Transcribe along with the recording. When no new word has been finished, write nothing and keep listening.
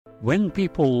When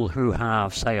people who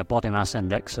have, say, a body mass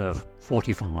index of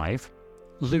 45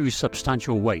 lose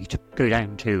substantial weight, go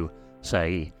down to,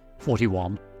 say,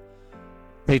 41,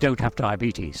 they don't have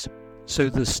diabetes.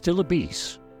 So they're still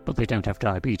obese, but they don't have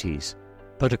diabetes.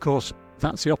 But of course,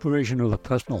 that's the operation of the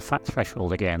personal fat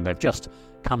threshold again. They've just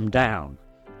come down.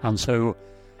 And so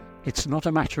it's not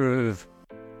a matter of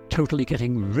totally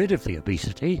getting rid of the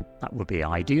obesity. That would be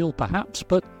ideal, perhaps,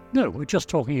 but no, we're just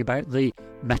talking about the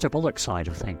metabolic side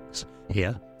of things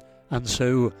here. And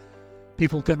so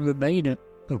people can remain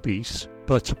obese,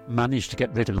 but manage to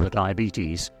get rid of the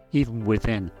diabetes, even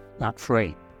within that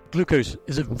frame. Glucose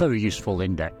is a very useful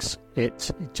index.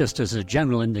 It's just as a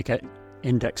general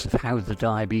index of how the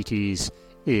diabetes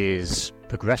is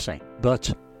progressing.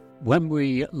 But when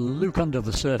we look under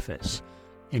the surface,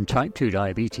 in type 2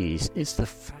 diabetes, it's the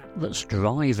fat that's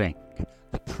driving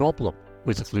the problem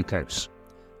with the glucose.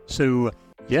 So,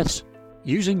 yes,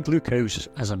 using glucose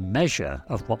as a measure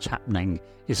of what's happening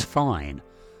is fine,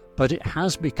 but it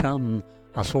has become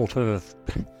a sort of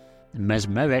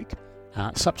mesmeric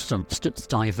substance that's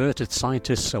diverted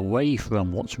scientists away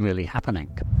from what's really happening.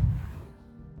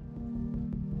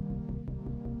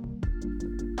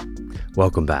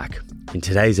 Welcome back. In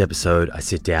today's episode, I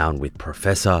sit down with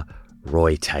Professor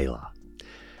Roy Taylor.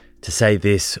 To say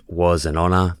this was an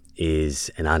honour is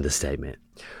an understatement.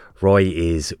 Roy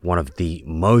is one of the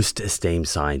most esteemed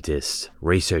scientists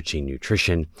researching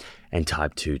nutrition and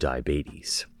type 2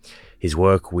 diabetes. His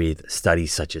work with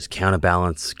studies such as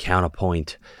Counterbalance,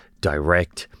 Counterpoint,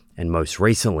 Direct, and most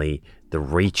recently, the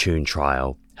Retune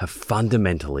trial have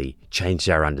fundamentally changed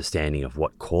our understanding of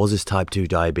what causes type 2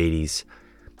 diabetes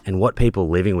and what people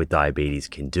living with diabetes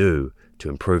can do to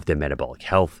improve their metabolic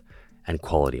health and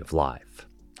quality of life.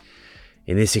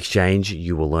 In this exchange,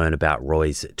 you will learn about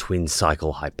Roy's twin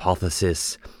cycle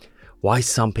hypothesis, why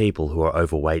some people who are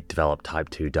overweight develop type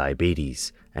 2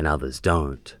 diabetes and others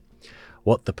don't,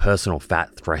 what the personal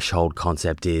fat threshold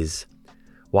concept is,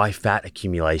 why fat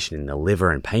accumulation in the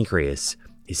liver and pancreas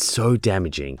is so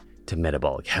damaging to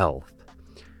metabolic health,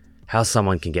 how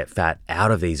someone can get fat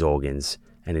out of these organs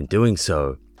and in doing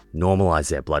so, normalize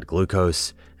their blood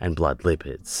glucose and blood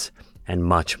lipids, and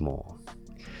much more.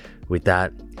 With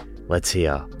that, let's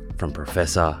hear from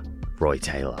Professor Roy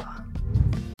Taylor.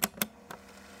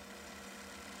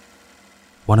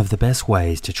 One of the best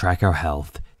ways to track our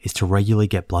health is to regularly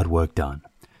get blood work done,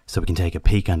 so we can take a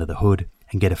peek under the hood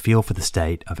and get a feel for the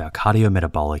state of our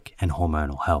cardiometabolic and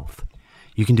hormonal health.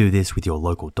 You can do this with your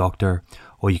local doctor,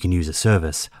 or you can use a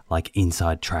service like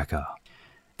Inside Tracker.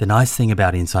 The nice thing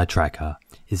about Inside Tracker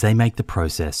is they make the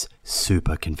process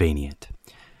super convenient.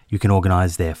 You can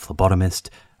organize their phlebotomist,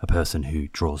 a person who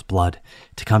draws blood,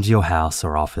 to come to your house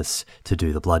or office to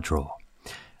do the blood draw.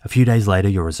 A few days later,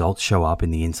 your results show up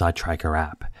in the Inside Tracker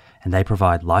app, and they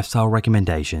provide lifestyle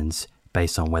recommendations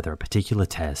based on whether a particular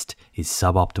test is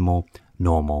suboptimal,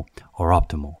 normal, or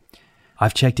optimal.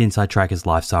 I've checked Inside Tracker's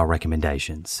lifestyle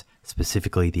recommendations,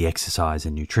 specifically the exercise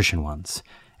and nutrition ones,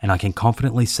 and I can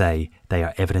confidently say they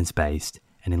are evidence-based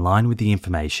and in line with the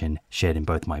information shared in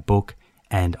both my book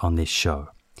and on this show.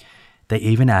 They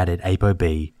even added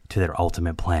ApoB to their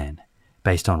ultimate plan,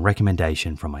 based on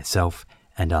recommendation from myself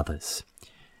and others.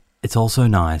 It's also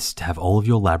nice to have all of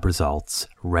your lab results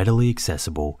readily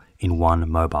accessible in one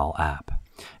mobile app,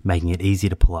 making it easy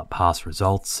to pull up past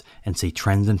results and see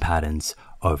trends and patterns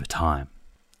over time.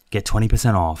 Get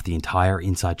 20% off the entire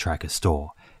Inside Tracker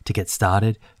store. To get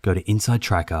started, go to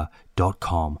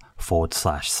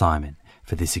insidetracker.com/Simon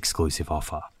for this exclusive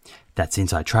offer. That's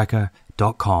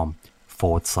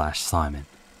insidetracker.com/Simon.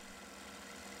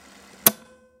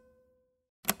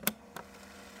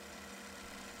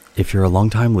 If you're a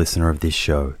long-time listener of this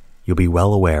show, you'll be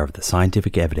well aware of the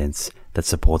scientific evidence that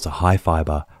supports a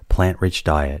high-fiber, plant-rich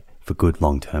diet for good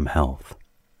long-term health.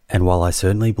 And while I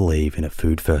certainly believe in a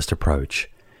food-first approach,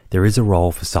 there is a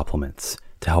role for supplements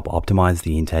to help optimize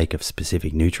the intake of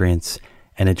specific nutrients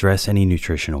and address any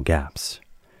nutritional gaps.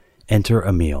 Enter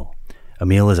Emil.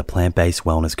 Emil is a plant-based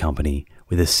wellness company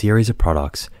with a series of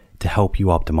products to help you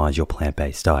optimize your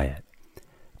plant-based diet.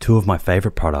 Two of my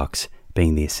favorite products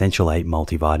being the Essential 8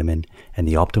 multivitamin and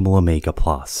the Optimal Omega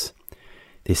Plus.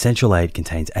 The Essential 8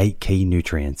 contains 8 key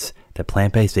nutrients that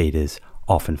plant-based eaters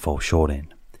often fall short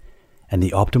in. And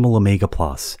the Optimal Omega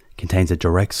Plus contains a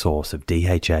direct source of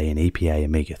DHA and EPA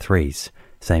omega-3s,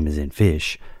 same as in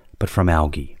fish, but from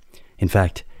algae. In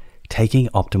fact, taking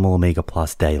Optimal Omega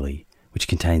Plus daily, which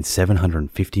contains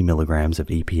 750 milligrams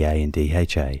of EPA and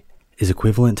DHA, is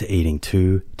equivalent to eating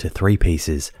 2 to 3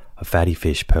 pieces of fatty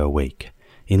fish per week,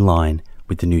 in line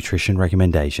with the nutrition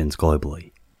recommendations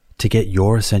globally. To get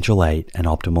your Essential 8 and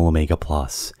Optimal Omega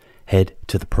Plus, head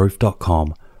to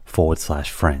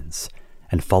theproof.com/friends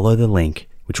and follow the link,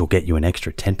 which will get you an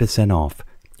extra 10% off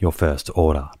your first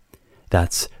order.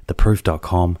 That's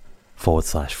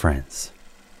theproof.com/friends.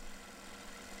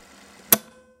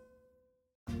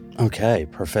 Okay,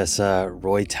 Professor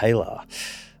Roy Taylor,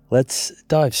 let's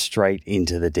dive straight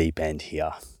into the deep end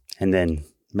here. And then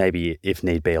maybe, if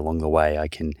need be along the way, I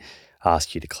can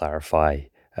ask you to clarify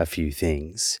a few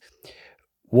things.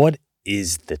 What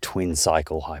is the twin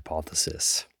cycle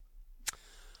hypothesis?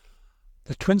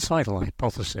 The twin cycle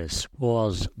hypothesis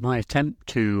was my attempt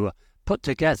to put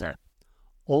together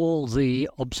all the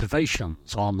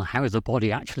observations on how the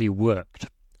body actually worked,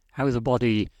 how the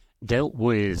body dealt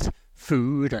with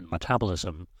food and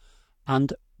metabolism,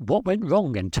 and what went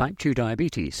wrong in type 2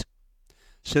 diabetes.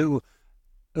 So,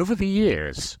 over the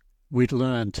years, we'd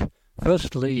learned,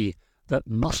 firstly, that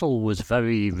muscle was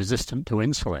very resistant to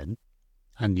insulin,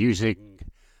 and using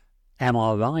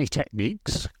MRI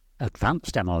techniques,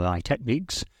 advanced MRI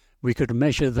techniques, we could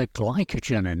measure the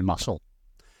glycogen in muscle,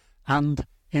 and,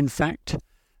 in fact,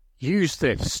 use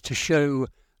this to show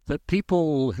that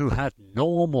people who had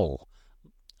normal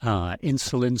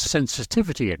insulin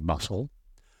sensitivity in muscle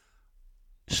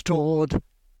stored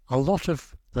a lot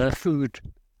of their food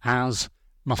as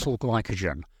muscle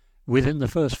glycogen within the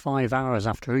first 5 hours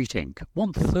after eating.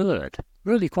 1/3,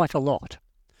 really quite a lot.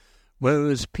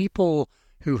 Whereas people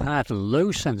who had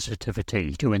low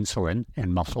sensitivity to insulin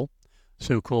in muscle,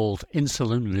 so-called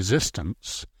insulin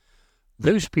resistance,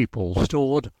 those people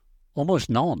stored almost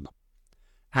none.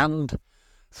 And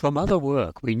from other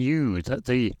work, we knew that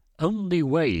the only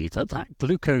way that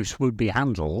glucose would be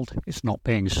handled, it's not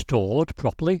being stored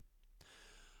properly,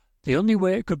 the only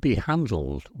way it could be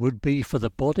handled would be for the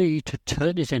body to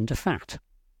turn it into fat.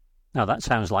 Now that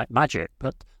sounds like magic,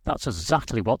 but that's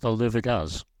exactly what the liver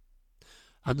does.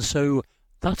 And so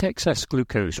that excess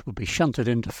glucose would be shunted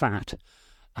into fat,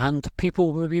 and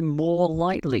people would be more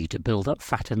likely to build up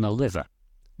fat in the liver.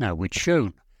 Now, we'd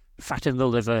shown fat in the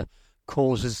liver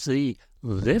causes the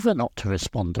liver not to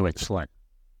respond to insulin.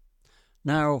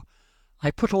 Now,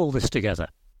 I put all this together,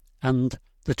 and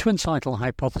the twin cycle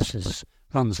hypothesis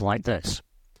runs like this.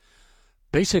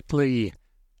 Basically,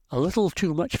 a little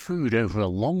too much food over a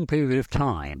long period of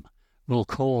time will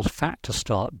cause fat to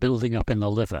start building up in the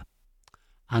liver.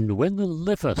 And when the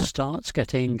liver starts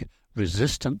getting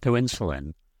resistant to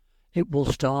insulin, it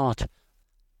will start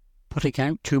putting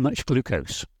out too much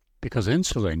glucose, because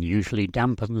insulin usually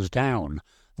dampens down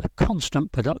the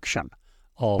constant production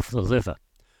of the liver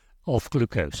of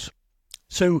glucose.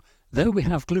 So there we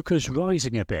have glucose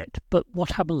rising a bit, but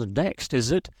what happens next is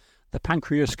that the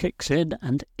pancreas kicks in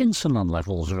and insulin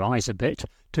levels rise a bit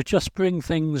to just bring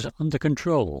things under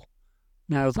control.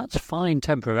 Now that's fine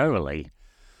temporarily,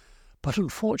 but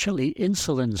unfortunately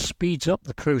insulin speeds up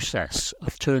the process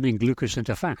of turning glucose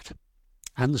into fat.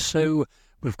 And so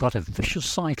we've got a vicious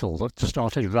cycle that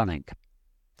started running.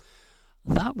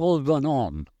 That will run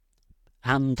on,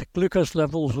 and glucose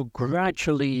levels will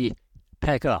gradually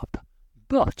peg up.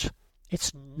 But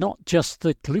it's not just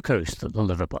the glucose that the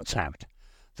liver puts out.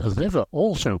 The liver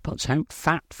also puts out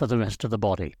fat for the rest of the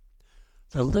body.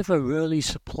 The liver really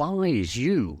supplies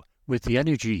you with the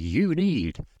energy you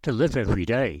need to live every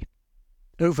day.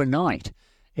 Overnight,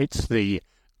 it's the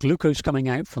glucose coming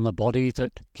out from the body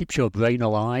that keeps your brain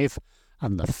alive,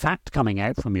 and the fat coming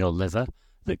out from your liver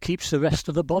that keeps the rest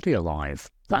of the body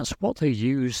alive. That's what they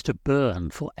use to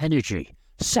burn for energy,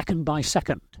 second by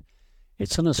second.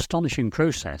 It's an astonishing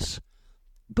process.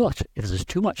 But if there's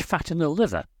too much fat in the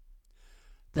liver,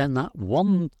 then that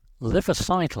one liver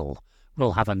cycle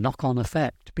will have a knock-on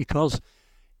effect, because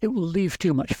it will leave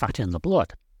too much fat in the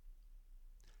blood.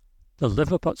 The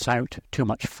liver puts out too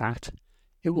much fat.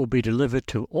 It will be delivered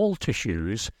to all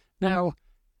tissues. Now,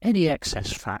 any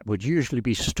excess fat would usually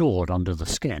be stored under the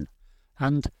skin,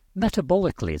 and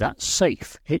metabolically that's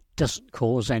safe. It doesn't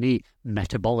cause any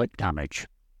metabolic damage.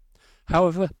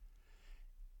 However,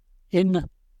 in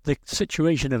the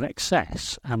situation of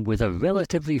excess, and with a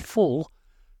relatively full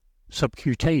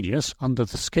subcutaneous under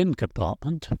the skin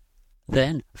compartment,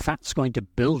 then fat's going to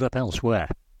build up elsewhere,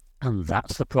 and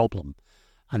that's the problem.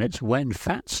 And it's when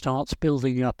fat starts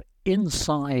building up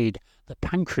inside the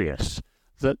pancreas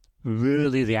that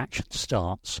really the action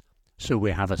starts. So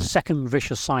we have a second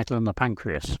vicious cycle in the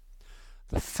pancreas.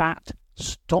 The fat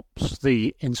stops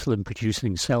the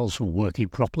insulin-producing cells from working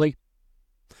properly.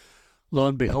 Lo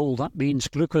and behold, that means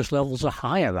glucose levels are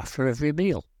higher after every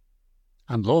meal.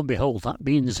 And lo and behold, that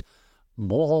means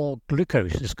more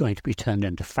glucose is going to be turned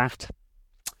into fat.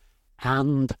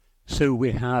 And so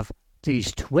we have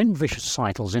these twin vicious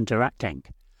cycles interacting.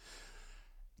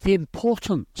 The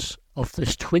importance of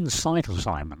this twin cycle,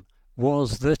 Simon,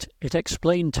 was that it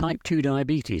explained type 2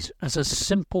 diabetes as a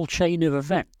simple chain of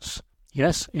events.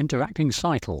 Yes, interacting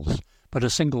cycles, but a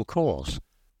single cause.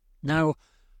 Now,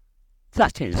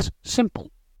 that is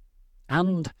simple.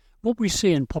 And what we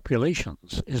see in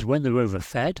populations is when they're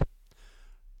overfed,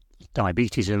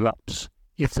 diabetes erupts.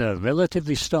 If they're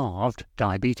relatively starved,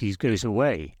 diabetes goes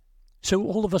away. So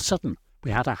all of a sudden,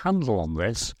 we had a handle on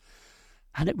this,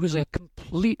 and it was a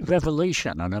complete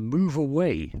revelation and a move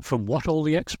away from what all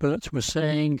the experts were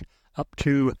saying up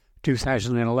to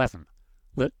 2011,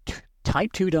 that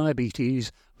type 2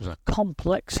 diabetes was a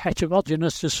complex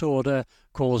heterogeneous disorder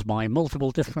caused by multiple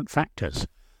different factors.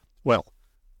 Well,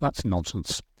 that's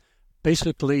nonsense.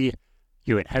 Basically,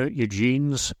 you inherit your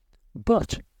genes,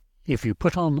 but if you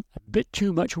put on a bit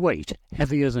too much weight,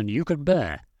 heavier than you can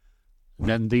bear,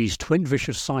 then these twin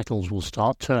vicious cycles will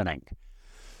start turning.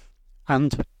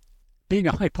 And being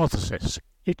a hypothesis,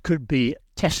 it could be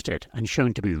tested and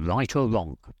shown to be right or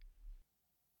wrong.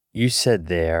 You said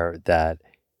there that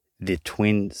the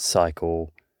twin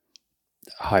cycle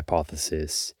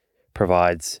hypothesis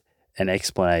provides an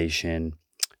explanation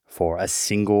for a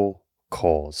single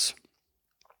cause.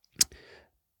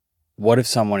 What if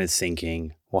someone is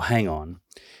thinking, well, hang on,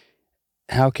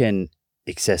 how can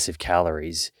excessive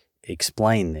calories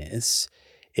explain this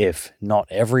if not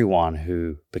everyone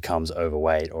who becomes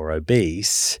overweight or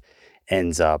obese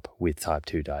ends up with type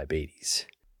 2 diabetes?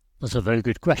 That's a very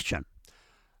good question.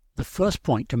 The first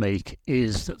point to make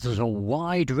is that there's a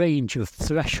wide range of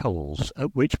thresholds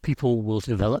at which people will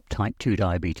develop type 2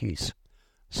 diabetes.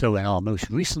 So in our most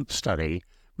recent study,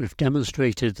 we've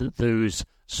demonstrated that those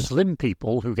slim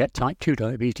people who get type 2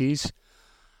 diabetes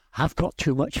have got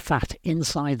too much fat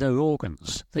inside their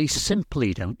organs. They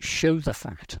simply don't show the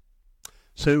fat.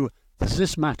 So there's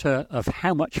this matter of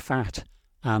how much fat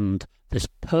and this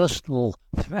personal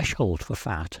threshold for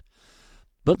fat.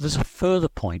 But there's a further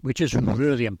point which is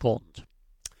really important.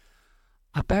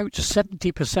 About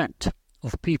 70%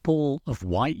 of people of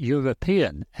white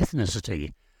European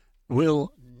ethnicity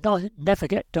will never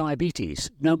get diabetes,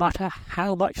 no matter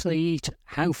how much they eat,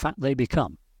 how fat they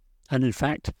become. And in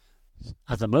fact,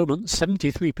 at the moment,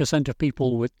 73% of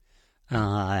people with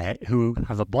who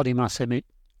have a body mass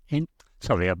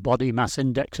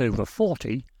index over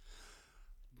 40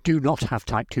 do not have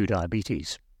type 2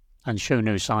 diabetes and show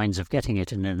no signs of getting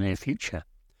it in the near future.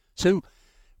 So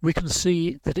we can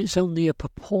see that it's only a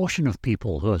proportion of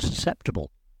people who are susceptible.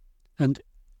 And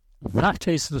that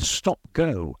is the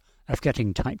stop-go of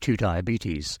getting type 2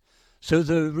 diabetes. So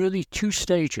there are really two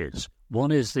stages.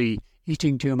 One is the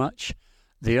eating too much.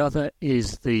 The other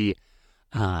is the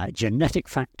genetic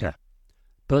factor.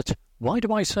 But why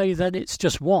do I say then it's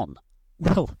just one?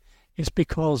 Well, it's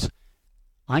because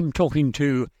I'm talking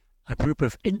to a group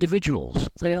of individuals.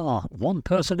 They are one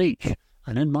person each.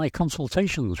 And in my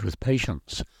consultations with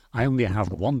patients, I only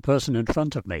have one person in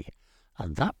front of me.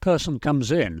 And that person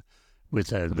comes in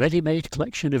with a ready-made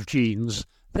collection of genes.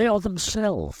 They are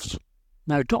themselves.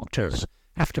 Now, doctors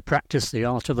have to practice the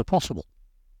art of the possible.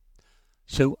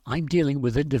 So I'm dealing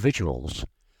with individuals.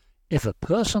 If a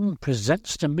person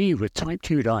presents to me with type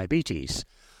 2 diabetes,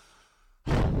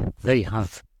 they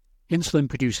have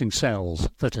insulin-producing cells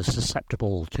that are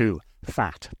susceptible to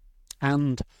fat.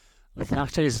 And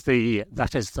that is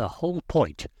the whole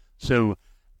point. So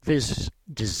this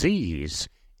disease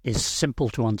is simple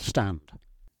to understand.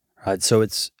 Right, so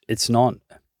it's not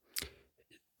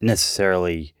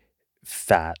necessarily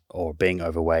fat or being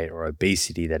overweight or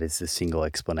obesity that is the single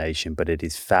explanation, but it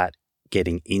is fat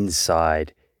getting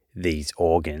inside these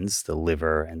organs, the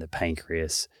liver and the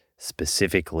pancreas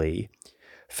specifically.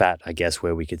 Fat, I guess,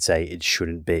 where we could say it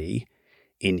shouldn't be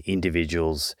in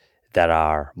individuals that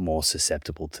are more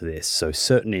susceptible to this. So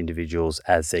certain individuals,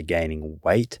 as they're gaining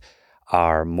weight,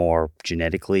 are more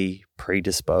genetically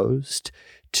predisposed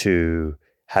to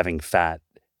having fat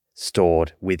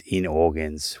stored within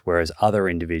organs, whereas other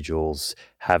individuals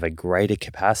have a greater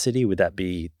capacity, would that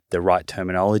be the right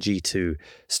terminology, to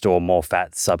store more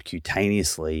fat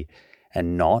subcutaneously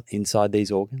and not inside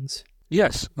these organs?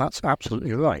 Yes, that's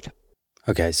absolutely right.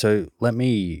 Okay, so let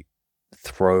me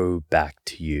throw back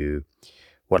to you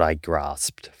what I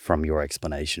grasped from your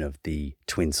explanation of the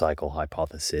twin cycle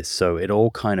hypothesis. So it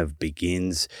all kind of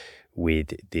begins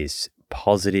with this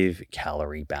positive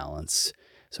calorie balance.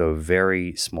 So a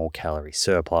very small calorie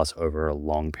surplus over a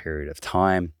long period of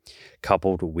time,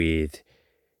 coupled with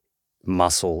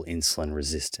muscle insulin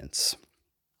resistance.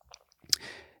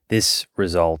 This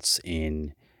results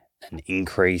in an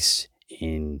increase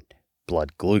in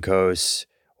blood glucose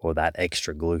or that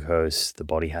extra glucose, the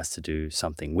body has to do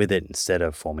something with it. Instead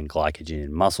of forming glycogen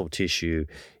in muscle tissue,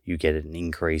 you get an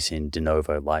increase in de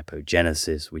novo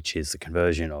lipogenesis, which is the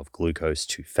conversion of glucose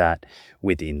to fat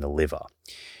within the liver.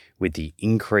 With the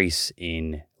increase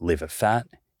in liver fat,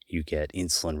 you get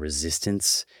insulin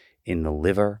resistance in the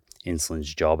liver.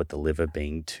 Insulin's job at the liver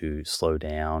being to slow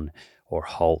down or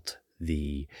halt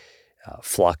the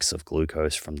flux of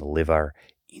glucose from the liver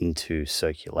into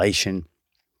circulation.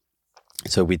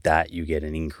 So with that, you get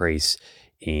an increase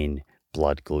in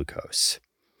blood glucose.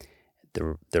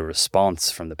 The response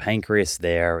from the pancreas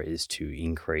there is to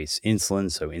increase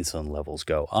insulin, so insulin levels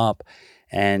go up,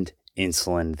 and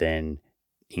insulin then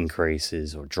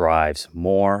increases or drives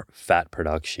more fat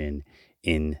production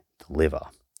in the liver.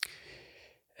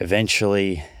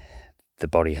 Eventually, the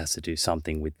body has to do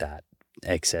something with that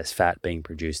excess fat being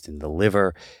produced in the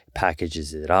liver,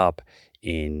 packages it up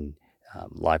in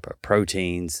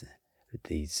lipoproteins,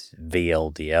 these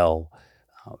VLDL,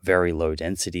 very low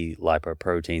density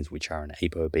lipoproteins, which are an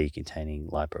ApoB containing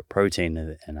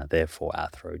lipoprotein and are therefore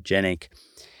atherogenic,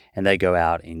 and they go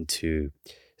out into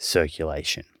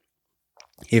circulation.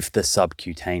 If the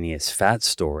subcutaneous fat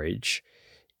storage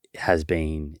has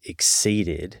been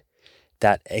exceeded,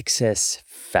 that excess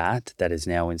fat that is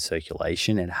now in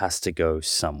circulation, it has to go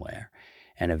somewhere.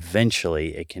 And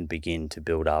eventually it can begin to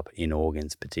build up in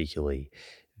organs, particularly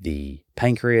the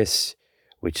pancreas,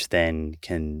 which then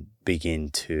can begin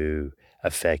to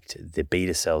affect the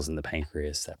beta cells in the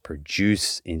pancreas that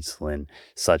produce insulin,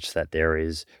 such that there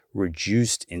is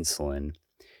reduced insulin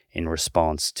in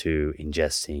response to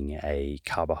ingesting a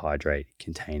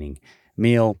carbohydrate-containing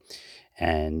meal.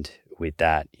 And with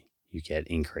that, you get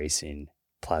increase in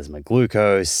plasma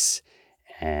glucose,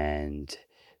 and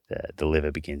the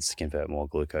liver begins to convert more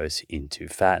glucose into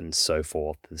fat and so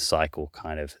forth. The cycle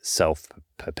kind of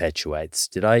self-perpetuates.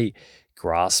 Did I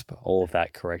grasp all of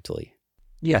that correctly?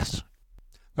 Yes,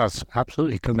 that's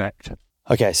absolutely correct.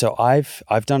 Okay, so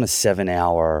I've done a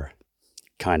 7-hour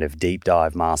kind of deep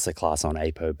dive masterclass on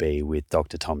ApoB with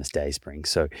Dr. Thomas Dayspring.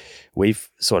 So we've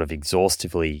sort of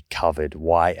exhaustively covered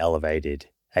why elevated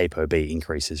ApoB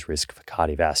increases risk for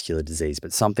cardiovascular disease.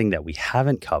 But something that we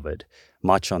haven't covered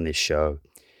much on this show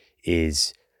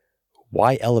is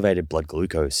why elevated blood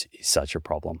glucose is such a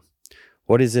problem.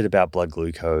 What is it about blood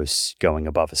glucose going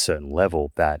above a certain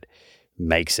level that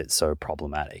makes it so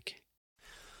problematic?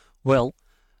 Well,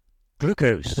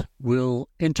 glucose will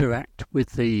interact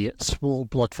with the small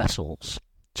blood vessels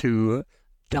to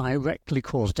directly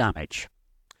cause damage.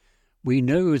 We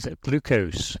know that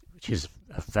glucose, which is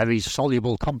a very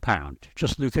soluble compound,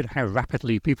 just look at how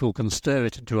rapidly people can stir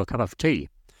it into a cup of tea.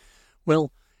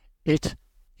 Well, it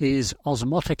is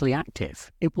osmotically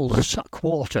active. It will suck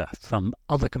water from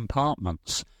other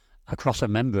compartments across a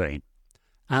membrane,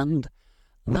 and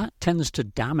that tends to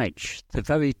damage the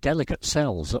very delicate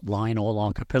cells that line all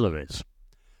our capillaries.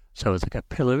 So the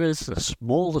capillaries, the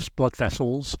smallest blood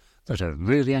vessels that are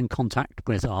really in contact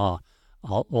with all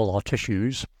our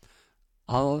tissues,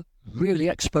 are really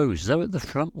exposed. They're at the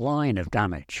front line of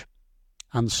damage.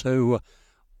 And so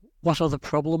what are the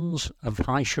problems of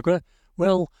high sugar?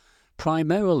 Well,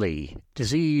 primarily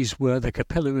disease where the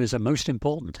capillaries are most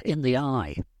important, in the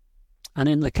eye and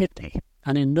in the kidney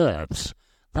and in nerves.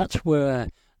 That's where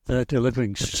they're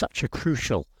delivering such a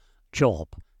crucial job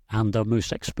and are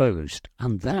most exposed.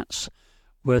 And that's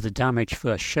where the damage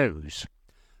first shows.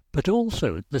 But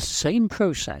also the same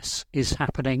process is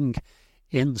happening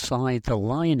inside the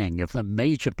lining of the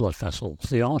major blood vessels,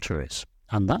 the arteries.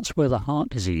 And that's where the heart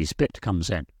disease bit comes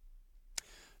in.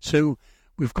 So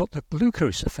we've got the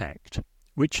glucose effect,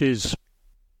 which is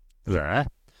there,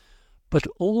 but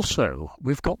also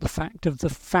we've got the fact of the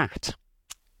fat.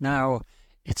 Now,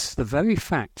 it's the very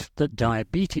fact that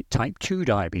type 2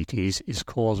 diabetes is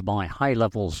caused by high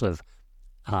levels of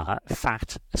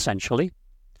fat, essentially,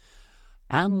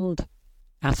 and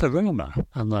atheroma,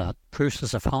 and the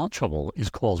process of heart trouble, is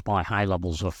caused by high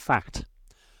levels of fat.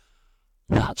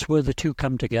 That's where the two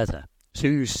come together. So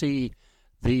you see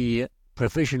the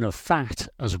provision of fat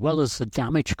as well as the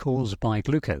damage caused by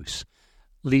glucose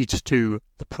leads to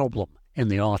the problem in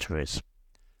the arteries.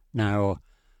 Now,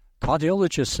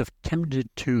 cardiologists have tended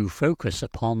to focus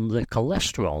upon the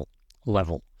cholesterol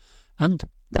level, and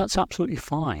that's absolutely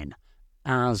fine.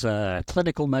 As a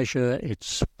clinical measure,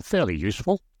 it's fairly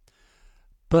useful,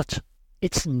 but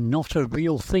it's not a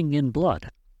real thing in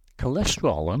blood.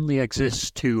 Cholesterol only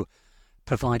exists to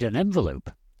provide an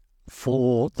envelope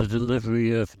for the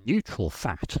delivery of neutral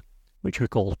fat, which we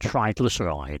call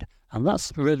triglyceride, and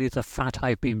that's really the fat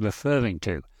I've been referring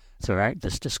to throughout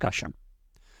this discussion.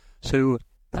 So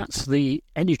that's the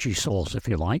energy source, if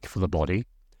you like, for the body,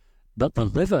 but the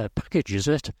liver packages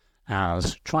it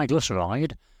as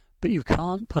triglyceride, but you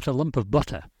can't put a lump of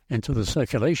butter into the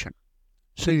circulation.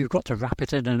 So you've got to wrap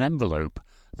it in an envelope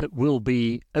that will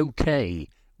be okay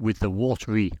with the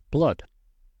watery blood.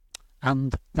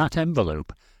 And that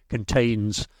envelope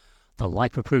contains the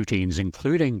lipoproteins,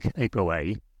 including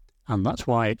ApoA, and that's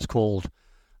why it's called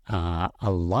a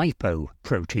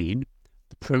lipoprotein,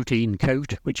 the protein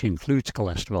coat, which includes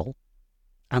cholesterol.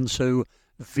 And so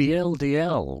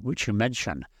VLDL, which you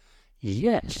mentioned,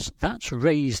 yes, that's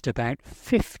raised about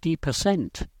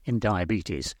 50% in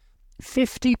diabetes.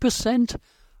 50%?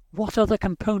 What other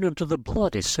component of the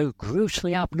blood is so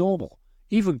grossly abnormal?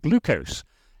 Even glucose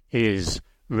is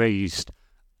raised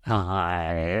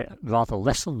rather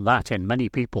less than that in many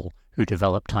people who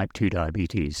develop type 2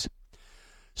 diabetes.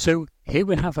 So here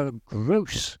we have a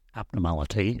gross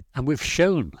abnormality, and we've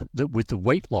shown that with the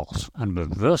weight loss and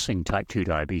reversing type 2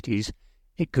 diabetes,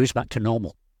 it goes back to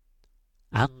normal.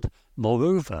 And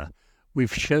moreover,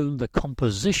 we've shown the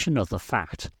composition of the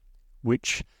fat,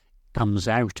 which comes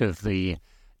out of the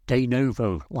de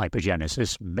novo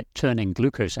lipogenesis, turning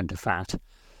glucose into fat,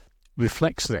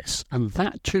 reflects this, and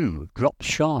that too drops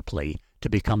sharply to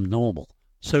become normal.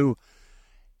 So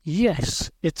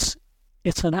yes, it's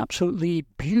an absolutely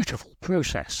beautiful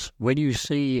process when you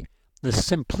see the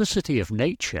simplicity of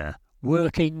nature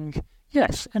working,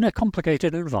 yes, in a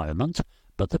complicated environment,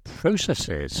 but the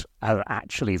processes are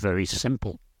actually very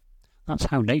simple. That's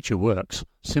how nature works,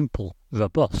 simple,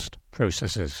 robust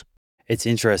processes. It's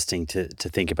interesting to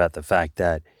think about the fact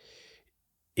that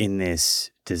in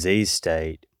this disease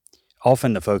state,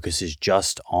 often the focus is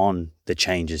just on the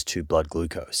changes to blood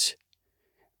glucose.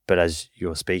 But as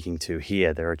you're speaking to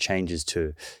here, there are changes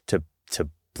to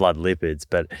blood lipids.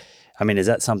 But I mean, is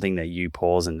that something that you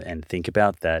pause and think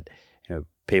about, that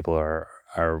people are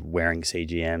wearing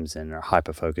CGMs and are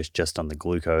hyper-focused just on the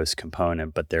glucose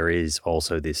component, but there is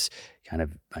also this kind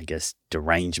of, I guess,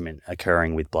 derangement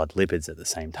occurring with blood lipids at the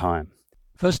same time?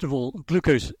 First of all,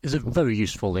 glucose is a very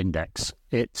useful index.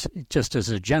 It just as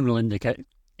a general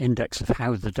index of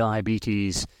how the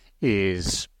diabetes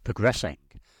is progressing.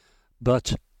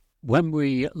 But when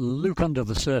we look under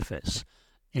the surface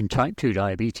in type 2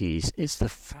 diabetes, it's the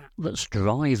fat that's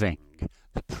driving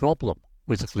the problem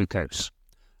with the glucose.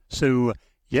 So,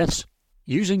 yes,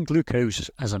 using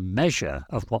glucose as a measure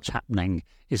of what's happening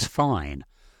is fine,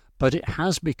 but it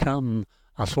has become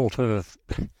a sort of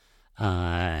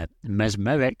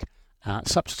mesmeric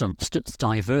substance that's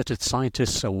diverted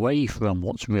scientists away from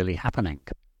what's really happening.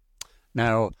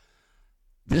 Now,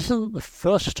 this isn't the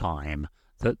first time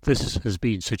that this has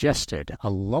been suggested. A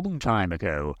long time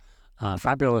ago, a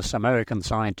fabulous American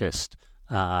scientist,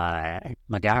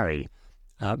 McGarry,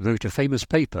 wrote a famous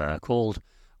paper called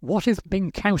 "What if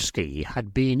Minkowski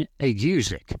had been a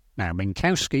Gusick?" Now,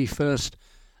 Minkowski first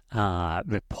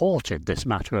reported this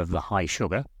matter of the high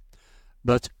sugar,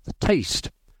 but the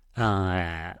taste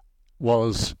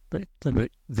was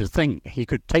the thing. He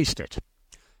could taste it.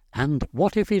 And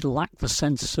what if he lacked the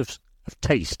sense of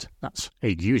taste? That's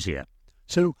ageusia.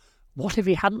 So what if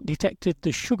he hadn't detected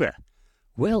the sugar?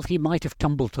 Well, he might have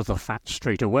tumbled to the fat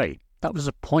straight away. That was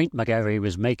the point McGarry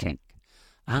was making.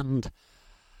 And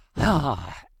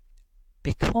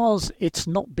because it's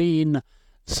not been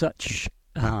such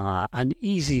an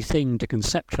easy thing to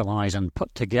conceptualize and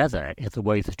put together in the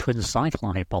way the twin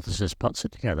cycle hypothesis puts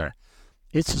it together,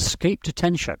 it's escaped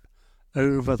attention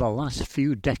over the last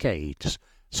few decades.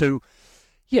 So,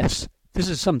 yes, this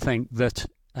is something that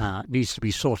needs to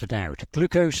be sorted out.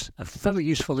 Glucose, a very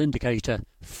useful indicator.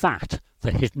 Fat,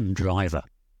 the hidden driver.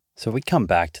 So we come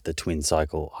back to the twin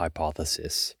cycle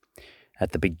hypothesis.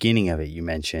 At the beginning of it, you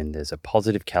mentioned there's a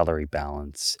positive calorie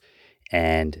balance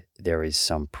and there is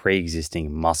some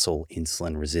pre-existing muscle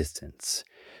insulin resistance.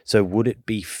 So would it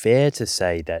be fair to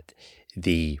say that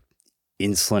the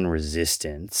insulin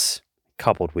resistance,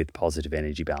 coupled with positive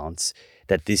energy balance,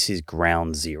 that this is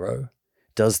ground zero?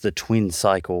 Does the twin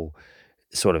cycle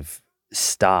sort of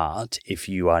start if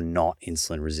you are not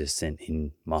insulin resistant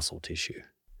in muscle tissue?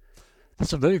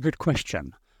 That's a very good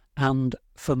question. And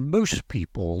for most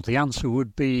people, the answer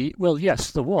would be, well,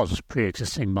 yes, there was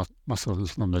pre-existing muscle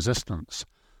insulin resistance.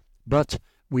 But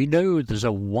we know there's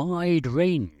a wide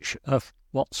range of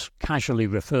what's casually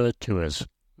referred to as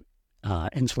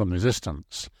insulin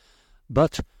resistance.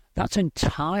 But that's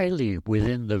entirely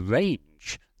within the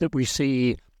range that we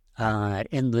see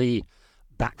in the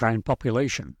background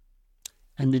population.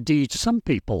 And indeed, some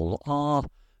people are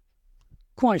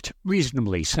quite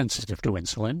reasonably sensitive to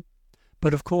insulin.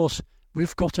 But of course,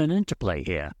 we've got an interplay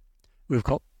here. We've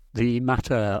got the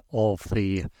matter of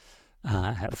the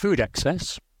food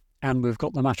excess, and we've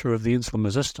got the matter of the insulin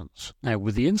resistance. Now,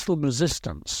 with the insulin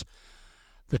resistance,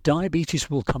 the diabetes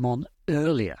will come on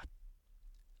earlier,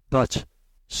 but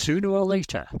sooner or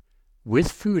later,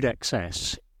 with food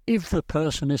excess, if the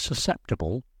person is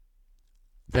susceptible,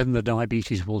 then the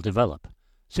diabetes will develop.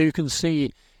 So you can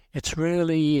see it's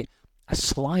really a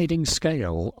sliding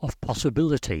scale of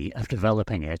possibility of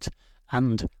developing it,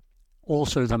 and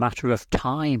also the matter of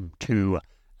time to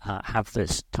have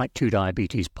this type 2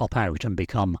 diabetes pop out and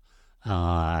become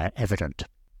evident.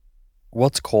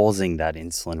 What's causing that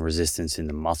insulin resistance in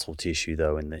the muscle tissue,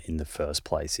 though, in the first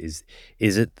place? Is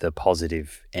it the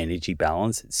positive energy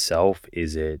balance itself?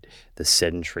 Is it the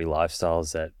sedentary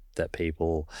lifestyles that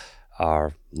people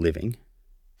are living?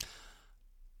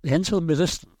 The insulin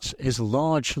resistance is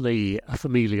largely a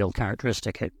familial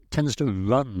characteristic. It tends to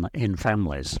run in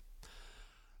families.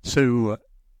 So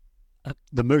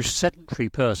the most sedentary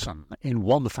person in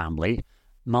one family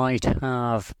might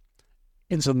have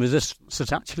insulin resistance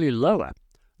that's actually lower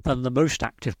than the most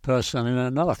active person in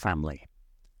another family.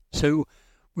 So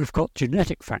we've got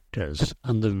genetic factors,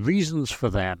 and the reasons for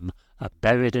them are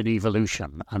buried in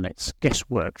evolution, and it's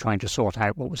guesswork trying to sort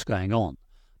out what was going on.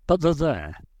 But they're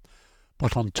there.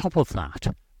 But on top of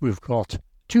that, we've got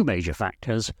two major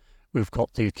factors. We've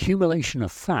got the accumulation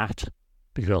of fat,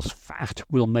 because fat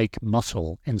will make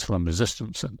muscle insulin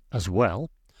resistant as well.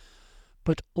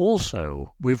 But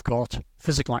also we've got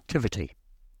physical activity,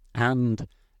 and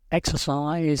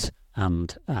exercise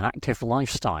and an active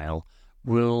lifestyle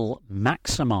will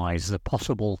maximize the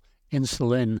possible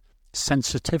insulin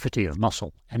sensitivity of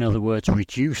muscle. In other words,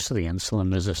 reduce the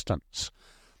insulin resistance.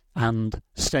 And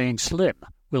staying slim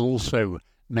will also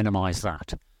minimize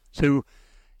that. So,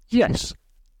 yes,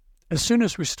 as soon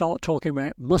as we start talking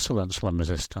about muscle insulin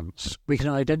resistance, we can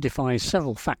identify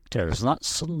several factors, and that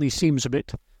suddenly seems a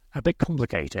bit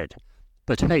complicated.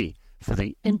 But hey, for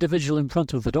the individual in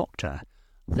front of the doctor,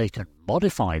 they can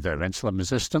modify their insulin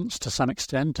resistance to some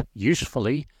extent,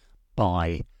 usefully,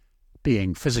 by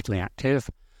being physically active.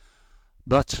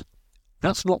 But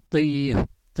that's not the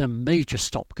major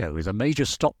stop-go. The major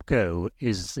stop-go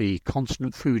is the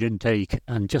constant food intake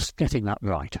and just getting that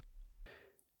right.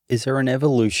 Is there an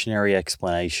evolutionary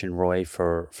explanation, Roy,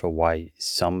 for why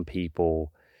some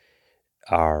people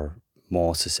are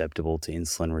more susceptible to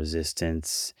insulin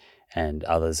resistance and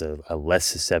others are less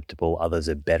susceptible, others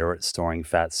are better at storing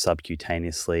fat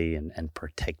subcutaneously and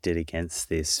protected against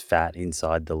this fat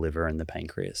inside the liver and the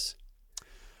pancreas?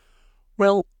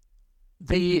 Well,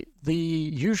 the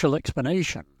usual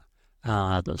explanation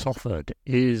that's offered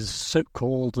is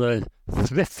so-called the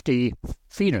thrifty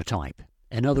phenotype.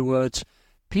 In other words,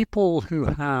 people who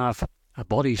have a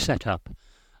body setup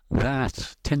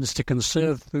that tends to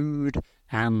conserve food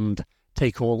and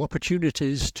take all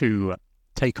opportunities to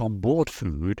take on board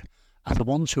food are the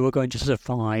ones who are going to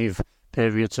survive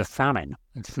periods of famine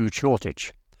and food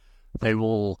shortage. They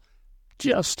will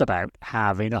just about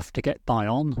have enough to get by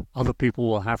on. Other people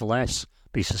will have less,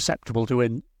 be susceptible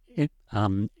to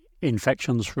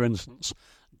infections, for instance,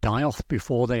 die off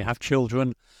before they have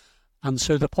children. And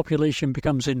so the population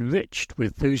becomes enriched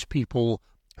with those people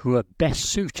who are best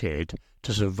suited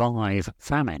to survive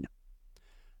famine.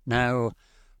 Now,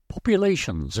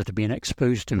 populations that have been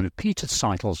exposed to repeated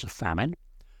cycles of famine,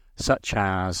 such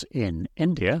as in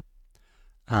India,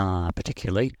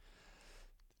 particularly,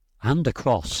 and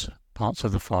across parts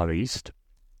of the Far East,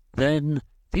 then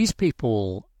these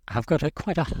people have got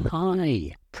quite a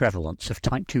high prevalence of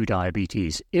type 2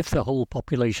 diabetes if the whole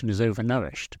population is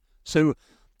overnourished. So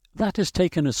that has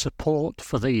taken as support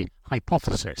for the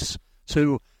hypothesis.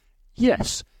 So,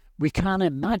 yes, we can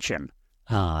imagine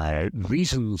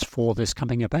reasons for this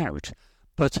coming about,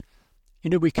 but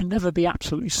we can never be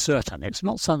absolutely certain. It's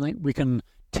not something we can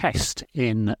test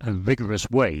in a rigorous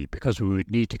way, because we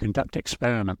would need to conduct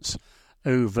experiments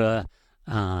over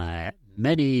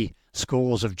many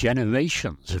scores of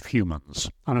generations of humans.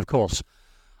 And of course,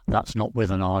 that's not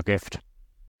within our gift.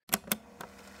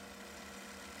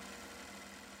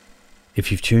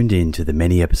 If you've tuned in to the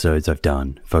many episodes I've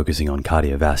done focusing on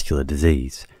cardiovascular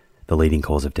disease, the leading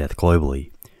cause of death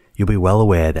globally, you'll be well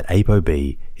aware that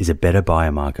ApoB is a better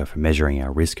biomarker for measuring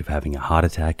our risk of having a heart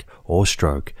attack or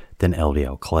stroke than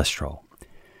LDL cholesterol.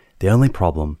 The only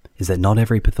problem is that not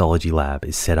every pathology lab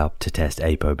is set up to test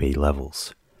ApoB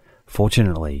levels.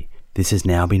 Fortunately, this has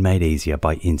now been made easier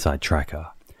by Inside Tracker,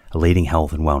 a leading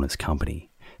health and wellness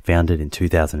company, founded in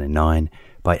 2009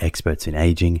 by experts in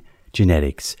aging,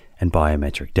 genetics, and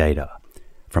biometric data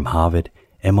from Harvard,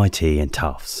 MIT, and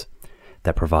Tufts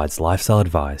that provides lifestyle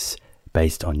advice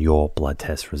based on your blood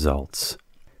test results.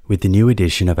 With the new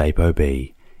edition of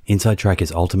ApoB, Inside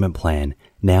Tracker's ultimate plan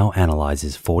now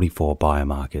analyzes 44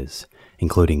 biomarkers,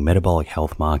 including metabolic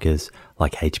health markers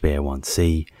like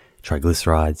HbA1c,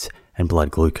 triglycerides, and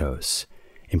blood glucose,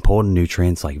 important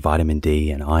nutrients like vitamin D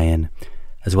and iron,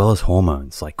 as well as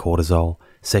hormones like cortisol,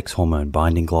 sex hormone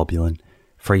binding globulin,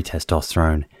 free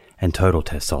testosterone, and total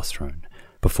testosterone,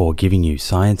 before giving you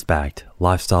science-backed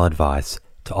lifestyle advice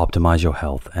to optimize your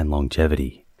health and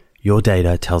longevity. Your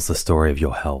data tells the story of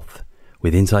your health.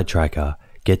 With Insight Tracker,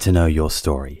 get to know your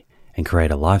story and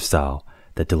create a lifestyle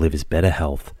that delivers better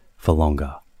health for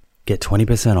longer. Get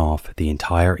 20% off the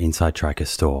entire Insight Tracker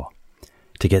store.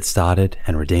 To get started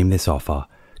and redeem this offer,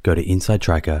 go to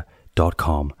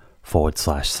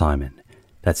insighttracker.com/Simon.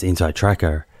 That's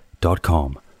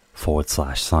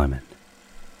insighttracker.com/Simon.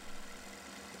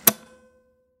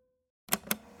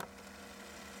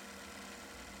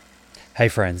 Hey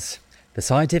friends, the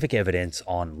scientific evidence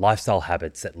on lifestyle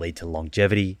habits that lead to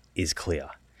longevity is clear.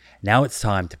 Now it's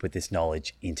time to put this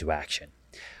knowledge into action.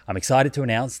 I'm excited to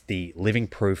announce the Living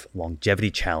Proof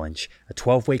Longevity Challenge, a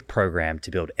 12-week program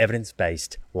to build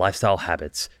evidence-based lifestyle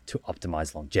habits to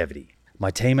optimize longevity.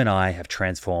 My team and I have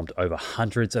transformed over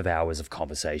hundreds of hours of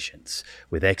conversations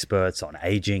with experts on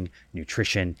aging,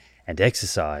 nutrition, and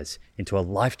exercise into a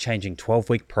life-changing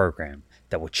 12-week program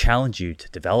that will challenge you to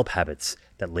develop habits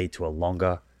that lead to a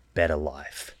longer, better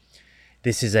life.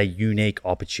 This is a unique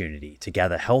opportunity to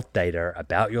gather health data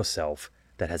about yourself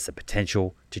that has the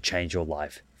potential to change your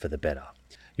life for the better.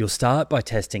 You'll start by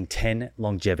testing 10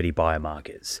 longevity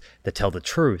biomarkers that tell the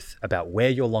truth about where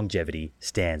your longevity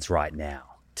stands right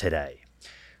now, today.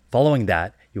 Following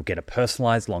that, you'll get a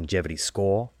personalized longevity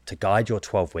score to guide your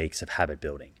 12 weeks of habit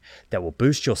building that will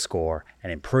boost your score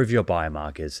and improve your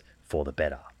biomarkers for the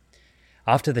better.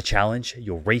 After the challenge,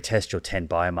 you'll retest your 10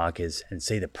 biomarkers and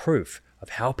see the proof of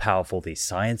how powerful these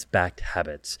science-backed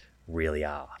habits really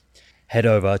are. Head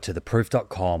over to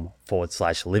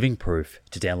theproof.com/livingproof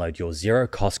to download your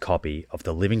zero-cost copy of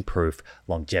the Living Proof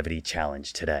Longevity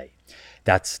Challenge today.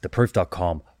 That's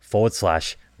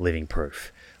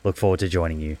theproof.com/livingproof. Look forward to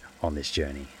joining you on this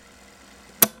journey.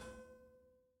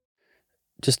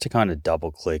 Just to kind of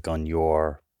double click on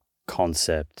your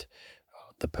concept,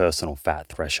 the personal fat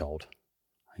threshold,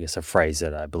 I guess a phrase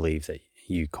that I believe that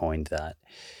you coined that.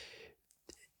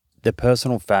 The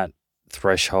personal fat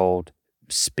threshold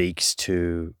speaks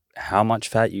to how much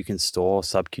fat you can store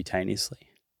subcutaneously.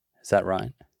 Is that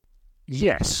right?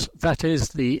 Yes, that is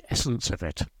the essence of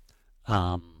it.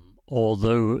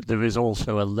 Although there is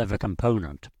also a liver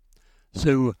component.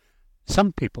 So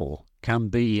some people can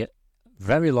be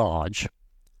very large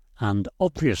and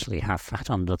obviously have fat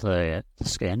under the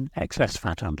skin, excess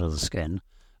fat under the skin,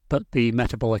 but be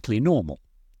metabolically normal.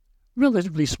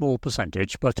 Relatively small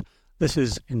percentage, but this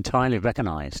is entirely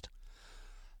recognized.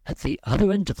 At the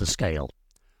other end of the scale,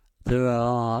 there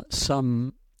are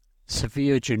some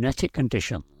severe genetic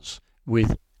conditions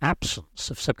with absence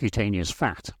of subcutaneous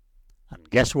fat. And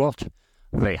guess what?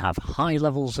 They have high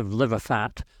levels of liver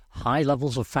fat, high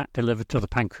levels of fat delivered to the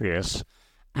pancreas,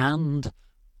 and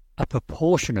a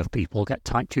proportion of people get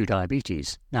type 2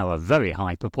 diabetes. Now, a very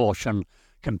high proportion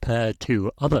compared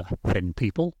to other thin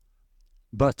people,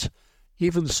 but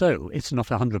even so, it's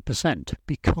not 100%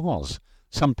 because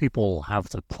some people have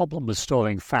the problem with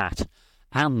storing fat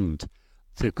and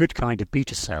the good kind of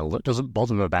beta cell that doesn't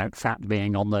bother about fat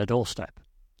being on their doorstep.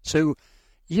 So,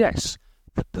 yes,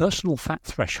 the personal fat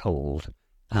threshold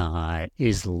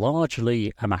is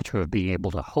largely a matter of being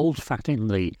able to hold fat in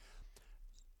the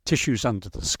tissues under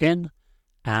the skin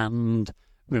and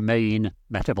remain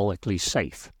metabolically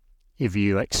safe. If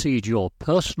you exceed your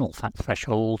personal fat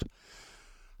threshold,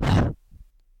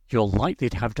 you're likely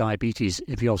to have diabetes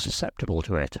if you're susceptible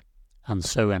to it. And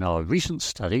so in our recent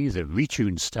study, the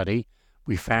Retune study,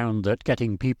 we found that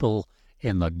getting people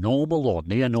in the normal or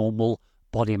near normal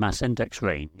body mass index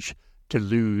range to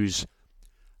lose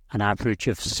an average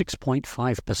of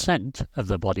 6.5% of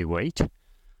their body weight,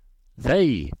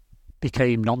 they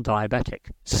became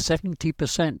non-diabetic.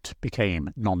 70%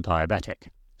 became non-diabetic.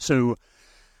 So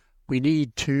we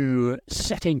need to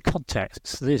set in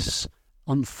context this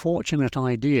unfortunate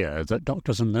idea that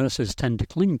doctors and nurses tend to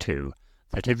cling to,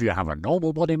 that if you have a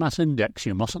normal body mass index,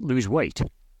 you mustn't lose weight.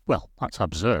 Well, that's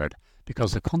absurd,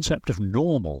 because the concept of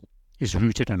normal is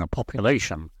rooted in a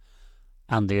population,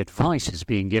 and the advice is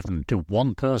being given to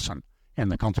one person in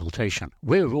the consultation.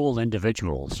 We're all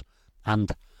individuals,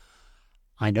 and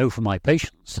I know from my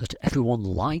patients that everyone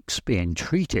likes being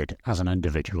treated as an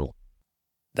individual.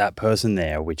 That person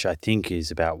there, which I think is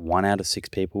about 1 out of 6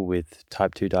 people with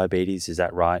type 2 diabetes, is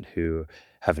that right, who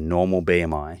have a normal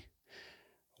BMI,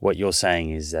 what you're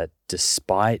saying is that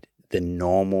despite the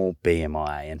normal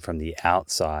BMI and from the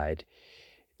outside,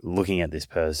 looking at this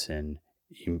person,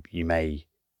 you may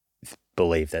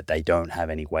believe that they don't have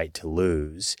any weight to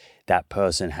lose. That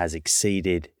person has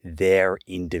exceeded their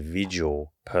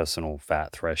individual personal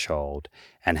fat threshold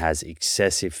and has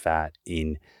excessive fat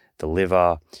in the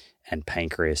liver and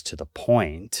pancreas to the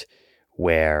point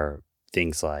where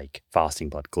things like fasting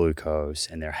blood glucose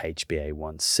and their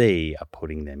HbA1c are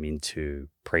putting them into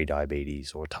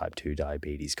prediabetes or type 2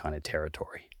 diabetes kind of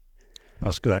territory.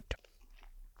 That's correct.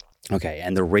 Okay,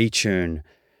 and the retune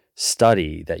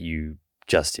study that you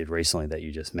just did recently, that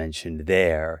you just mentioned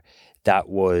there, that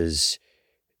was,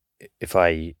 if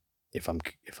I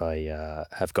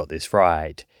have got this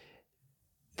right,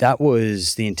 that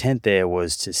was the intent there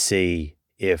was to see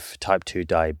if type 2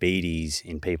 diabetes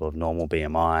in people of normal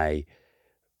BMI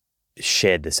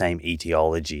shared the same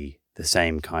etiology, the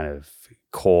same kind of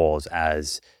cause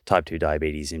as type 2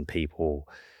 diabetes in people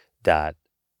that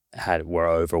were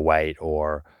overweight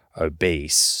or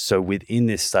obese. So within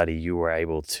this study, you were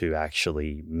able to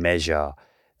actually measure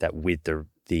that with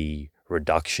the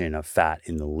reduction of fat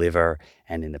in the liver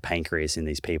and in the pancreas in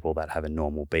these people that have a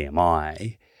normal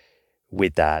BMI,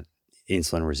 with that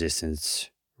insulin resistance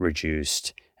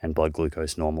reduced and blood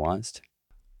glucose normalized.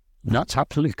 That's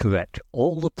absolutely correct.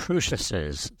 All the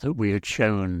processes that we had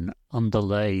shown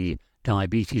underlay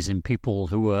diabetes in people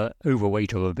who were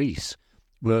overweight or obese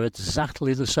were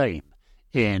exactly the same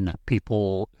in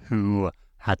people who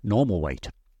had normal weight.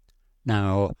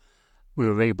 Now, we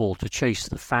were able to chase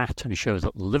the fat and show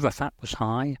that liver fat was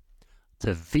high.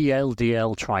 The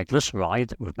VLDL triglyceride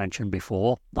that we've mentioned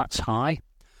before, that's high.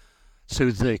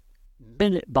 So the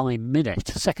minute by minute,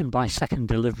 second by second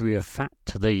delivery of fat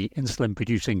to the insulin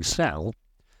producing cell,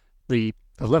 the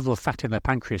level of fat in the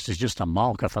pancreas is just a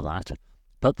marker for that.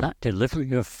 But that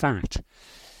delivery of fat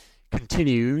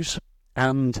continues,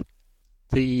 and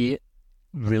the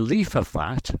relief of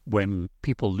that when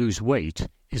people lose weight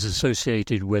is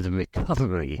associated with a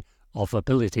recovery of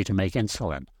ability to make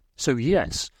insulin. So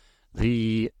yes,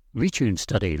 the retune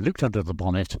study looked under the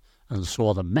bonnet and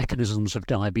saw the mechanisms of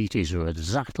diabetes are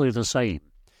exactly the same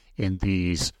in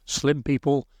these slim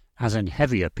people as in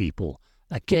heavier people,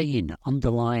 again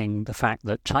underlying the fact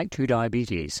that type 2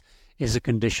 diabetes is a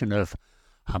condition of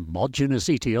homogeneous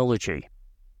etiology,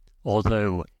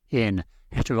 although in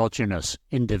heterogeneous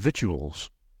individuals.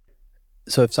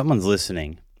 So if someone's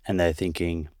listening and they're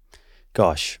thinking,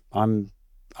 gosh, I'm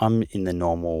in the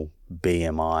normal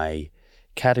BMI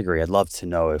category, I'd love to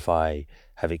know if I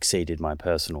have exceeded my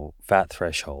personal fat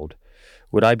threshold,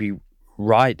 would I be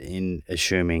right in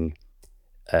assuming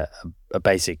a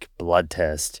basic blood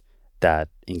test that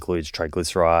includes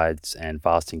triglycerides and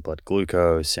fasting blood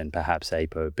glucose and perhaps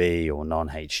ApoB or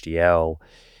non-HDL,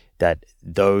 that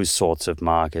those sorts of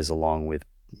markers along with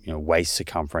waist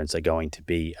circumference are going to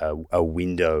be a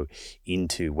window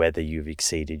into whether you've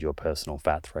exceeded your personal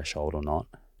fat threshold or not?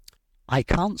 I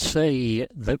can't say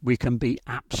that we can be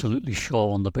absolutely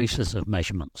sure on the basis of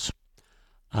measurements.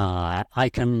 I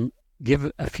can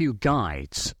give a few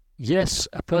guides. Yes,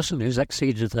 a person who's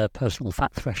exceeded their personal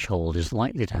fat threshold is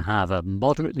likely to have a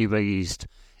moderately raised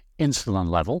insulin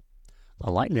level.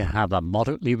 They're likely to have a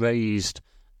moderately raised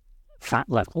fat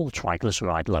level,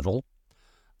 triglyceride level.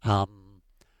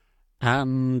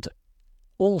 And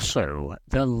also,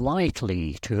 they're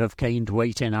likely to have gained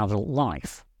weight in adult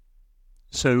life.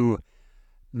 So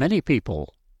many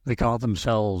people regard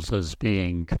themselves as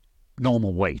being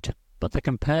normal weight, but they're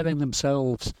comparing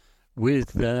themselves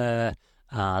with their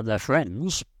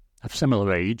friends of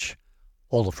similar age,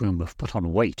 all of whom have put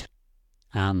on weight.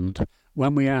 And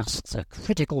when we ask the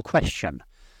critical question,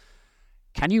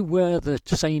 can you wear the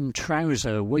same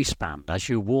trouser waistband as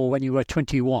you wore when you were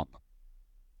 21?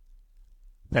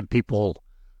 Then people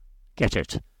get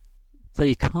it.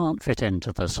 They can't fit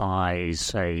into the size,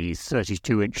 say,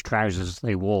 32-inch trousers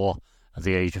they wore at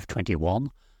the age of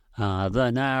 21.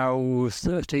 They're now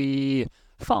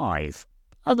 35,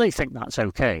 and they think that's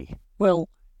okay. Well,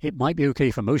 it might be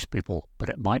okay for most people, but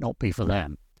it might not be for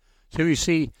them. So you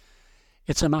see,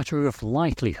 it's a matter of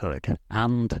likelihood,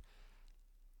 and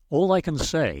all I can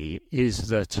say is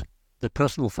that the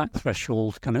personal fat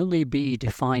threshold can only be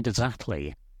defined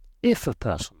exactly if a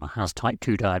person has type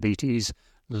 2 diabetes,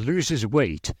 loses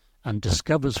weight, and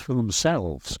discovers for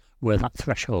themselves where that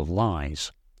threshold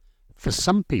lies. For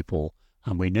some people,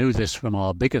 and we know this from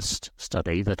our biggest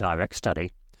study, the direct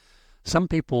study, some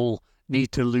people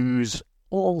need to lose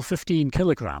all 15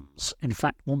 kilograms. In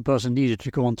fact, one person needed to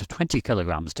go on to 20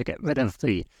 kilograms to get rid of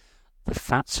the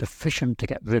fat sufficient to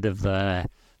get rid of their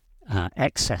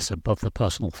excess above the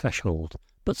personal threshold.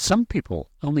 But some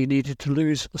people only needed to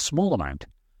lose a small amount.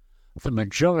 The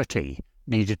majority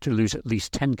needed to lose at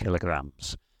least 10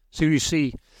 kilograms. So you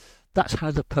see, that's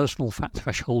how the personal fat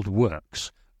threshold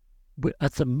works.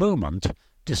 At the moment,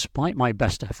 despite my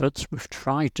best efforts, we've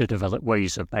tried to develop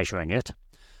ways of measuring it.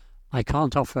 I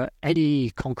can't offer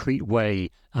any concrete way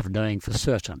of knowing for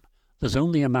certain. There's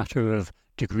only a matter of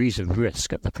degrees of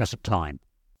risk at the present time.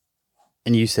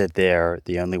 And you said there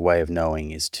the only way of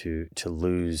knowing is to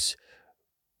lose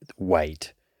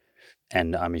weight.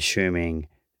 And I'm assuming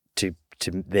to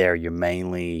there you're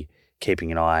mainly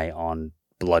keeping an eye on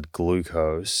blood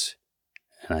glucose.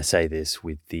 And I say this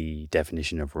with the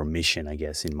definition of remission, I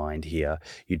guess, in mind here.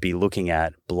 You'd be looking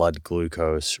at blood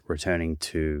glucose returning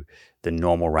to the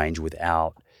normal range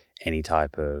without any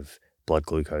type of blood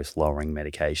glucose lowering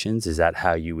medications. Is that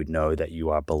how you would know that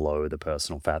you are below the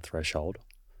personal fat threshold?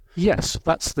 Yes,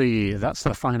 that's the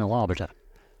final arbiter.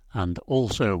 And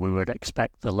also we would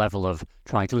expect the level of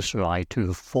triglyceride to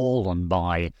have fallen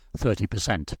by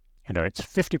 30%. It's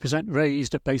 50%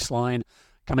 raised at baseline,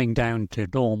 coming down to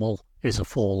normal is a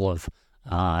fall of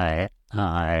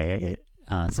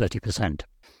 30%.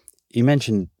 You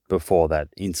mentioned before that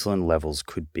insulin levels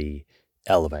could be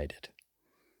elevated.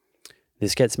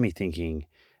 This gets me thinking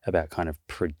about kind of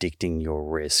predicting your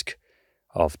risk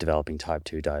of developing type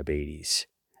 2 diabetes.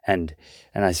 And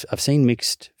I've seen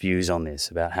mixed views on this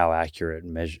about how accurate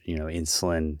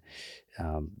insulin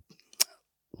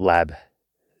lab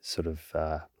sort of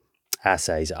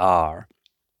assays are.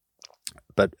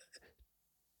 But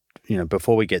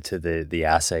before we get to the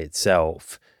assay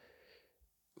itself,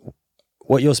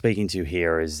 what you're speaking to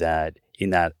here is that in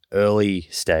that early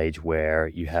stage where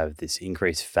you have this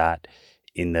increased fat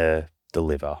in the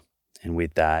liver, and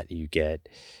with that you get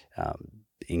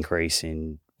increase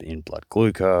in blood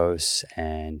glucose,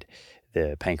 and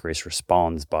the pancreas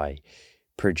responds by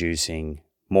producing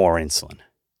more insulin.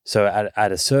 So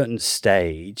at a certain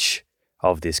stage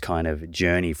of this kind of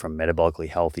journey from metabolically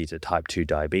healthy to type 2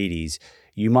 diabetes,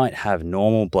 you might have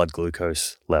normal blood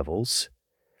glucose levels,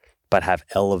 but have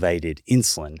elevated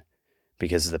insulin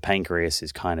because the pancreas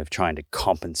is kind of trying to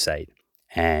compensate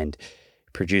and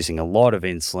producing a lot of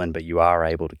insulin, but you are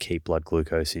able to keep blood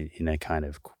glucose in a kind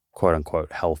of quote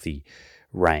unquote healthy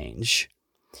range.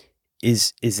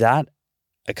 Is that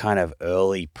a kind of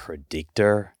early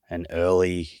predictor, an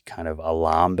early kind of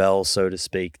alarm bell, so to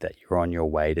speak, that you're on your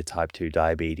way to type 2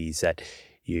 diabetes, that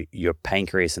your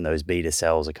pancreas and those beta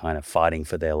cells are kind of fighting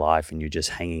for their life and you're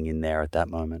just hanging in there at that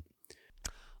moment?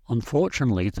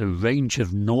 Unfortunately, the range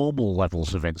of normal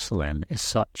levels of insulin is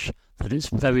such that it's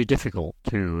very difficult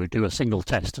to do a single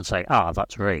test and say,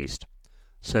 that's raised.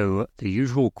 So the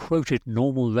usual quoted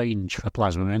normal range for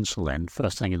plasma insulin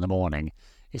first thing in the morning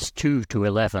is 2 to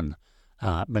 11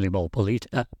 millimole per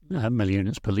liter,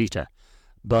 millunits per liter.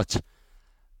 But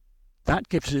that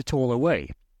gives it all away.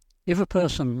 If a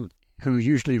person who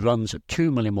usually runs at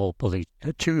 2 millimole per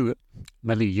liter, 2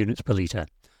 milliunits per liter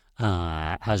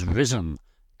has risen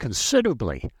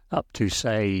considerably up to,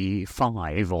 say,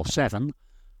 5 or 7,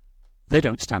 they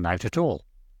don't stand out at all.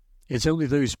 It's only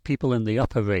those people in the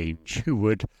upper range who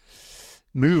would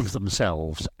move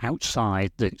themselves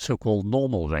outside the so-called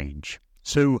normal range.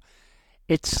 So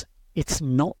it's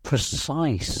not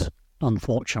precise,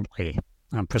 unfortunately,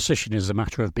 and precision is a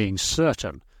matter of being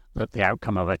certain that the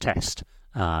outcome of a test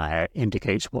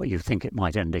indicates what you think it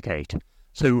might indicate.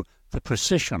 So the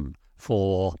precision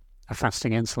for a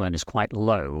fasting insulin is quite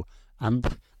low,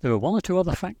 and there are one or two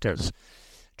other factors.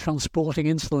 Transporting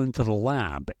insulin to the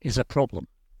lab is a problem.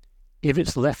 If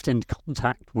it's left in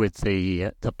contact with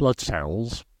the blood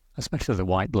cells, especially the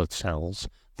white blood cells,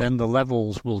 then the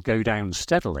levels will go down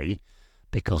steadily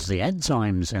because the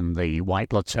enzymes in the white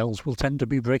blood cells will tend to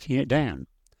be breaking it down.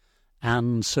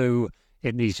 And so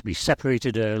it needs to be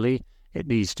separated early, it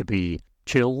needs to be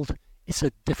chilled. It's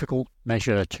a difficult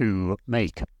measure to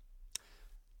make.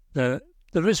 There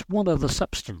is one other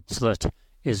substance that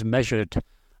is measured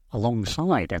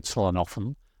alongside insulin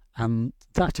often, and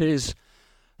that is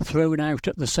thrown out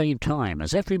at the same time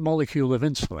as every molecule of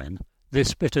insulin.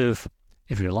 This bit of,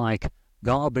 if you like,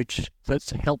 garbage that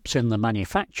helps in the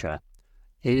manufacture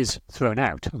is thrown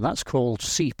out, and that's called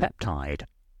C-peptide.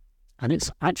 And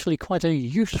it's actually quite a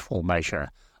useful measure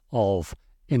of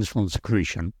insulin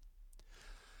secretion.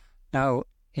 Now,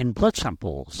 in blood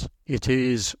samples, it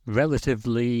is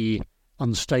relatively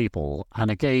unstable, and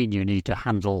again, you need to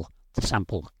handle the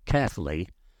sample carefully.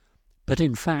 But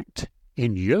in fact,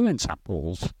 in urine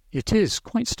samples, it is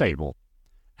quite stable.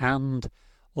 And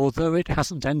although it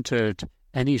hasn't entered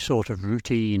any sort of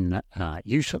routine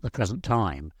use at the present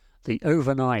time, the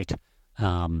overnight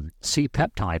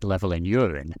C-peptide level in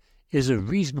urine is a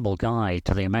reasonable guide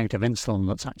to the amount of insulin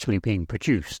that's actually being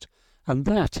produced. And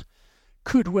that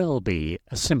could well be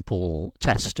a simple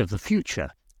test of the future.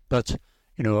 But,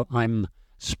 I'm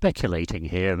speculating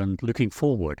here and looking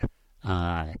forward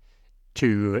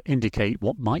to indicate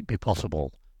what might be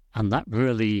possible. And that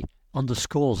really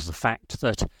underscores the fact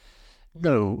that,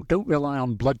 no, don't rely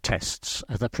on blood tests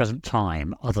at the present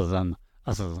time other than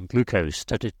glucose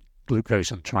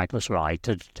and triglyceride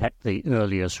to detect the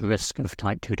earliest risk of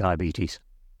type 2 diabetes.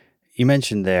 You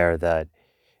mentioned there that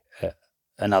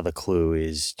another clue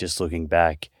is just looking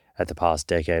back at the past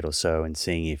decade or so and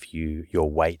seeing if your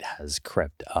weight has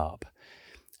crept up.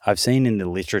 I've seen in the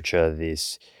literature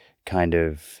this kind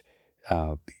of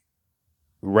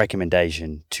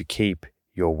recommendation to keep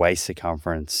your waist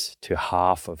circumference to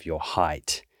half of your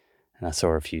height. And I saw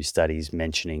a few studies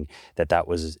mentioning that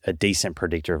was a decent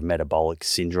predictor of metabolic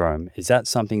syndrome. Is that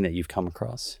something that you've come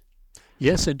across?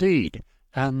 Yes, indeed.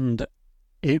 And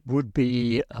it would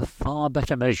be a far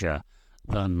better measure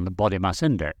than the body mass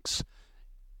index.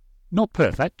 Not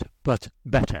perfect, but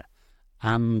better.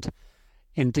 And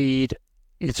indeed,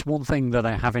 it's one thing that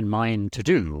I have in mind to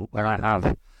do where I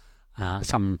have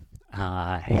some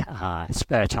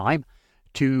spare time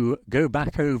to go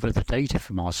back over the data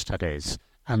from our studies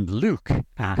and look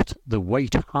at the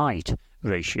weight-height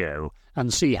ratio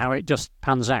and see how it just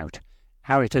pans out,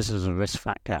 how it is as a risk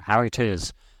factor, how it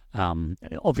is.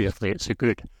 Obviously, it's a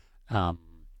good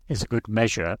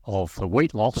measure of the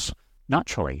weight loss,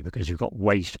 naturally, because you've got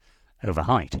weight over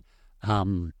height.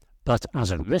 But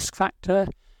as a risk factor,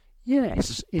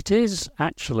 yes, it is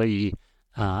actually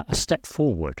a step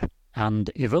forward. And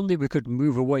if only we could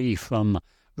move away from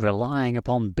relying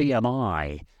upon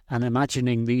BMI and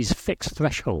imagining these fixed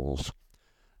thresholds.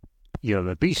 You're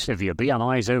obese if your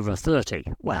BMI is over 30.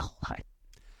 Well,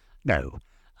 no,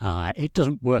 it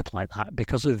doesn't work like that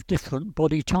because of different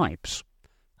body types.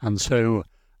 And so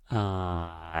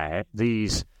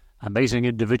these amazing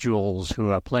individuals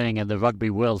who are playing in the Rugby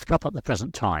World Cup at the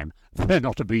present time, they're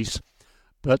not obese,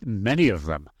 but many of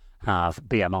them have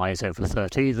BMIs over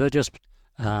 30. They're just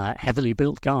heavily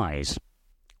built guys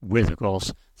with, of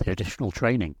course, the additional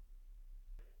training.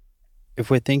 If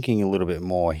we're thinking a little bit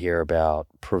more here about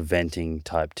preventing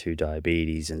type 2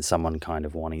 diabetes and someone kind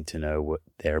of wanting to know what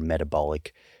their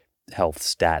metabolic health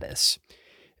status,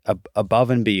 above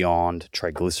and beyond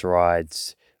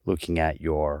triglycerides, looking at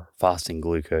your fasting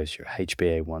glucose, your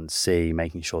HbA1c,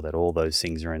 making sure that all those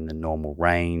things are in the normal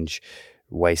range,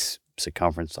 waist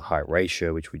circumference to height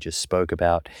ratio, which we just spoke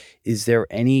about, is there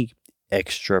any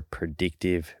extra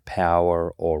predictive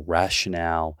power or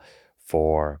rationale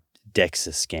for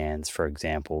DEXA scans, for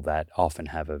example, that often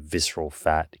have a visceral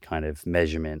fat kind of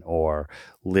measurement, or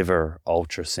liver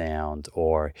ultrasound,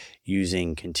 or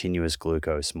using continuous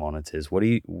glucose monitors? What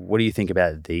do you think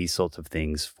about these sorts of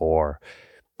things for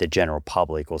the general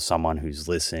public or someone who's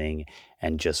listening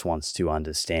and just wants to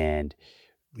understand,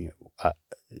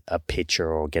 a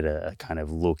picture or get a kind of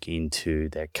look into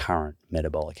their current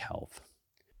metabolic health?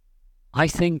 I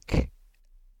think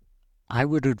I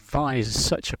would advise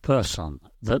such a person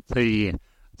that the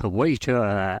way to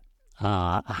a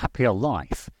happier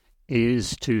life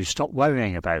is to stop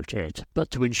worrying about it,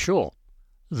 but to ensure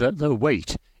that the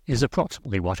weight is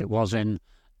approximately what it was in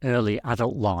early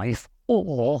adult life,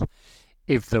 or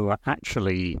if they were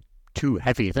actually too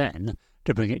heavy then,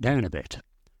 to bring it down a bit.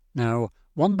 Now,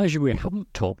 one measure we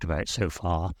haven't talked about so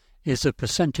far is the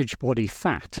percentage body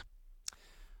fat.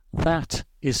 That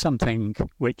is something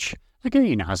which,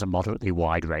 again, has a moderately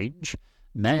wide range.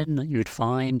 Men, you'd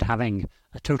find, having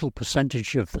a total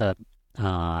percentage of the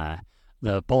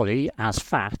body as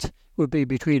fat would be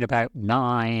between about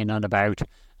 9 and about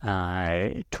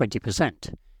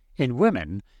 20%. In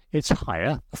women, it's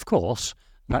higher, of course.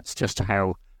 That's just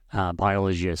how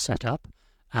biology is set up.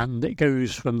 And it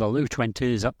goes from the low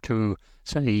 20s up to,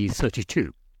 say,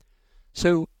 32.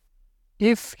 So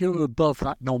if you're above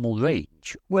that normal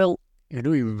range, well,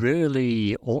 you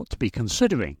really ought to be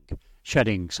considering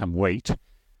shedding some weight,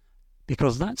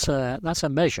 because that's a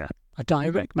measure, a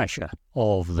direct measure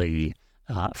of the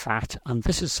fat, and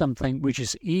this is something which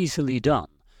is easily done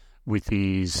with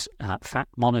these fat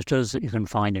monitors that you can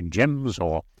find in gyms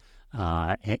or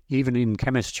even in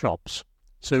chemist shops.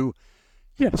 So,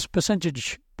 yes,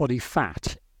 percentage body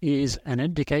fat is an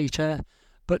indicator,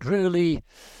 but really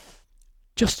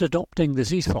just adopting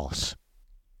this ethos.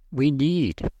 We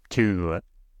need to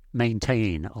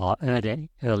maintain our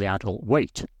early adult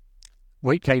weight.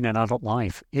 Weight gain in adult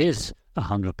life is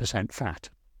 100% fat.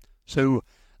 So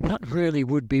that really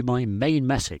would be my main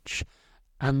message.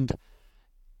 And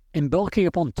embarking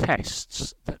upon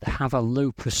tests that have a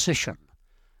low precision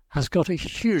has got a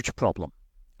huge problem,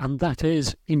 and that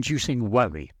is inducing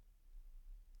worry.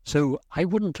 So I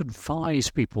wouldn't advise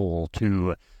people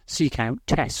to seek out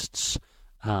tests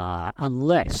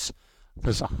unless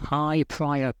there's a high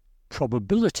prior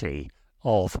probability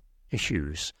of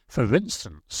issues. For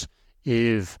instance,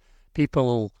 if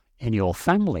people in your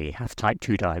family have type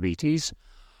 2 diabetes,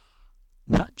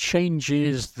 that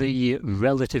changes the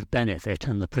relative benefit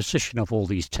and the precision of all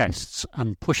these tests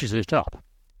and pushes it up.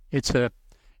 It's a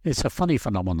funny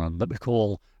phenomenon that we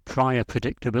call prior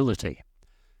predictability.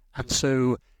 And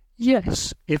so,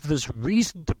 yes, if there's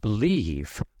reason to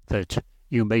believe that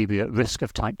you may be at risk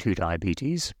of type 2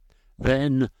 diabetes,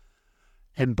 then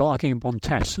embarking upon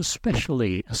tests,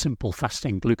 especially a simple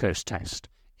fasting glucose test,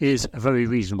 is a very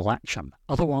reasonable action.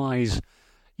 Otherwise,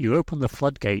 you open the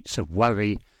floodgates of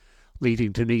worry,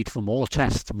 leading to need for more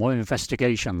tests, more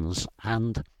investigations,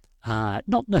 and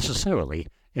not necessarily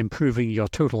improving your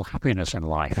total happiness in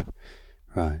life.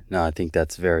 Right. No, I think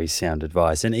that's very sound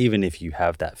advice. And even if you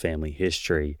have that family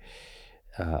history,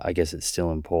 I guess it's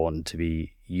still important to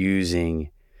be using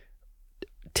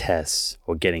tests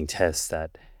or getting tests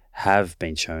that have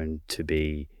been shown to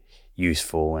be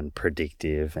useful and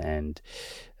predictive, and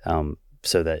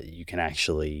so that you can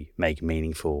actually make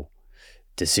meaningful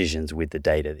decisions with the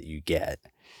data that you get,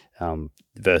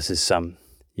 versus some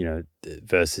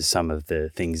of the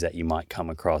things that you might come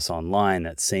across online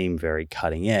that seem very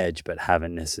cutting edge but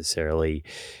haven't necessarily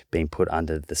been put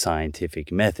under the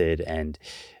scientific method. And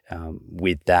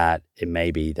with that, it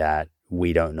may be that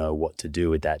we don't know what to do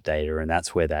with that data, and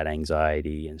that's where that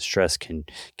anxiety and stress can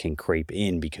creep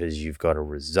in, because you've got a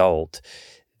result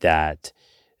that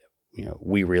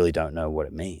we really don't know what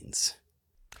it means.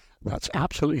 That's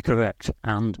absolutely correct.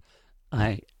 And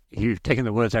you've taken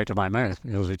the words out of my mouth,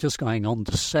 because we're just going on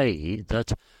to say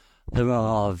that there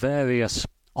are various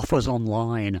offers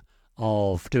online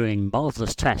of doing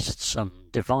marvelous tests and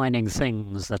divining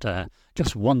things that are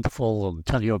just wonderful and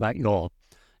tell you about your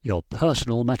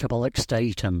personal metabolic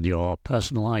state and your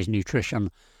personalized nutrition.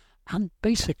 And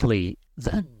basically,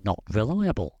 they're not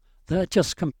reliable. They're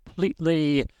just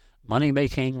completely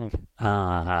money-making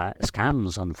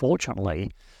scams,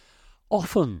 unfortunately.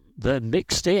 Often they're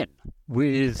mixed in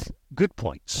with good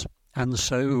points. And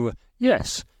so,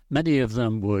 yes, many of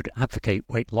them would advocate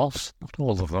weight loss. Not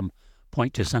all of them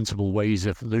point to sensible ways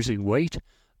of losing weight.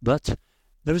 But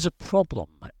there is a problem.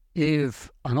 If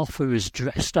an offer is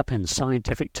dressed up in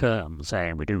scientific terms,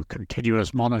 saying we do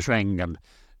continuous monitoring and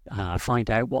find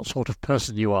out what sort of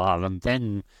person you are, and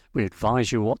then we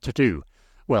advise you what to do,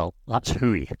 well, that's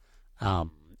hooey.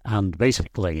 And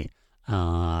basically,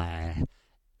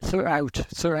 throughout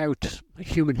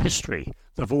human history,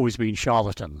 there have always been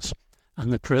charlatans,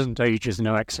 and the present age is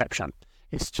no exception.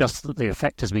 It's just that the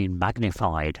effect has been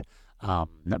magnified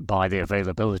by the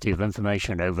availability of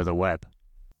information over the web.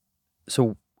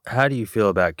 So how do you feel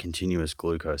about continuous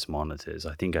glucose monitors?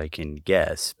 I think I can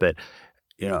guess, but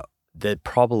there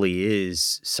probably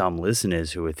is some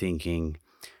listeners who are thinking,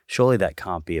 surely that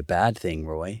can't be a bad thing,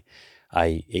 Roy.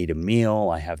 I eat a meal,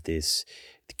 I have this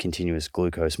continuous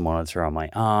glucose monitor on my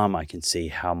arm, I can see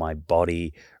how my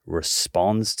body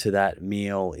responds to that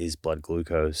meal. Is blood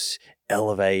glucose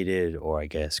elevated, or I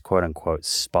guess quote unquote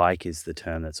spike is the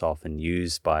term that's often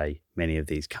used by many of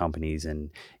these companies and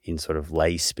in sort of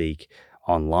lay speak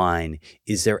online.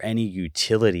 Is there any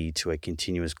utility to a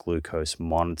continuous glucose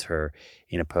monitor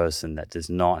in a person that does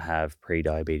not have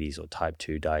prediabetes or type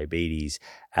 2 diabetes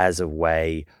as a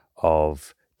way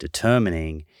of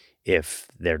determining if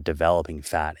they're developing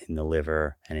fat in the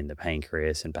liver and in the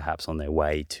pancreas and perhaps on their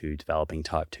way to developing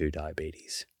type 2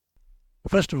 diabetes?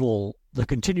 First of all, the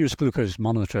continuous glucose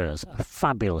monitors are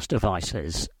fabulous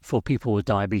devices for people with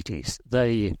diabetes.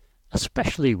 They,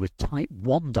 especially with type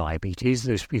 1 diabetes,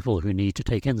 those people who need to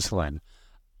take insulin,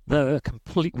 they're a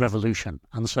complete revolution.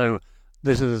 And so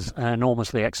this is an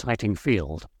enormously exciting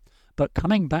field. But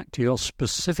coming back to your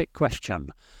specific question,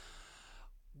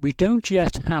 we don't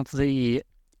yet have the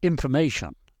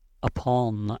information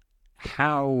upon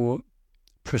how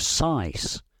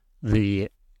precise the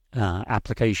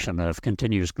application of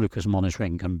continuous glucose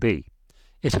monitoring can be.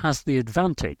 It has the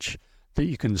advantage that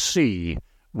you can see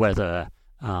whether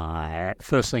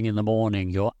first thing in the morning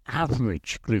your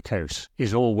average glucose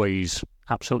is always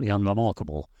absolutely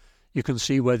unremarkable. You can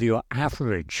see whether your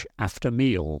average after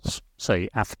meals, say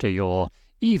after your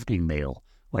evening meal,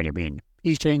 when you've been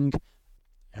eating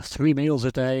 3 meals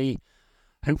a day,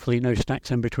 hopefully no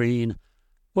snacks in between,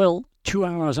 well, 2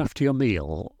 hours after your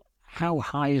meal, how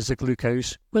high is the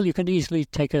glucose? Well, you can easily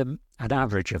take an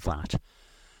average of that.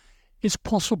 It's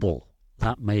possible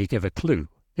that may give a clue.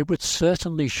 It would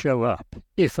certainly show up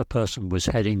if a person was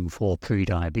heading for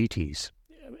prediabetes.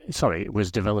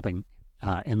 Was developing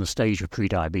in the stage of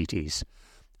prediabetes.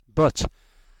 But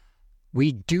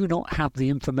we do not have the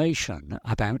information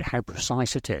about how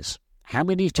precise it is. How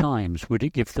many times would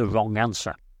it give the wrong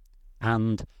answer?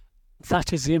 And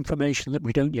that is the information that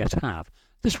we don't yet have.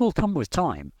 This will come with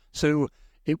time, so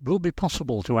it will be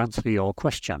possible to answer your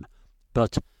question.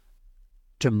 But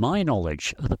to my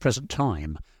knowledge at the present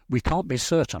time, we can't be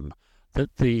certain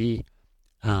that the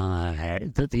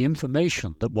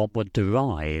information that one would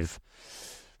derive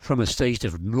from a state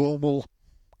of normal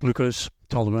glucose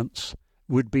tolerance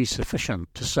would be sufficient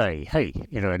to say, hey,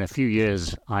 in a few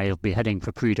years I'll be heading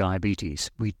for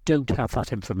pre-diabetes. We don't have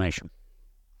that information.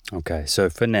 Okay, so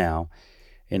for now,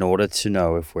 in order to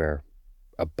know if we're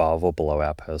above or below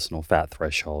our personal fat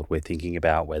threshold, we're thinking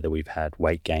about whether we've had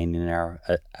weight gain in our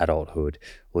adulthood,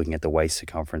 looking at the waist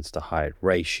circumference to height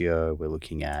ratio, we're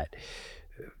looking at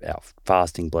our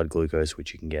fasting blood glucose,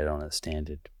 which you can get on a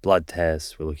standard blood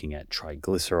test, we're looking at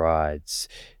triglycerides,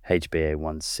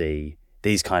 HbA1c,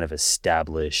 these kind of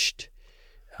established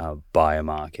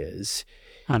biomarkers.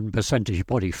 And percentage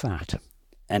body fat.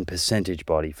 And percentage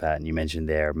body fat, and you mentioned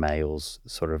there males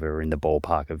sort of are in the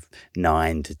ballpark of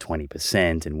 9 to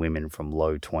 20%, and women from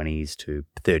low 20s to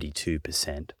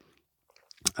 32%.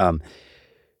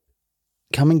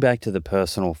 Coming back to the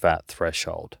personal fat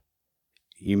threshold,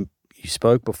 you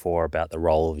spoke before about the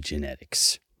role of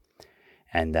genetics,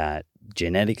 and that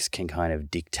genetics can kind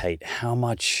of dictate how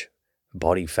much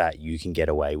body fat you can get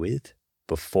away with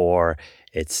before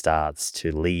it starts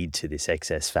to lead to this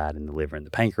excess fat in the liver and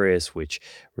the pancreas, which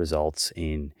results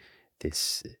in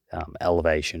this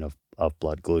elevation of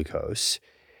blood glucose.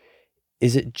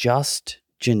 Is it just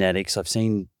genetics? I've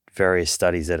seen various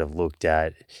studies that have looked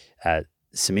at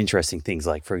some interesting things,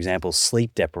 like, for example,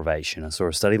 sleep deprivation. I saw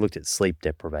a study looked at sleep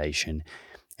deprivation,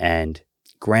 and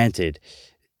granted,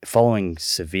 following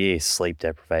severe sleep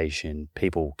deprivation,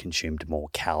 people consumed more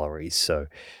calories. So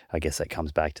I guess that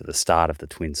comes back to the start of the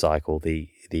twin cycle, the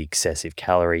excessive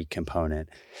calorie component.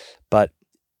 But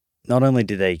not only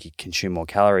did they consume more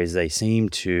calories, they seem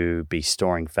to be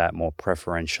storing fat more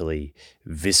preferentially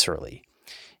viscerally.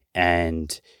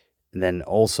 And then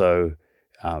also,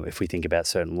 if we think about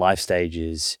certain life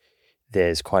stages,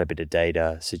 there's quite a bit of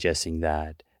data suggesting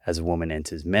that as a woman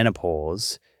enters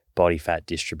menopause, body fat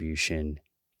distribution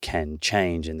can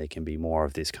change, and there can be more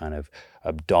of this kind of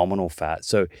abdominal fat.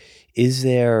 So is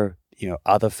there,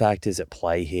 other factors at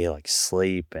play here, like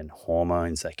sleep and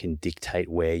hormones, that can dictate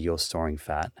where you're storing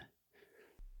fat?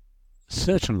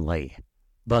 Certainly,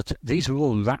 but these are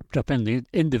all wrapped up in the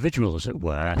individual, as it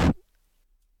were.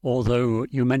 Although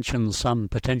you mentioned some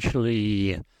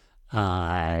potentially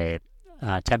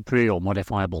temporary or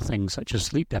modifiable things such as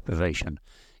sleep deprivation.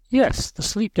 Yes, the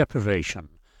sleep deprivation,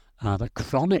 the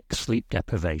chronic sleep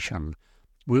deprivation,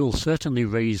 will certainly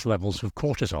raise levels of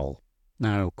cortisol.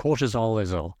 Now, cortisol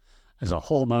is a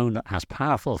hormone that has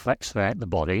powerful effects throughout the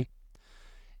body.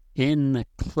 In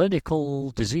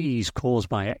clinical disease caused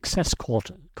by excess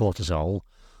cortisol,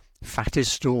 fat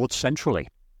is stored centrally.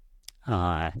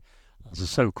 There's a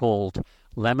so-called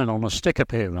lemon-on-a-stick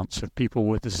appearance of people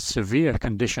with a severe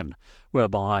condition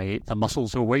whereby the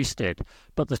muscles are wasted,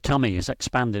 but the tummy is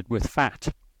expanded with fat.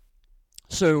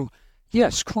 So,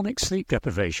 yes, chronic sleep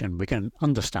deprivation, we can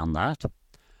understand that.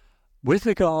 With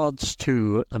regards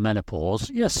to the menopause,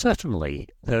 yes, certainly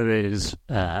there is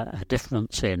a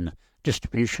difference in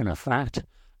distribution of fat,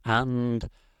 and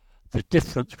the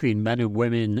difference between men and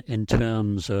women in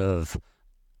terms of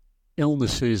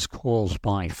illnesses caused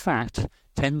by fat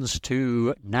tends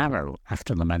to narrow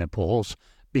after the menopause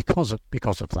because of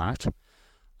that.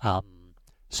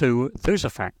 So those are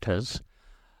factors.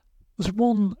 There's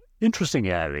one interesting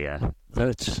area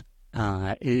that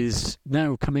is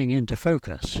now coming into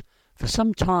focus. For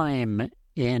some time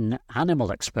in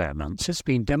animal experiments, it's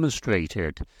been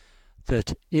demonstrated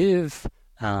that if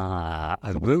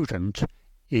a rodent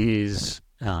is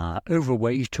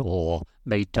overweight or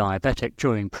made diabetic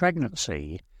during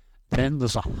pregnancy, then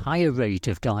there's a higher rate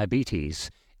of diabetes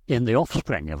in the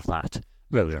offspring of that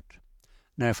rodent.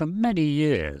 Now, for many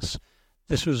years,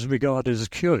 this was regarded as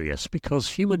curious because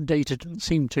human data didn't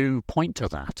seem to point to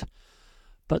that.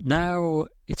 But now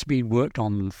it's been worked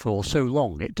on for so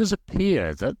long, it does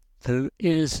appear that there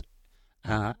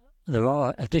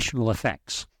are additional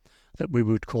effects that we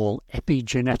would call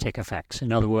epigenetic effects.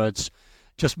 In other words,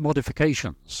 just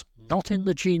modifications, not in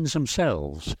the genes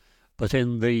themselves, but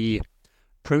in the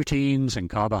proteins and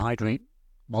carbohydrate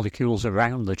molecules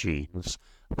around the genes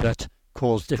that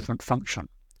cause different function.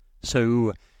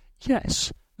 So,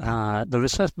 yes, there are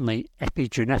certainly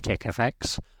epigenetic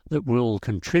effects that will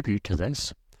contribute to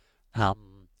this.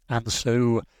 And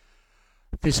so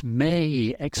This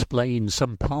may explain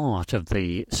some part of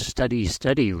the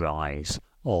steady rise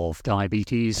of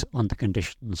diabetes under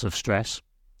conditions of stress.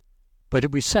 But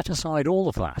if we set aside all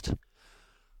of that,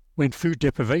 when food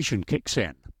deprivation kicks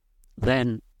in,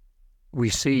 then we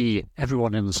see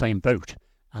everyone in the same boat.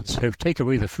 And so take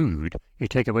away the food, you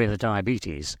take away the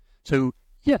diabetes. So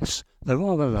yes, there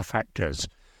are other factors,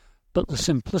 but the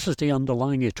simplicity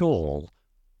underlying it all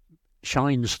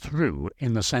shines through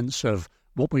in the sense of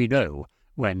what we know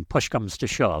when push comes to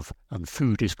shove and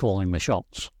food is calling the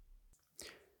shots.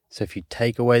 So if you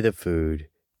take away the food,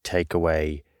 take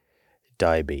away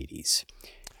diabetes.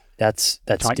 That's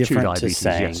Type 2 different to diabetes,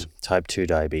 saying yes. type 2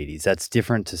 diabetes. That's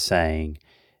different to saying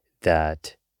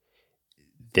that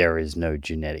there is no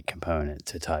genetic component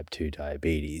to type 2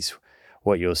 diabetes.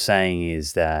 What you're saying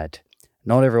is that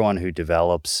not everyone who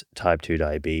develops type 2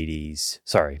 diabetes,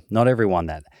 not everyone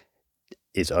that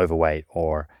is overweight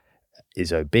or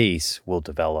is obese will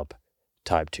develop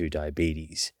type 2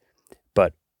 diabetes.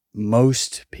 But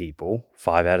most people,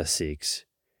 5 out of 6,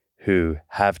 who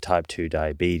have type 2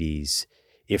 diabetes,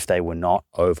 if they were not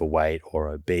overweight or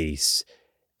obese,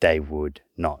 they would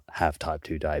not have type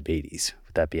 2 diabetes.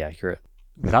 Would that be accurate?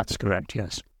 That's correct,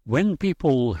 yes. When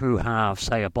people who have,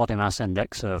 say, a body mass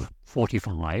index of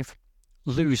 45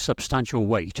 lose substantial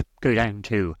weight, go down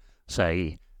to,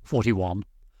 say, 41,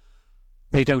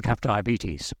 they don't have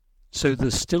diabetes. So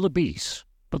they're still obese,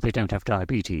 but they don't have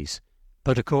diabetes.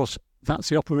 But of course, that's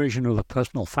the operation of the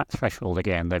personal fat threshold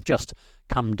again. They've just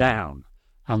come down.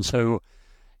 And so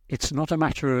it's not a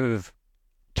matter of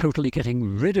totally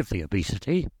getting rid of the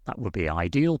obesity. That would be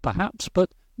ideal, perhaps.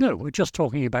 But no, we're just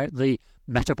talking about the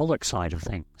metabolic side of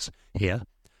things here.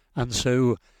 And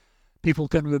so people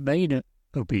can remain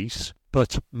obese,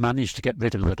 but manage to get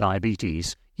rid of the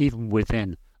diabetes, even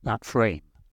within that frame.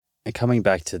 And coming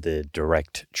back to the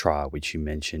DIRECT trial, which you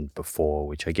mentioned before,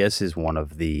 which I guess is one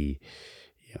of the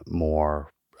more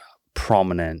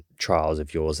prominent trials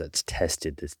of yours that's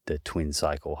tested the twin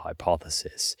cycle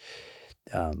hypothesis.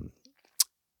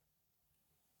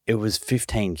 It was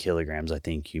 15 kilograms, I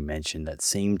think you mentioned, that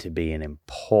seemed to be an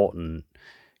important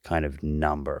kind of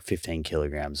number, 15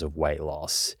 kilograms of weight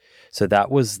loss. So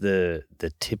that was the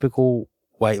typical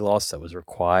weight loss that was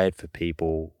required for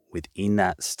people within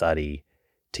that study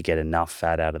to get enough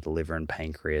fat out of the liver and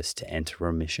pancreas to enter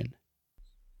remission?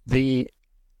 The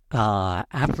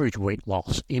average weight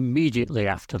loss immediately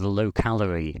after the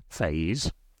low-calorie phase,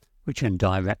 which in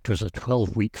DIRECT was a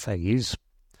 12-week phase,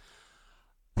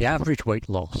 the average weight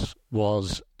loss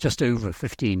was just over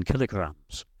 15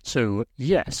 kilograms. So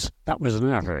yes, that was an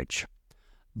average.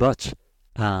 But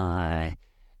some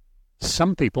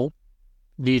people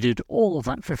needed all of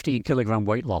that 15 kilogram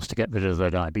weight loss to get rid of their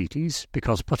diabetes,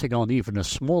 because putting on even a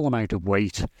small amount of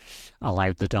weight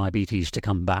allowed the diabetes to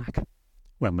come back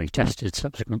when we tested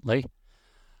subsequently.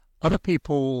 Other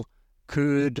people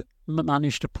could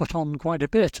manage to put on quite a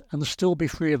bit and still be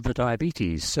free of the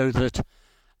diabetes, so that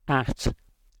at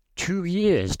 2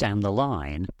 years down the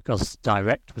line, because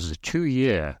DIRECT was a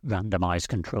 2-year randomized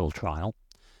control trial,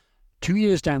 2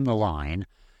 years down the line,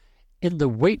 in the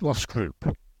weight loss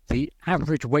group, the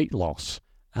average weight loss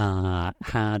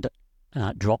had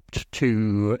dropped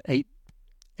to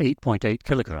 8.8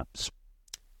 kilograms.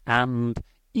 And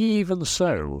even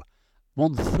so,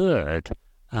 1/3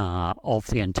 of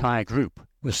the entire group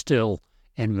was still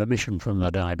in remission from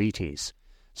the diabetes.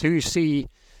 So you see,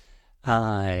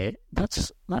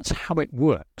 that's how it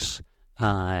works.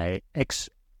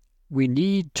 We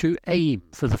need to aim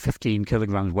for the 15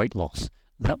 kilograms weight loss.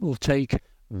 That will take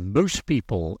most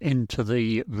people into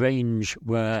the range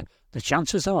where the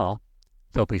chances are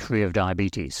they'll be free of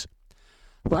diabetes.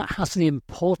 That has the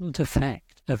important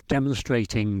effect of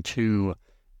demonstrating to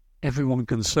everyone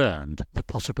concerned the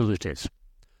possibilities.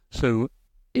 So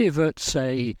if at,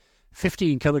 say,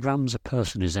 15 kilograms a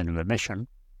person is in remission,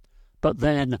 but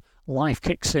then life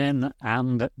kicks in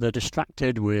and they're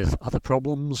distracted with other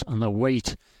problems and their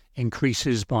weight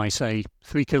increases by, say,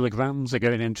 3 kilograms, they're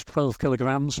going into 12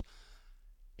 kilograms.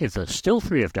 If they're still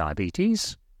free of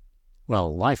diabetes,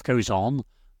 well, life goes on,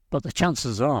 but the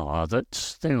chances are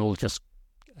that they will just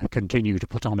continue to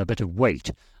put on a bit of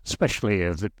weight, especially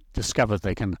if they discover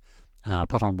they can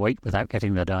put on weight without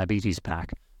getting their diabetes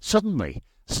back. Suddenly,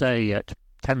 say at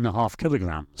 10.5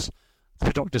 kilograms,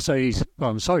 the doctor says,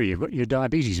 well, I'm sorry, you've got your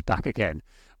diabetes back again.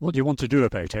 What do you want to do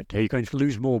about it? Are you going to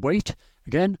lose more weight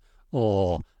again?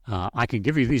 Or I can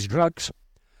give you these drugs?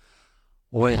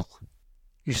 Well,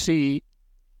 you see,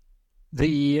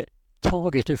 the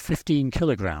target of 15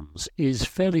 kilograms is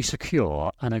fairly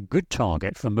secure and a good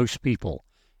target for most people.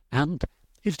 And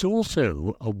it's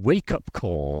also a wake-up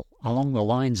call along the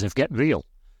lines of get real.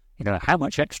 How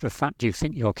much extra fat do you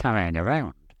think you're carrying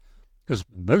around? Because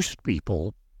most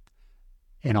people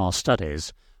in our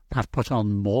studies have put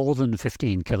on more than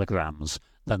 15 kilograms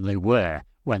than they were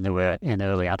when they were in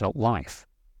early adult life.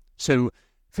 So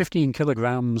 15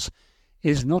 kilograms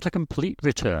is not a complete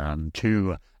return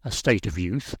to a state of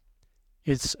youth.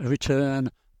 It's a return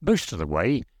most of the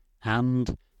way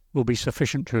and will be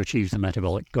sufficient to achieve the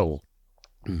metabolic goal.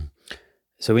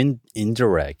 So in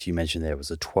indirect, you mentioned there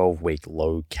was a 12-week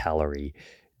low-calorie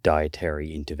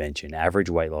dietary intervention. Average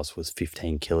weight loss was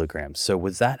 15 kilograms. So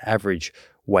was that average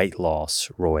weight loss,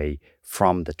 Roy,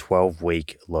 from the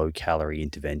 12-week low-calorie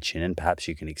intervention? And perhaps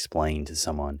you can explain to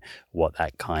someone what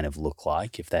that kind of looked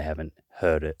like if they haven't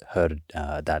heard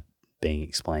that being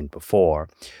explained before.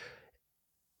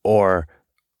 Or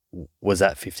was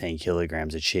that 15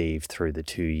 kilograms achieved through the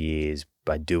 2 years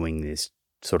by doing this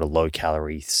sort of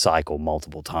low-calorie cycle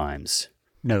multiple times?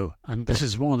 No, and this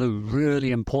is one of the really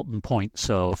important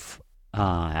points of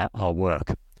our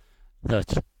work,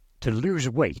 that to lose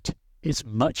weight, it's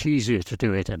much easier to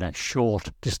do it in a short,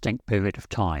 distinct period of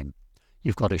time.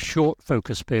 You've got a short,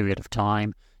 focused period of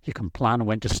time. You can plan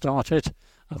when to start it,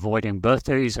 avoiding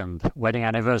birthdays and wedding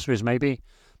anniversaries maybe,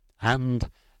 and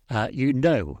you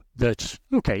know that,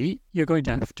 okay, you're going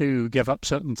to have to give up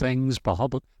certain things,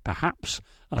 perhaps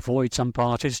avoid some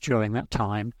parties during that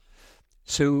time.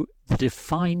 So the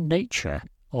defined nature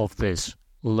of this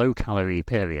low-calorie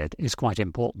period is quite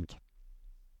important.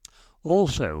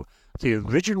 Also, the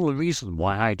original reason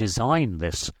why I designed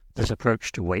this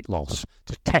approach to weight loss,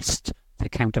 to test in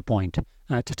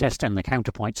the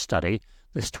counterpoint study,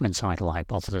 this twin cycle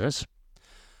hypothesis,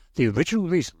 the original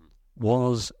reason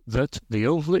was that the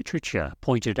old literature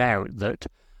pointed out that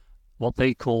what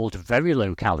they called very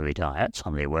low-calorie diets,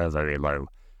 and they were very low,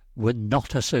 were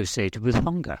not associated with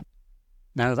hunger.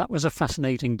 Now, that was a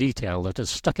fascinating detail that has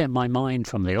stuck in my mind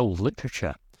from the old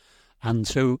literature, and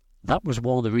so that was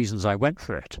one of the reasons I went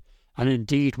for it. And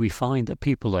indeed, we find that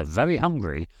people are very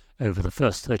hungry over the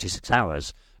first 36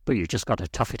 hours, but you just got to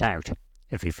tough it out.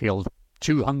 If you feel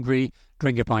too hungry,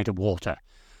 drink a pint of water.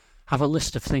 Have a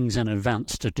list of things in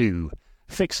advance to do,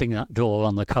 fixing that door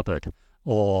on the cupboard,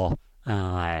 or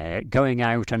going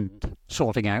out and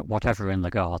sorting out whatever in the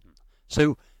garden.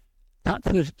 So that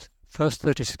first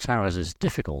 36 hours is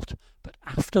difficult, but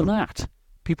after that,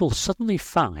 people suddenly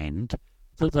find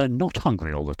that they're not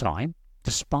hungry all the time,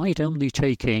 despite only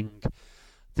taking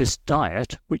this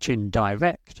diet, which in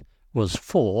direct was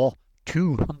 4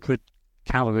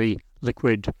 200-calorie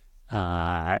liquid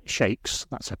shakes.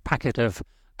 That's a packet of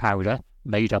powder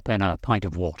made up in a pint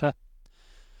of water,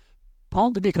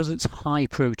 partly because it's high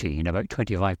protein, about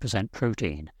 25%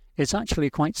 protein. It's actually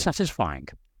quite satisfying,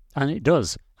 and it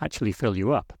does actually fill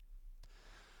you up.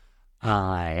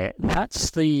 That's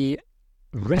the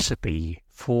recipe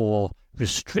for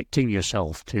restricting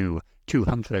yourself to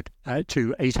 800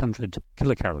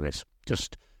 kilocalories,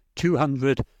 just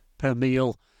 200 per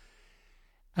meal.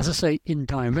 As I say, in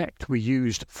direct, we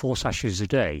used 4 sachets a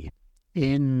day.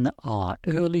 In our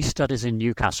early studies in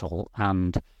Newcastle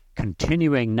and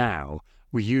continuing now,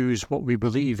 we use what we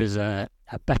believe is a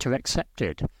better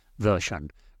accepted version,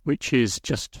 which is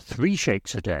just 3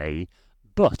 shakes a day,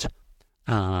 but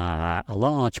a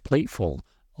large plateful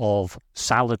of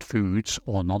salad foods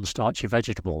or non-starchy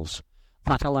vegetables.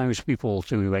 That allows people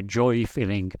to enjoy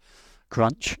feeling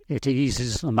crunch. It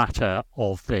eases the matter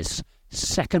of this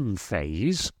second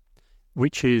phase,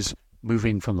 which is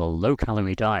moving from the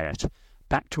low-calorie diet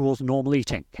back towards normal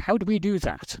eating. How do we do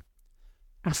that?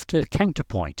 After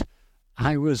Counterpoint,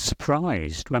 I was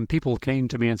surprised when people came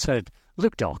to me and said,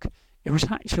 "Look, Doc, it was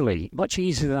actually much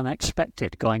easier than I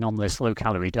expected going on this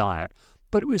low-calorie diet,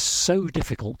 but it was so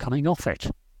difficult coming off it."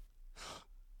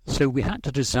 So we had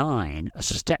to design a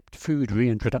stepped food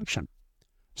reintroduction.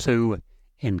 So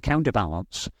in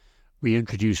Counterbalance, we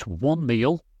introduced 1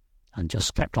 meal and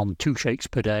just kept on 2 shakes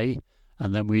per day,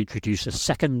 and then we introduced a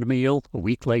second meal a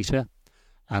week later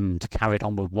and carried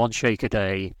on with 1 shake a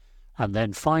day, and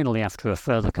then finally, after a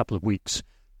further couple of weeks,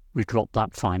 we dropped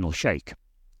that final shake.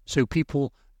 So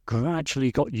people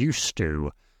gradually got used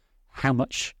to how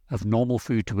much of normal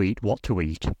food to eat, what to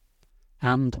eat,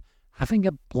 and having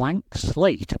a blank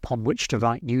slate upon which to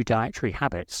write new dietary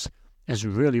habits is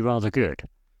really rather good.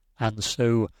 And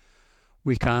so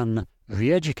we can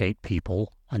re-educate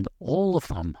people, and all of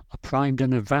them are primed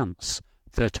in advance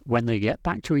that when they get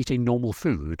back to eating normal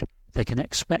food, they can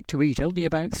expect to eat only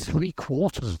about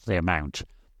 3/4 of the amount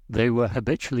they were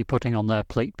habitually putting on their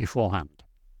plate beforehand.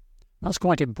 That's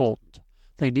quite important.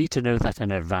 They need to know that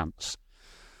in advance.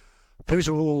 Those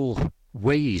are all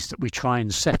ways that we try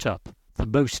and set up the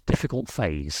most difficult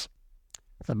phase.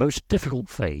 The most difficult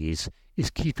phase is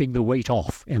keeping the weight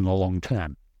off in the long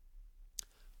term.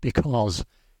 Because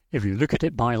if you look at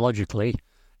it biologically,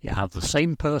 you have the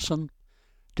same person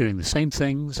doing the same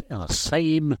things in the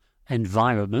same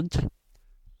environment,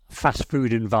 fast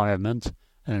food environment,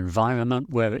 an environment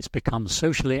where it's become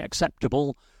socially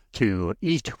acceptable to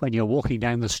eat when you're walking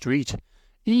down the street,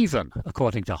 even,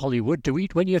 according to Hollywood, to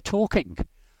eat when you're talking.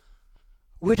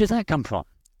 Where did that come from?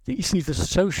 You see, the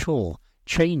social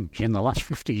change in the last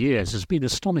 50 years has been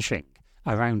astonishing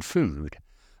around food,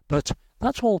 but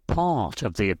that's all part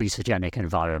of the obesogenic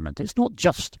environment. It's not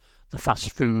just the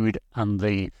fast food and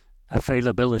the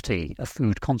availability of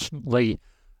food constantly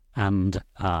and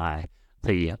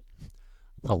the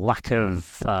lack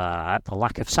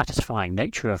of satisfying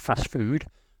nature of fast food.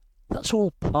 That's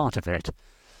all part of it.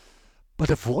 But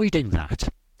avoiding that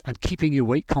and keeping your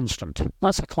weight constant,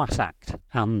 that's a class act.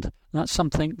 And that's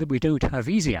something that we don't have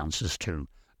easy answers to.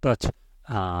 But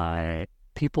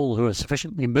people who are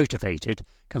sufficiently motivated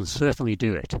can certainly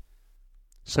do it.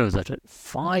 So that at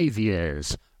 5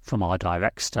 years from our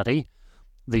direct study,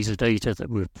 these are data that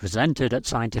were presented at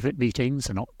scientific meetings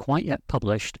and not quite yet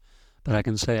published, but I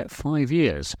can say at 5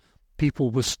 years,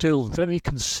 people were still very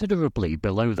considerably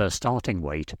below their starting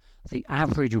weight. The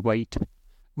average weight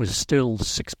was still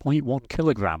 6.1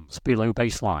 kilograms below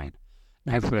baseline.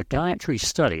 Now, for a dietary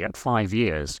study at 5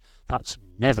 years, that's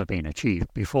never been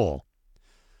achieved before.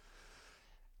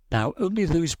 Now, only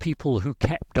those people who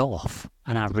kept off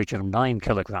an average of 9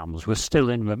 kilograms were still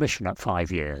in remission at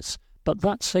 5 years. But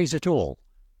that says it all,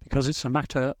 because it's a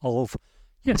matter of,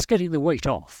 yes, getting the weight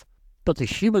off. But the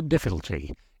human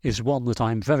difficulty is one that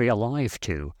I'm very alive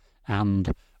to,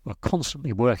 and we're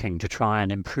constantly working to try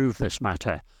and improve this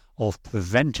matter of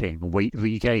preventing weight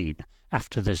regain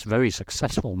after this very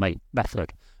successful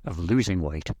method of losing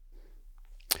weight.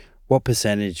 What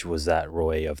percentage was that,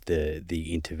 Roy, of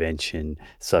the intervention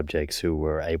subjects who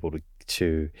were able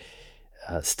to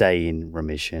stay in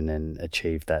remission and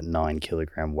achieve that 9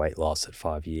 kilogram weight loss at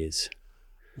 5 years?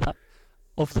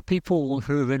 Of the people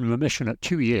who are in remission at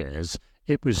 2 years,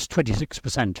 it was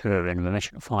 26% who are in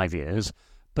remission at 5 years.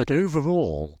 But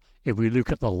overall, if we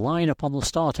look at the lineup on the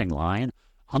starting line,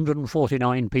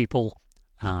 149 people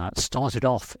started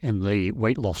off in the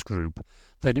weight loss group.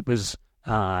 Then it was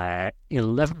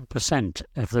 11%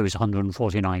 of those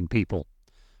 149 people.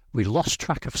 We lost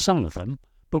track of some of them,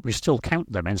 but we still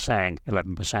count them in saying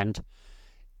 11%.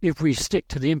 If we stick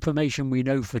to the information we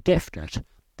know for definite,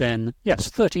 then yes,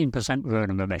 13% were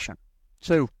in remission.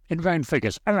 So, in round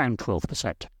figures, around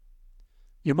 12%.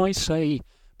 You might say,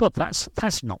 but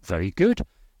that's not very good.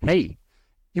 Hey,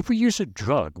 if we use a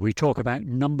drug, we talk about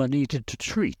number needed to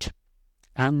treat.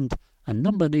 And a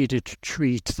number needed to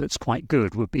treat that's quite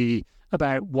good would be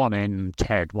about 1 in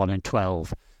 10, 1 in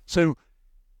 12. So,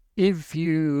 if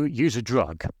you use a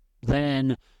drug,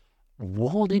 then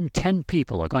 1 in 10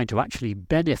 people are going to actually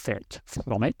benefit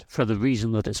from it for the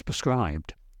reason that it's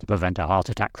prescribed, to prevent a heart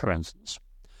attack, for instance.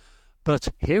 But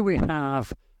here we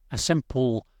have a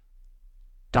simple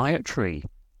dietary,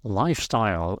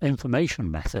 lifestyle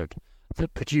information method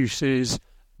that produces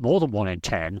more than 1 in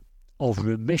 10 of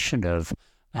remission of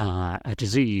a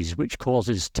disease which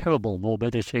causes terrible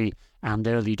morbidity and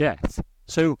early death.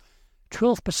 So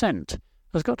 12%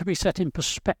 has got to be set in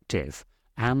perspective,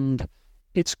 and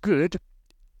it's good.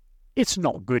 It's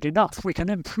not good enough. We can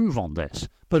improve on this.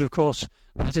 But of course,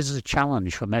 that is a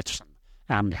challenge for medicine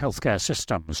and healthcare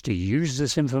systems to use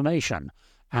this information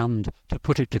and to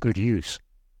put it to good use.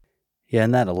 Yeah,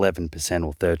 and that 11%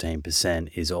 or 13%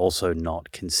 is also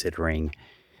not considering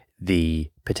the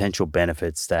potential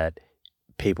benefits that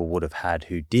people would have had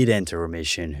who did enter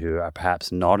remission, who are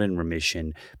perhaps not in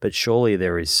remission, but surely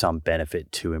there is some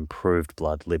benefit to improved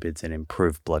blood lipids and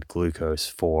improved blood glucose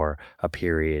for a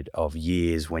period of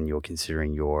years when you're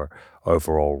considering your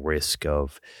overall risk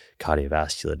of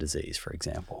cardiovascular disease, for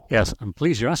example. Yes, I'm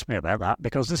pleased you asked me about that,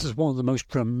 because this is one of the most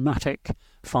dramatic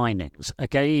findings.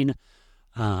 Again,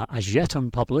 as yet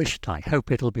unpublished. I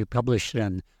hope it'll be published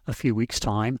in a few weeks'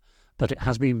 time, but it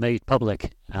has been made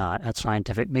public at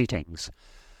scientific meetings.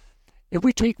 If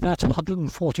we take that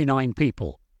 149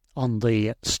 people on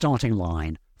the starting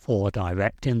line for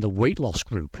direct in the weight loss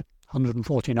group,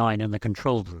 149 in the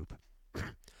control group,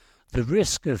 the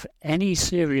risk of any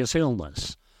serious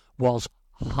illness was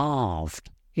halved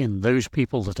in those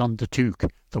people that undertook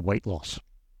the weight loss.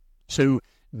 So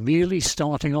merely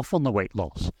starting off on the weight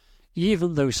loss,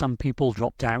 even though some people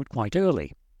dropped out quite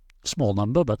early, small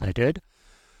number, but they did,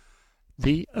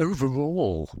 the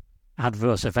overall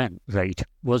adverse event rate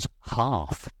was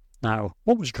half. Now,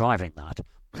 what was driving that?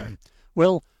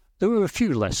 Well, there were a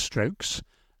few less strokes.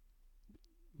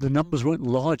 The numbers weren't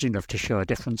large enough to show a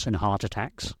difference in heart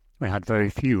attacks. We had very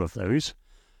few of those.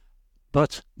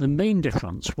 But the main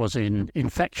difference was in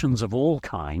infections of all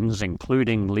kinds,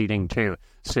 including leading to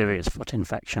serious foot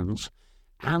infections,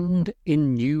 and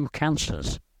in new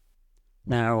cancers.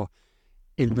 Now,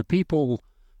 in the people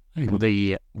in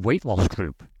the weight loss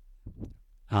group,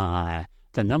 the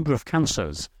number of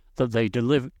cancers that they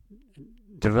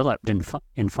developed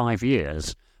in 5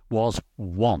 years was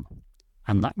 1.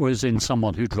 And that was in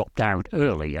someone who dropped out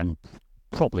early and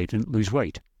probably didn't lose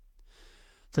weight.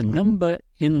 The number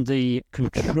in the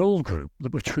control group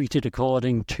that were treated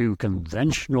according to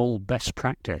conventional best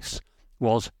practice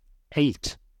was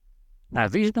 8. Now,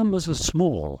 these numbers are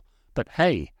small, but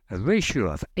hey, a ratio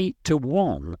of 8 to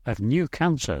 1 of new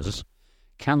cancers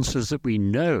that we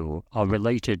know are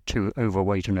related to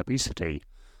overweight and obesity,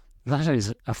 that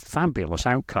is a fabulous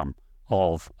outcome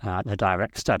of the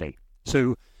direct study.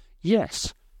 So,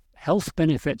 yes, health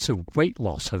benefits of weight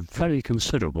loss are very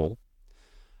considerable.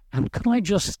 And could I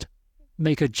just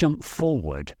make a jump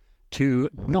forward to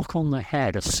knock on the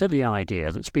head a silly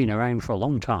idea that's been around for a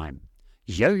long time?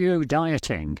 Yo-yo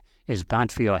dieting is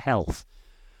bad for your health.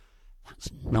 That's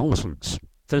nonsense.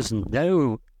 There's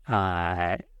no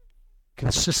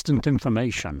consistent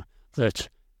information that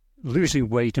losing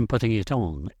weight and putting it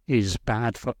on is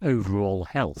bad for overall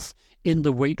health in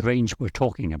the weight range we're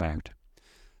talking about.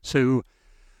 So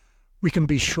we can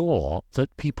be sure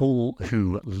that people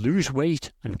who lose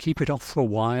weight and keep it off for a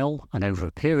while and over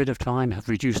a period of time have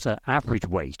reduced their average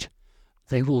weight,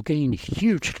 they will gain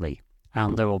hugely,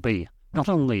 and there will be not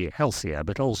only healthier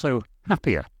but also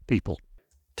happier people.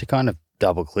 To kind of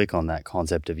double click on that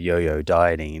concept of yo-yo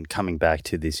dieting and coming back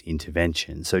to this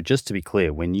intervention. So just to be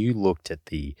clear, when you looked at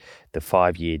the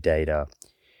 5-year data,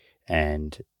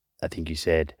 and I think you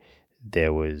said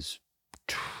there was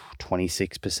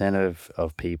 26%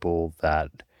 of people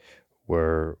that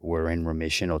were in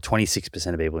remission, or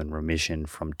 26% of people in remission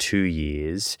from 2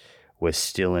 years were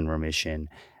still in remission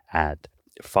at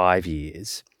 5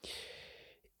 years.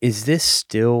 Is this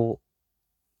still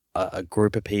a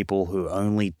group of people who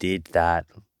only did that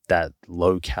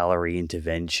low-calorie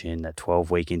intervention, that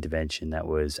 12-week intervention that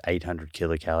was 800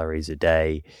 kilocalories a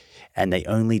day, and they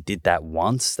only did that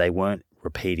once? They weren't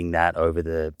repeating that over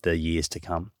the years to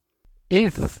come?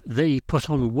 If they put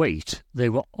on weight, they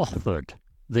were offered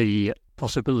the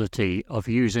possibility of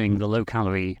using the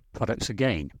low-calorie products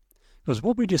again. Because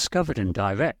what we discovered in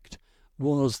Direct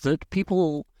was that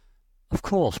people, of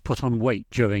course, put on weight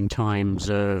during times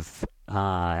of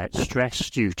stress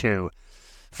due to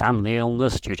family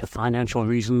illness, due to financial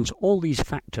reasons. All these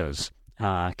factors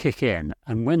kick in.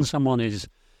 And when someone is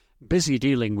busy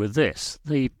dealing with this,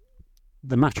 the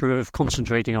matter of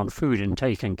concentrating on food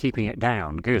intake and keeping it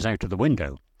down goes out of the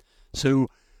window. So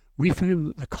we found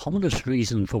that the commonest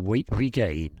reason for weight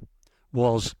regain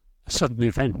was a sudden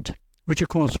event, which of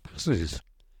course passes.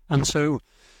 And so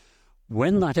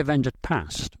when that event had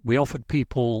passed, we offered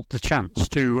people the chance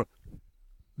to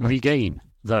regain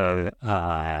the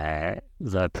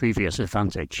previous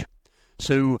advantage.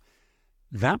 So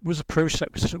that was a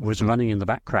process that was running in the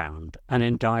background, and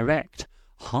in Direct,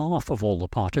 half of all the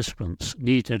participants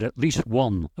needed at least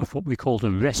one of what we called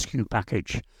a rescue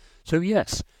package. So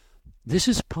yes, this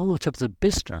is part of the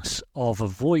business of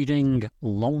avoiding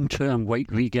long-term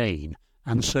weight regain.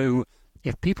 And so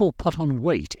if people put on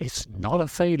weight, it's not a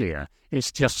failure,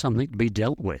 it's just something to be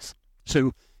dealt with.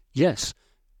 So yes,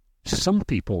 some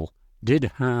people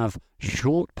did have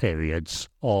short periods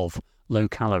of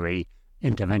low-calorie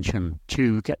intervention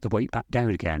to get the weight back down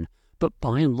again, but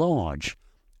by and large,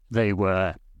 they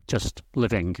were just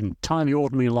living entirely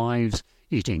ordinary lives,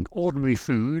 eating ordinary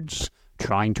foods,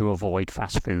 trying to avoid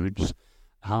fast foods,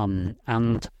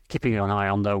 and keeping an eye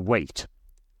on their weight.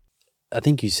 I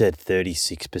think you said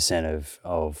 36%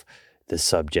 of the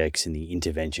subjects in the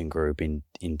intervention group in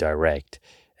Direct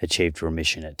achieved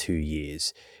remission at 2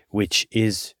 years, which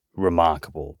is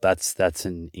remarkable. That's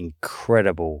an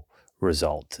incredible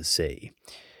result to see.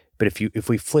 But if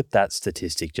we flip that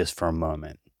statistic just for a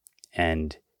moment,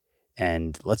 and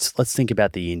let's think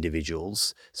about the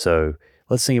individuals. So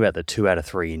let's think about the 2 out of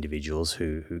 3 individuals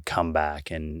who come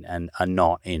back and are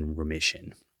not in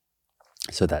remission.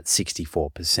 So that's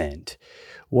 64%.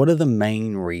 What are the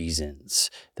main reasons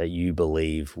that you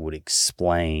believe would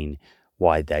explain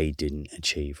why they didn't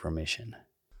achieve remission?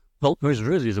 Well, it was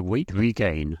really the weight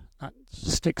regain that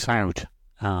sticks out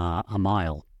a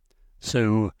mile.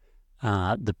 So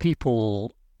the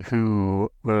people who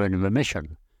were in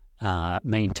remission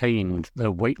maintained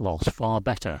their weight loss far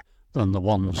better than the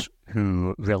ones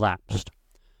who relapsed.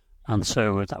 And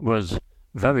so that was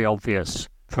very obvious,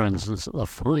 for instance, at the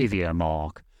 5-year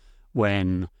mark,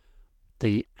 when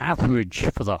the average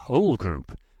for the whole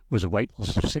group was a weight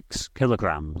loss of 6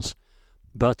 kilograms.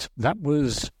 But that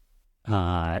was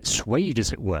swayed,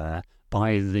 as it were,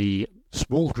 by the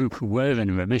small group who were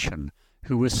in remission,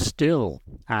 who was still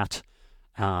at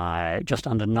just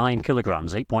under 9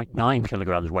 kilograms, 8.9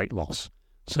 kilograms weight loss.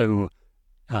 So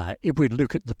if we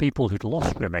look at the people who'd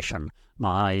lost remission,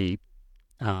 my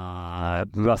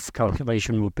rough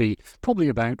calculation would be probably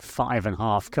about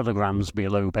 5.5 kilograms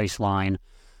below baseline,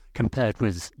 compared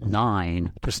with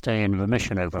 9 to stay in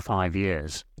remission over 5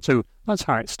 years. So that's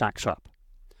how it stacks up.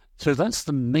 So that's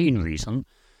the main reason.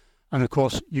 And of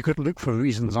course, you could look for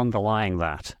reasons underlying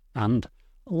that. And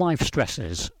life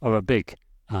stresses are a big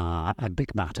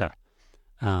matter.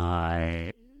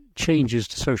 Changes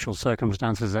to social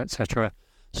circumstances, etc.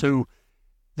 So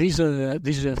these are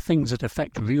things that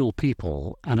affect real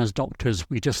people. And as doctors,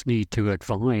 we just need to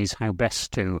advise how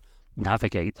best to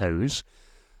navigate those.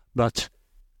 But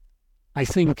I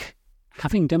think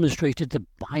having demonstrated the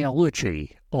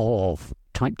biology of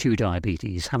type 2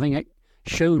 diabetes, having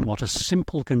shown what a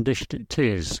simple condition it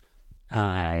is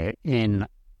in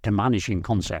the managing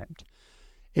concept,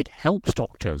 it helps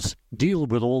doctors deal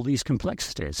with all these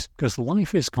complexities, because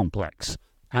life is complex.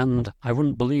 And I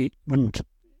wouldn't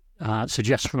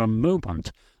suggest for a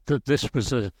moment that this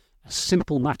was a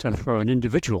simple matter for an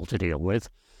individual to deal with,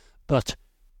 but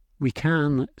we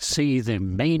can see the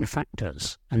main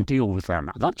factors and deal with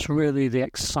them. That's really the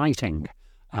exciting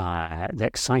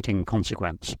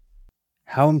consequence.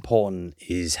 How important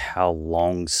is how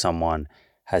long someone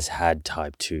has had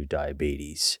type 2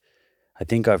 diabetes? I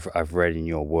think I've read in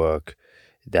your work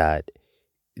that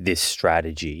this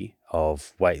strategy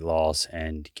of weight loss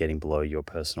and getting below your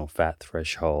personal fat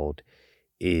threshold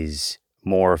is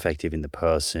more effective in the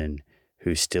person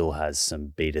who still has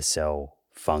some beta cell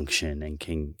function and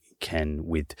can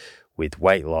with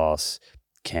weight loss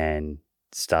can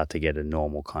start to get a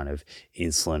normal kind of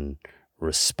insulin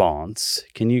response.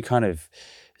 Can you kind of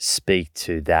speak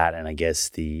to that, and I guess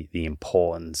the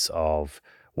importance of,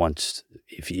 once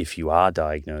if you are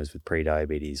diagnosed with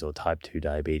prediabetes or type 2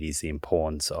 diabetes, the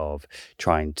importance of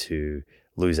trying to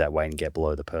lose that weight and get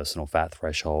below the personal fat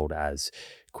threshold as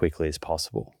quickly as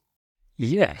possible?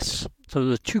 Yes. So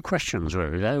there are two questions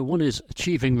really there. One is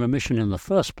achieving remission in the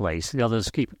first place. The other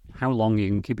is how long you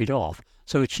can keep it off.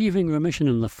 So achieving remission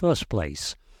in the first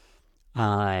place,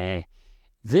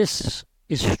 this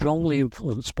is strongly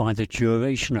influenced by the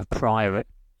duration of prior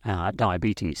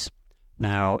diabetes.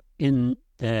 Now, in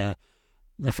the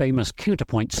famous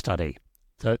counterpoint study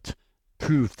that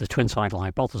proved the twin cycle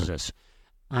hypothesis,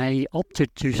 I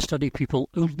opted to study people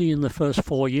only in the first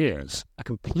 4 years, a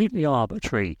completely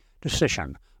arbitrary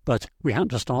decision, but we had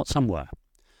to start somewhere.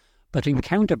 But in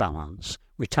counterbalance,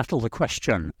 we tackle the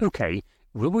question, okay,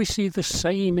 will we see the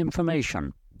same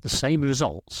information, the same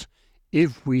results,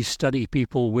 if we study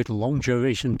people with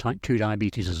long-duration type 2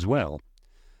 diabetes as well?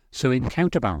 So in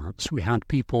counterbalance, we had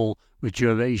people with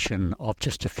duration of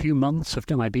just a few months of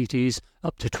diabetes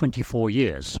up to 24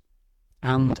 years.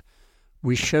 And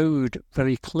we showed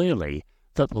very clearly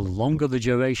that the longer the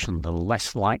duration, the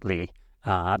less likely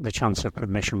the chance of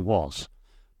remission was.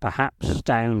 Perhaps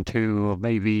down to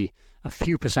maybe a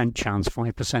few percent chance,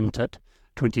 5% at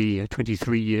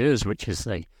 23 years, which is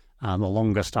the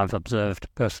longest I've observed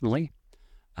personally.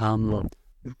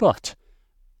 But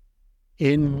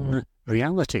in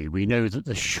reality, we know that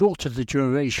the shorter the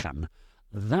duration,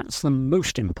 that's the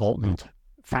most important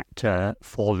factor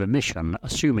for remission,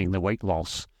 assuming the weight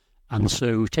loss. And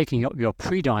so taking up your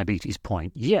pre-diabetes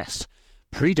point, yes,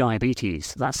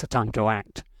 pre-diabetes, that's the time to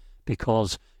act,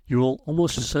 because you will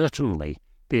almost certainly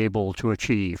be able to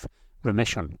achieve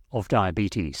remission of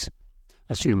diabetes,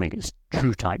 assuming it's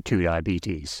true type 2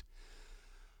 diabetes.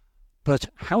 But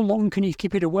how long can you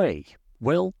keep it away?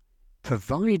 Well,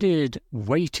 provided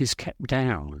weight is kept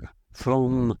down,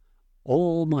 from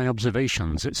all my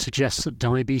observations, it suggests that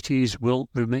diabetes will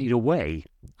remain away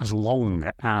as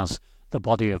long as the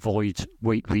body avoids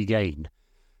weight regain.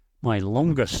 My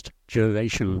longest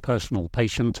duration personal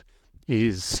patient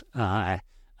is coming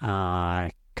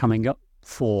up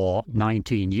for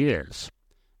 19 years.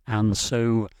 And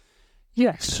so,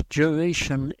 yes,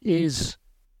 duration is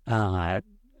a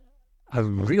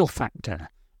real factor.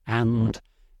 And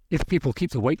if people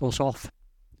keep the weight loss off,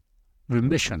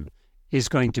 remission is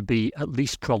going to be at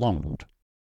least prolonged.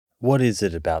 What is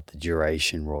it about the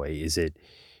duration, Roy? Is it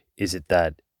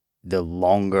that the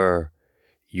longer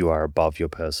you are above your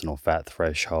personal fat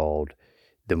threshold,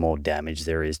 the more damage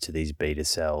there is to these beta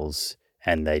cells,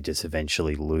 and they just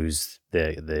eventually lose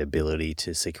the ability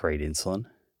to secrete insulin?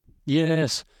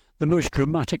 Yes, the most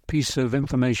dramatic piece of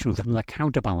information from the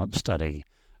counterbalance study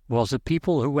was that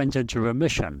people who went into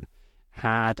remission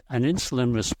had an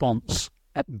insulin response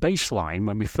at baseline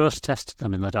when we first tested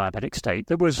them in the diabetic state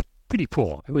that was pretty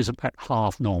poor. It was about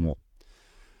half normal.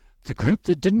 The group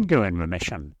that didn't go in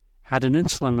remission had an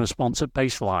insulin response at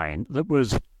baseline that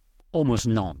was almost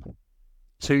none.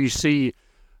 So you see,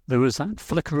 there was that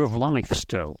flicker of life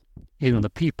still in the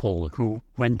people who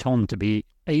went on to be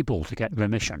able to get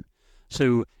remission.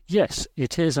 So yes,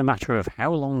 it is a matter of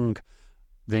how long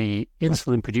the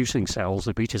insulin-producing cells,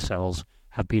 the beta cells,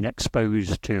 have been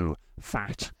exposed to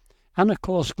fat and, of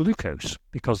course, glucose,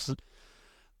 because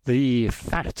the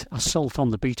fat assault on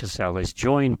the beta cell is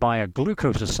joined by a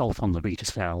glucose assault on the beta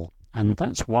cell, and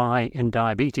that's why in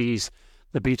diabetes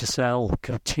the beta cell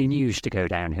continues to go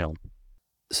downhill.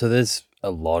 So there's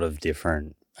a lot of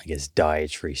different, I guess,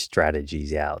 dietary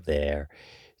strategies out there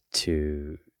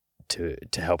to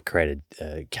help create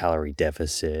a calorie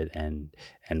deficit and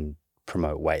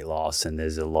promote weight loss. And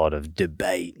there's a lot of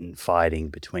debate and fighting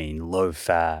between low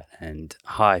fat and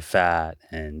high fat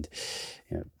and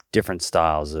different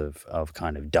styles of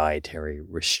kind of dietary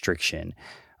restriction.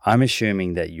 I'm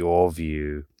assuming that your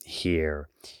view here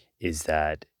is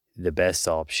that the best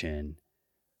option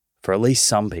for at least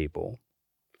some people,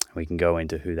 we can go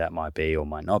into who that might be or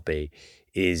might not be,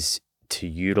 is to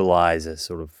utilize a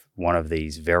sort of one of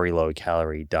these very low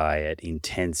calorie diet,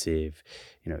 intensive,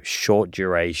 short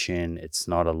duration. It's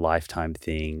not a lifetime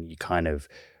thing. You kind of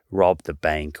rob the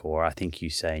bank, or I think you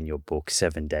say in your book,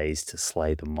 7 days to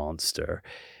slay the monster.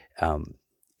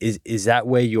 Is that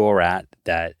where you're at?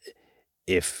 That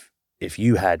if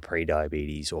you had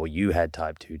prediabetes or you had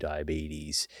type 2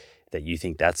 diabetes, that you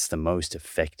think that's the most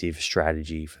effective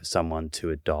strategy for someone to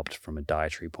adopt from a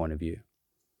dietary point of view?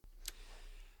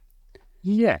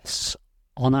 Yes,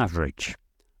 on average,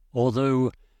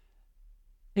 although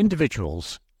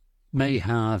individuals may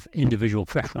have individual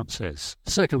preferences.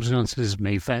 Circumstances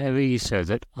may vary so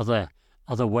that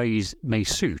other ways may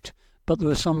suit, but there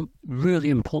are some really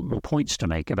important points to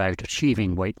make about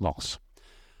achieving weight loss.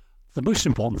 The most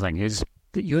important thing is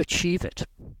that you achieve it.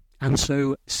 And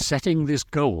so setting this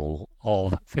goal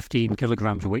of 15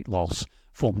 kilograms weight loss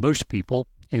for most people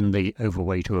in the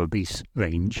overweight or obese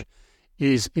range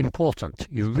is important.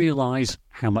 You realize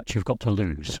how much you've got to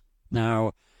lose.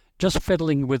 Now, just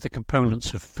fiddling with the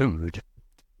components of food,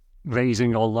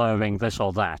 raising or lowering this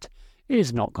or that,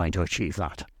 is not going to achieve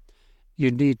that. You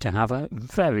need to have a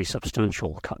very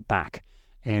substantial cutback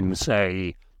in,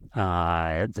 say,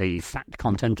 the fat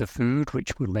content of food,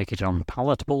 which would make it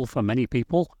unpalatable for many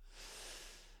people.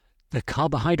 The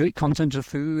carbohydrate content of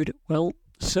food, well,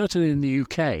 certainly in the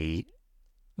UK,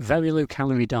 very low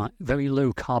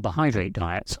carbohydrate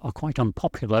diets are quite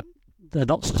unpopular. They're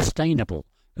not sustainable,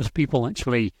 as people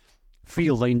actually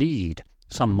feel they need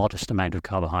some modest amount of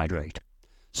carbohydrate.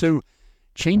 So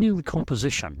changing the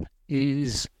composition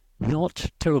is not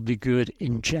terribly good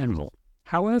in general.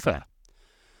 However,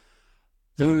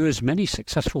 there are as many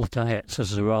successful diets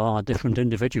as there are different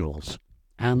individuals,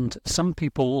 and some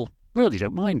people really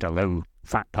don't mind a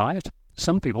low-fat diet.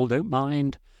 Some people don't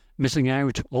mind missing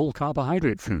out all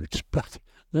carbohydrate foods, but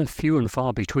they're few and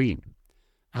far between.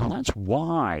 And that's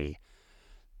why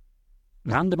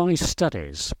randomized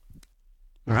studies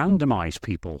randomize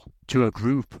people to a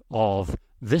group of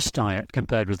this diet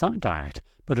compared with that diet.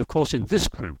 But of course, in this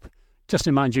group, just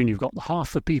imagine you've got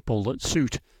half the people that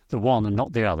suit the one and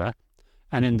not the other,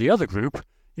 and in the other group,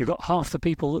 you've got half the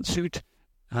people that suit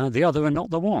the other and not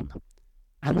the one.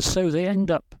 And so they end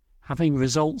up having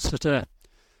results that are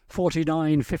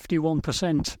 49,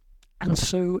 51%. And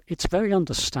so it's very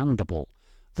understandable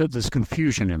that there's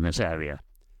confusion in this area.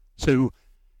 So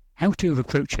how to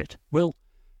approach it? Well,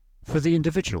 for the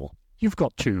individual, you've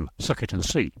got to suck it and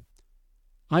see.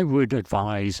 I would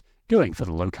advise going for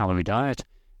the low-calorie diet,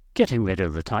 getting rid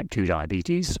of the type 2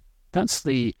 diabetes. That's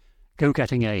the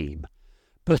go-getting aim.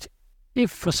 But if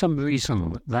for some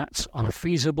reason that's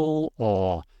unfeasible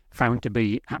or found to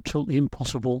be absolutely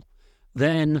impossible,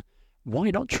 then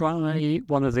why not try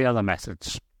one of the other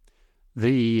methods?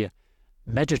 The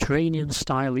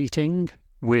Mediterranean-style eating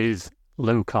with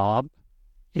low carb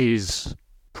is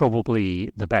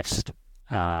probably the best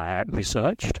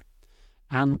researched,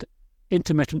 and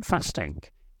intermittent fasting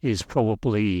is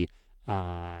probably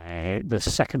the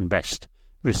second best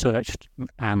researched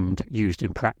and used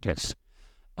in practice.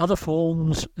 Other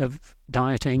forms of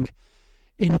dieting,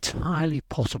 entirely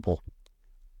possible.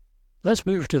 Let's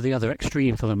move to the other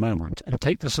extreme for the moment and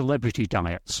take the celebrity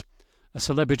diets. A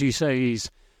celebrity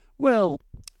says, well,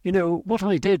 what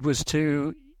I did was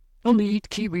to only eat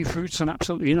kiwi fruits and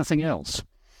absolutely nothing else.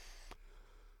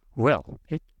 Well,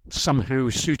 it somehow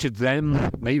suited them.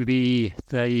 Maybe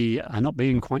they are not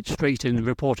being quite straight in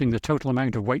reporting the total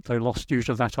amount of weight they lost due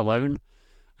to that alone.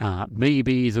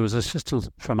 Maybe there was assistance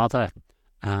from other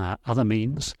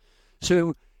means.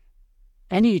 So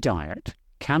any diet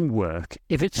can work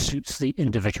if it suits the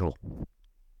individual.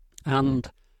 And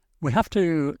we have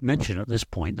to mention at this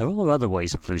point, there are other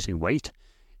ways of losing weight.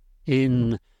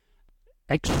 In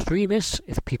extremis,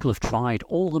 if people have tried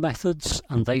all the methods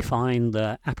and they find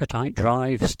the appetite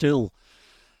drive still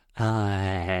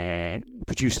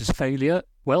produces failure,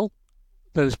 well,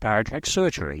 there's bariatric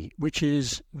surgery, which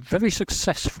is very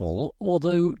successful,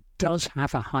 although does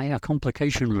have a higher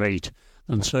complication rate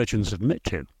than surgeons admit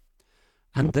to.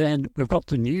 And then we've got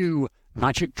the new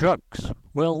magic drugs.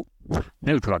 Well,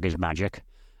 no drug is magic.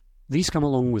 These come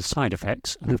along with side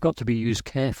effects and have got to be used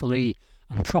carefully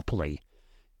and properly.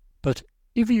 But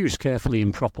if used carefully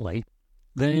and properly,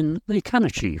 then they can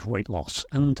achieve weight loss,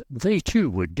 and they too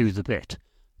would do the bit.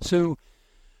 So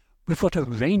we've got a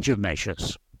range of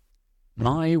measures.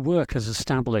 My work has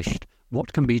established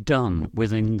what can be done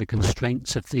within the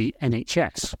constraints of the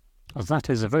NHS, as that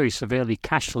is a very severely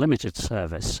cash-limited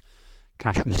service,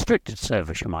 cash-restricted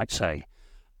service, you might say.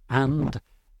 And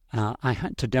I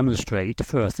had to demonstrate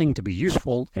for a thing to be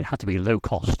useful, it had to be low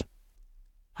cost.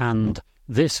 And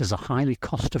this is a highly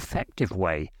cost-effective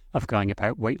way of going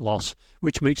about weight loss,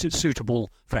 which makes it suitable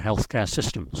for healthcare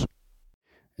systems.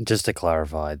 And just to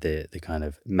clarify, the kind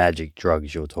of magic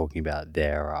drugs you're talking about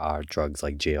there are drugs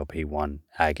like GLP-1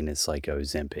 agonists like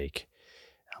Ozempic,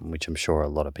 which I'm sure a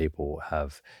lot of people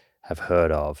have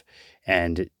heard of.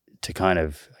 And to kind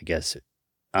of, I guess,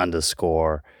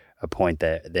 underscore a point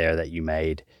that you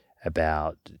made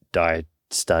about diet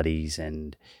studies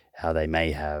and how they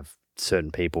may have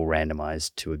certain people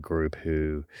randomized to a group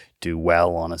who do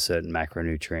well on a certain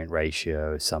macronutrient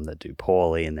ratio, some that do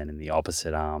poorly, and then in the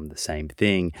opposite arm, the same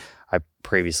thing. I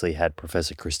previously had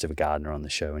Professor Christopher Gardner on the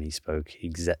show, and he spoke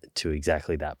to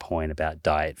exactly that point about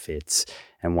diet fits.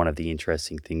 And one of the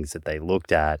interesting things that they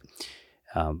looked at,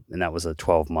 and that was a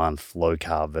 12-month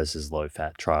low-carb versus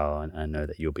low-fat trial, and I know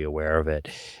that you'll be aware of it.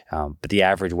 But the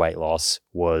average weight loss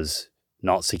was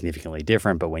not significantly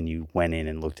different, but when you went in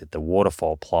and looked at the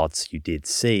waterfall plots, you did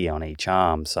see on each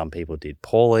arm, some people did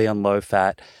poorly on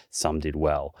low-fat, some did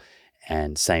well.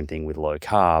 And same thing with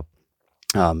low-carb.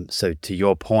 So to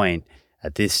your point,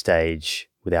 at this stage,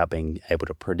 without being able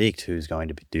to predict who's going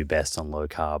to do best on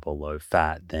low-carb or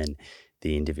low-fat, then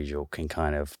the individual can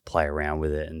kind of play around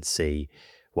with it and see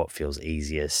what feels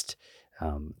easiest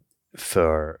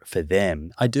for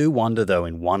them. I do wonder, though,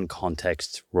 in one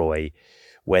context, Roy,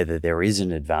 whether there is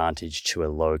an advantage to a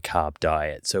low-carb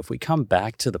diet. So if we come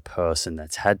back to the person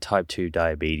that's had type 2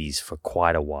 diabetes for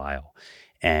quite a while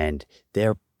and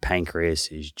their pancreas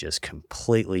is just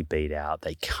completely beat out,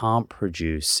 they can't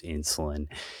produce insulin,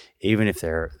 even if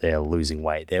they're losing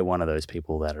weight. They're one of those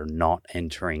people that are not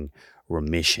entering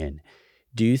remission.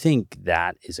 Do you think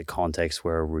that is a context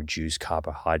where a reduced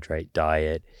carbohydrate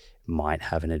diet might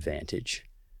have an advantage?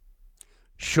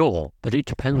 Sure, but it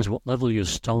depends what level you're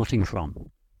starting from.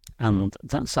 And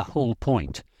that's the whole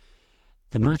point.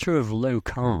 The matter of low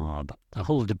carb, the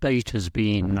whole debate has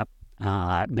been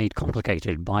made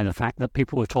complicated by the fact that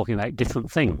people were talking about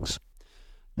different things.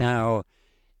 Now,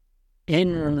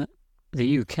 in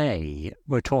the UK,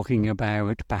 we're talking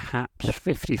about perhaps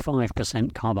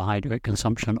 55% carbohydrate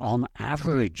consumption on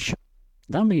average.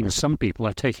 That means some people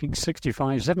are taking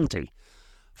 65, 70.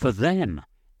 For them,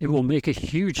 it will make a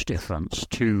huge difference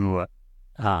to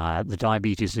the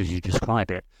diabetes as you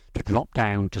describe it, to drop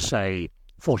down to, say,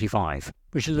 45,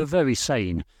 which is a very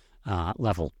sane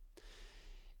level.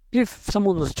 If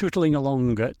someone was tootling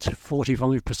along at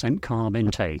 45% carb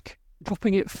intake,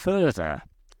 dropping it further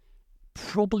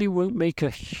probably won't make a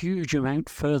huge amount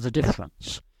further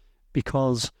difference,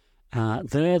 because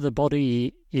there the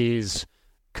body is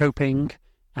coping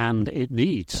and it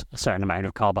needs a certain amount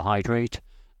of carbohydrate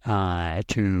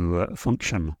to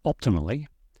function optimally.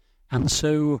 And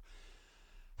so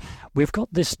we've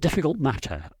got this difficult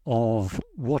matter of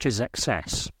what is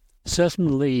excess.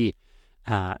 Certainly,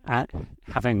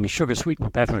 having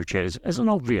sugar-sweetened beverages is an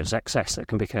obvious excess that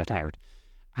can be cut out.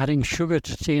 Adding sugar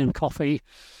to tea and coffee,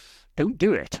 don't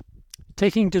do it.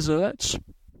 Taking desserts,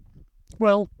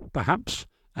 well, perhaps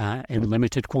in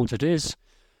limited quantities.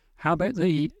 How about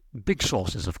the big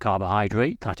sources of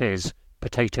carbohydrate, that is,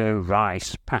 potato,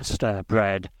 rice, pasta,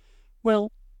 bread?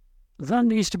 Well, that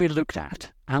needs to be looked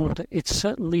at, and it's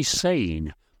certainly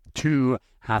sane to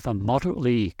have a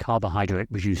moderately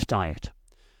carbohydrate-reduced diet.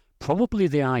 Probably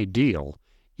the ideal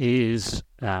is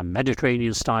a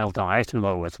Mediterranean-style diet, in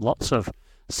other words, lots of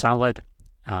salad,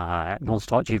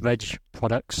 non-starchy veg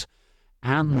products,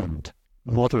 and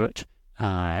moderate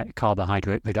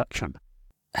carbohydrate reduction.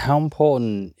 How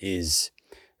important is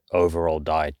overall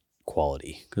diet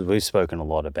quality? Because we've spoken a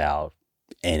lot about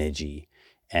energy,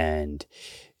 and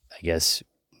I guess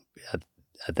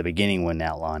at the beginning when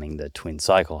outlining the twin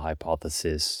cycle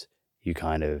hypothesis, you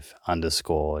kind of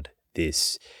underscored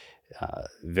this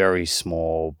very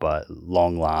small but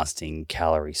long-lasting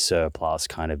calorie surplus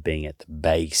kind of being at the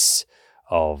base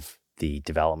of the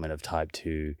development of type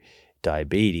 2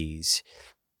 diabetes.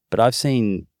 But I've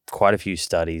seen quite a few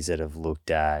studies that have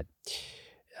looked at,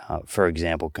 for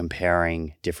example,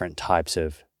 comparing different types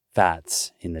of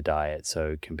fats in the diet.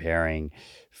 So comparing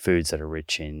foods that are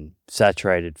rich in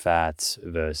saturated fats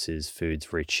versus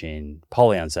foods rich in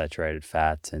polyunsaturated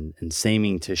fats, and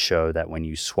seeming to show that when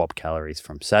you swap calories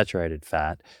from saturated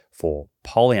fat for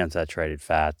polyunsaturated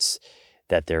fats,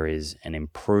 that there is an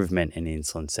improvement in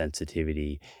insulin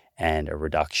sensitivity and a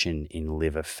reduction in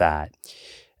liver fat.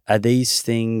 Are these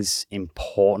things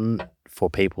important for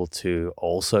people to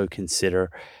also consider,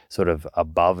 sort of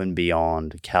above and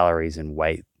beyond calories and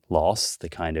weight loss, the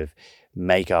kind of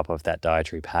makeup of that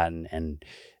dietary pattern and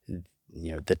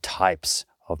the types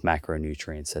of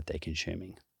macronutrients that they're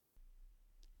consuming?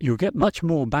 You'll get much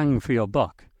more bang for your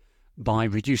buck by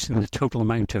reducing the total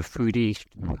amount of food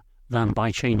eaten than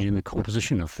by changing the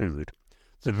composition of food.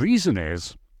 The reason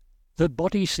is the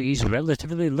body sees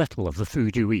relatively little of the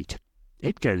food you eat.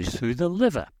 It goes through the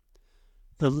liver.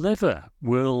 The liver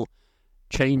will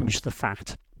change the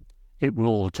fat. It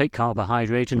will take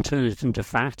carbohydrate and turn it into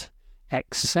fat.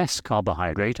 Excess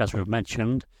carbohydrate, as we've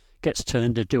mentioned, gets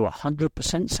turned into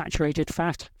 100% saturated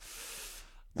fat.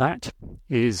 That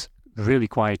is really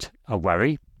quite a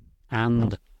worry.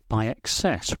 And by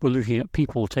excess, we're looking at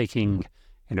people taking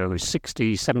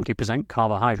 60, 70%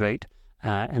 carbohydrate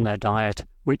in their diet,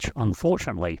 which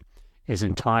unfortunately is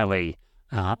entirely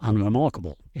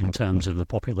unremarkable in terms of the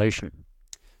population.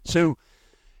 So,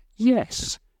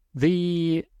 yes,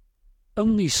 the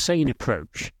only sane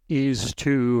approach is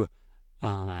to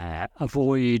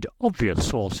avoid obvious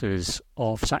sources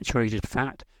of saturated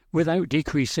fat without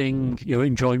decreasing your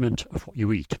enjoyment of what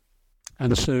you eat.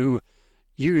 And so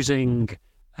using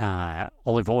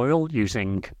olive oil,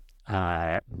 using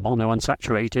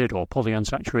monounsaturated or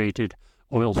polyunsaturated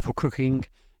oils for cooking,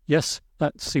 yes,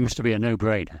 that seems to be a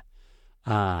no-brainer.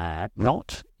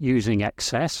 Not using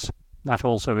excess, that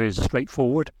also is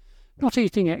straightforward. Not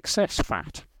eating excess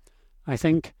fat. I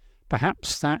think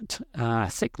perhaps that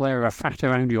thick layer of fat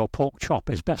around your pork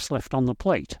chop is best left on the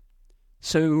plate.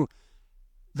 So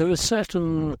there are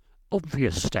certain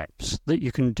obvious steps that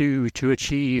you can do to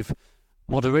achieve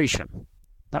moderation,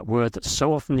 that word that's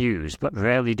so often used but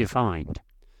rarely defined,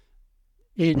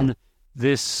 in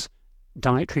this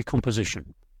dietary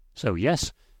composition. So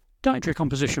yes, dietary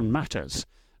composition matters,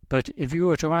 but if you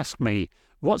were to ask me,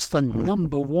 what's the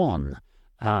number one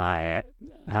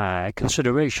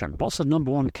consideration, what's the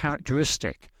number one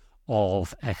characteristic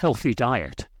of a healthy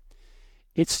diet?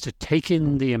 It's to take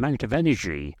in the amount of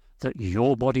energy that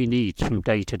your body needs from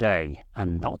day to day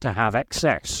and not to have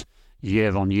excess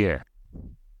year on year.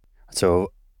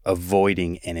 So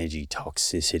avoiding energy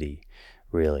toxicity,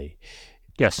 really.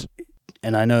 Yes.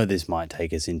 And I know this might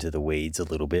take us into the weeds a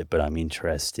little bit, but I'm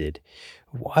interested.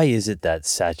 Why is it that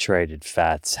saturated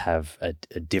fats have a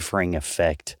differing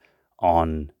effect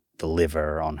on the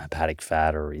liver, on hepatic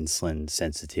fat or insulin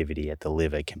sensitivity at the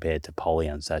liver compared to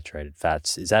polyunsaturated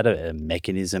fats? Is that a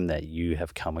mechanism that you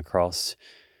have come across?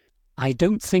 I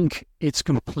don't think it's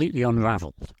completely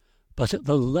unraveled, but at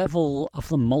the level of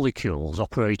the molecules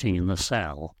operating in the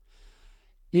cell,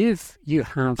 if you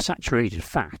have saturated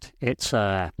fat, it's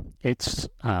a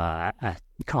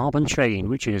carbon chain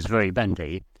which is very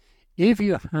bendy. If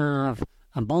you have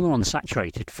a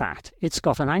monounsaturated fat, it's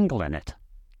got an angle in it.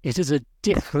 It is a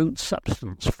different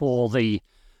substance for the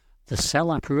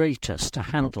cell apparatus to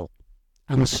handle.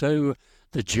 And so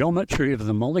the geometry of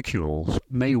the molecules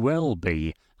may well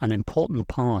be an important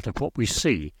part of what we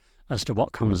see as to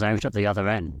what comes out at the other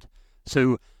end.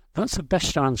 So that's the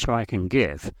best answer I can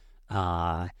give.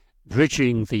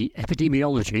 Bridging the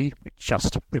epidemiology, which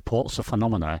just reports the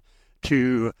phenomena,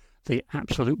 to the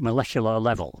absolute molecular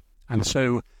level. And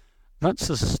so that's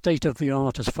the state of the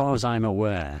art as far as I'm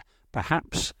aware.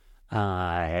 Perhaps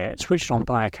switched-on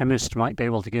biochemists might be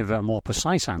able to give a more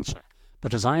precise answer.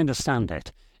 But as I understand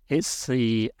it, it's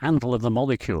the angle of the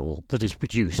molecule that is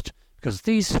produced, because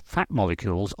these fat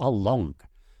molecules are long.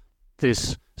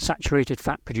 This saturated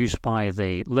fat produced by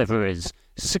the liver is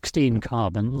 16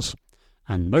 carbons,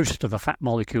 and most of the fat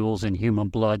molecules in human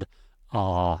blood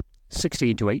are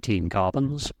 16 to 18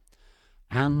 carbons,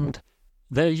 and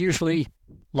they're usually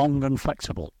long and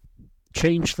flexible.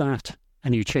 Change that,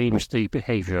 and you change the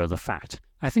behaviour of the fat.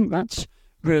 I think that's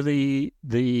really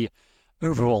the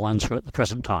overall answer at the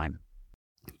present time.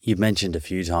 You've mentioned a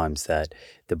few times that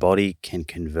the body can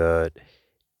convert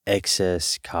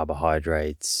excess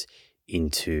carbohydrates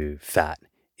into fat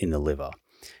in the liver.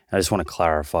 I just want to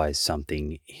clarify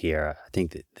something here. I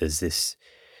think that there's this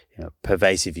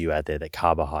pervasive view out there that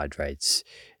carbohydrates,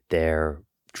 they're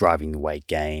driving the weight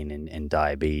gain and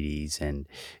diabetes. And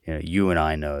you and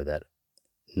I know that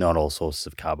not all sources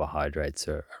of carbohydrates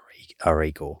are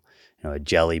equal. A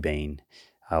jelly bean,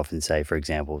 I often say, for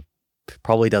example,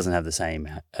 probably doesn't have the same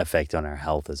effect on our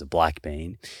health as a black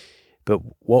bean. But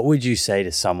what would you say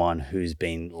to someone who's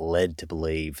been led to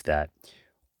believe that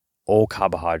all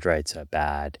carbohydrates are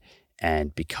bad,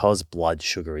 and because blood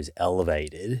sugar is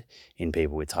elevated in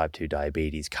people with type 2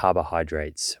 diabetes,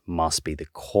 carbohydrates must be the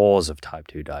cause of type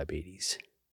 2 diabetes?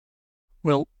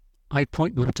 Well, I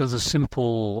point them to the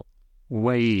simple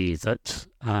way that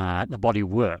the body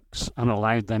works and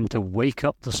allowed them to wake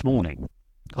up this morning.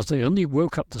 Because they only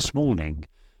woke up this morning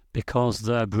because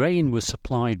their brain was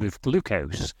supplied with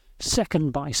glucose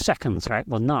second by second throughout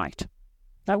the night.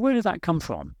 Now, where did that come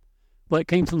from? Well, it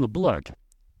came from the blood.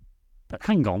 But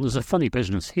hang on, there's a funny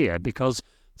business here, because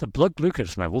the blood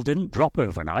glucose level didn't drop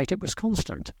overnight, it was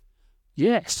constant.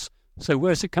 Yes, so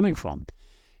where's it coming from?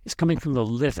 It's coming from the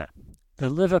liver. The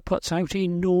liver puts out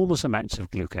enormous amounts of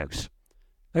glucose.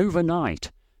 Overnight,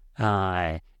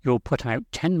 you'll put out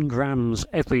 10 grams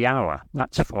every hour.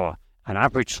 That's for an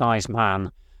average-sized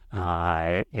man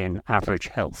in average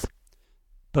health.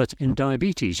 But in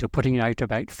diabetes, you're putting out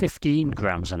about 15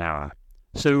 grams an hour.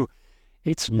 So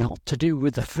it's not to do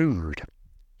with the food.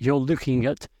 You're looking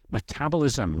at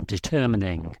metabolism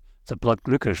determining the blood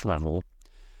glucose level.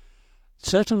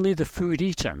 Certainly the food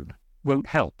eaten won't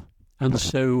help. And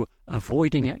so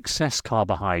avoiding excess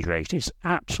carbohydrate is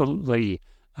absolutely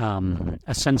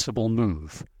a sensible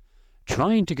move.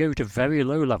 Trying to go to very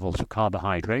low levels of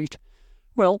carbohydrate,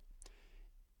 well,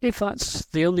 if that's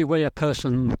the only way a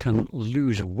person can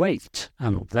lose weight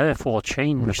and therefore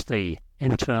change the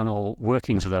internal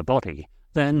workings of their body,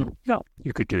 then, yeah,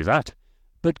 you could do that.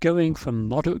 But going from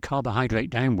moderate carbohydrate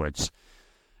downwards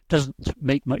doesn't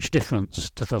make much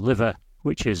difference to the liver,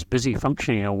 which is busy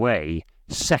functioning away,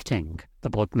 setting the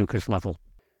blood glucose level.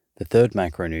 The third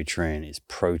macronutrient is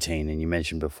protein, and you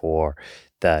mentioned before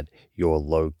that your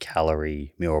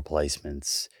low-calorie meal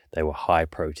replacements, they were high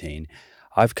protein.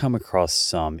 I've come across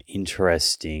some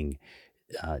interesting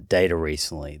data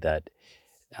recently that,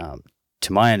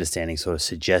 to my understanding, sort of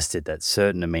suggested that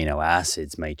certain amino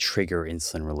acids may trigger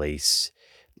insulin release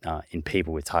in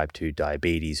people with type 2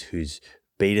 diabetes whose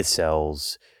beta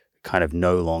cells kind of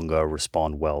no longer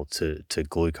respond well to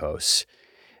glucose.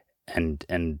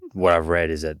 And what I've read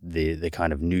is that the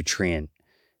kind of nutrient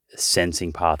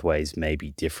sensing pathways may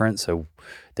be different. So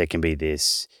there can be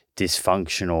this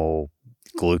dysfunctional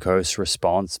glucose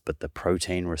response, but the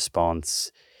protein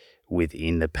response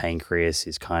within the pancreas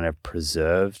is kind of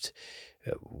preserved.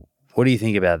 What do you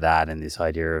think about that and this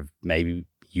idea of maybe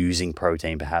using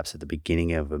protein perhaps at the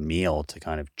beginning of a meal to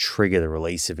kind of trigger the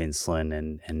release of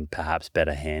insulin and perhaps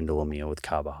better handle a meal with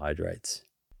carbohydrates?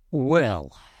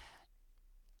 Well,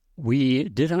 we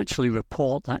did actually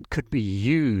report that could be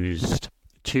used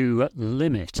to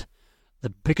limit the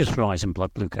biggest rise in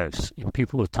blood glucose in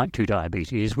people with type 2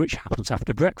 diabetes, which happens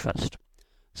after breakfast.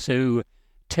 So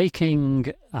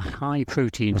taking a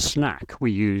high-protein snack,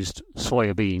 we used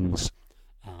soybeans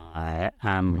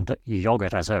and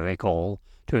yogurt, as I recall,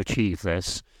 to achieve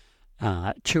this,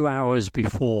 2 hours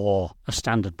before a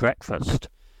standard breakfast,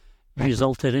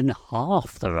 resulted in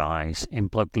half the rise in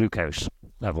blood glucose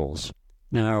levels.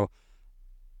 Now,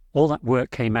 all that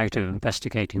work came out of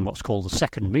investigating what's called the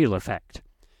second meal effect.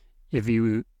 If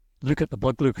you look at the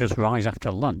blood glucose rise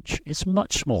after lunch, it's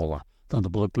much smaller than the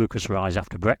blood glucose rise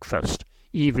after breakfast,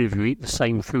 even if you eat the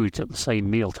same foods at the same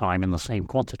meal time in the same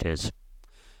quantities.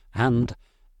 And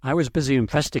I was busy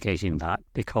investigating that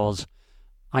because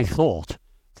I thought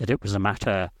that it was a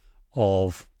matter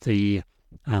of the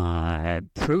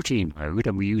protein load,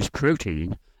 and we use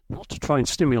protein not to try and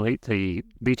stimulate the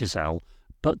beta cell,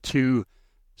 but to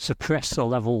suppress the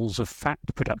levels of fat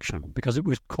production, because it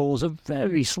would cause a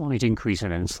very slight increase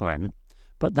in insulin,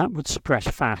 but that would suppress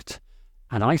fat,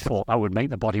 and I thought that would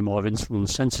make the body more insulin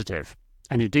sensitive,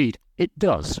 and indeed it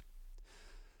does.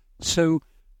 So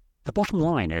the bottom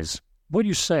line is, what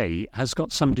you say has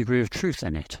got some degree of truth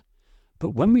in it, but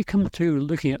when we come to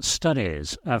looking at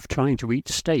studies of trying to eat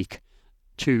steak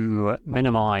to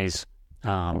minimize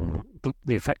the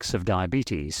effects of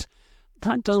diabetes,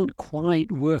 that doesn't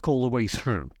quite work all the way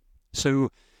through. So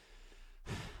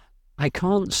I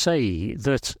can't say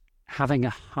that having a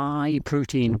high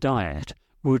protein diet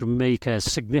would make a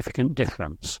significant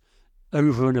difference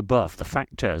over and above the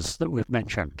factors that we've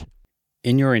mentioned.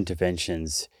 In your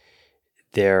interventions,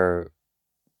 there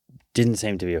didn't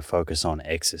seem to be a focus on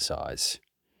exercise.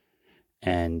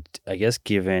 And I guess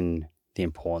given the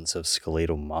importance of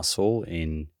skeletal muscle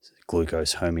in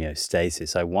glucose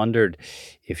homeostasis, I wondered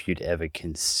if you'd ever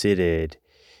considered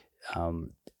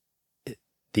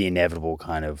the inevitable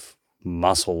kind of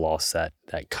muscle loss that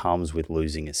comes with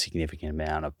losing a significant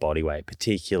amount of body weight,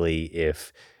 particularly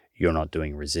if you're not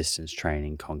doing resistance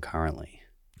training concurrently.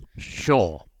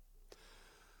 Sure.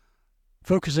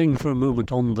 Focusing for a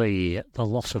moment on the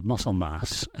loss of muscle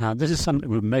mass, this is something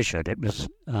we measured. It was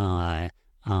a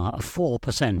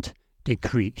 4%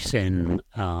 decrease in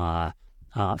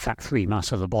fat-free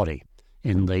mass of the body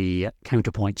in the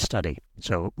counterpoint study.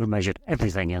 So we measured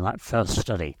everything in that first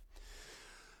study.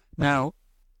 Now,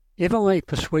 if I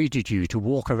persuaded you to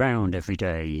walk around every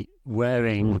day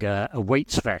wearing a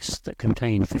weights vest that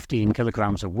contained 15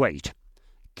 kilograms of weight,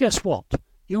 guess what?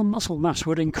 Your muscle mass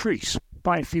would increase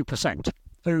by a few percent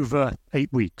over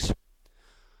 8 weeks.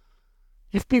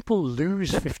 If people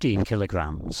lose 15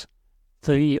 kilograms,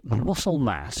 the muscle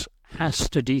mass has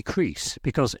to decrease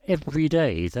because every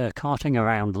day they're carting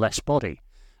around less body.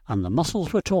 And the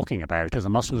muscles we're talking about are the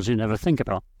muscles you never think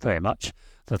about very much.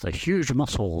 They're the huge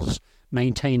muscles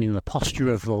maintaining the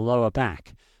posture of the lower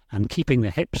back and keeping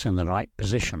the hips in the right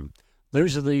position.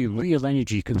 Those are the real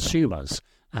energy consumers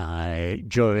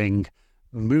during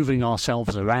moving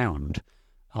ourselves around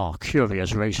our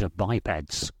curious race of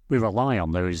bipeds. We rely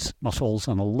on those muscles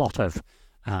and a lot of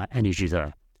energy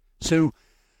there. So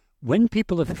when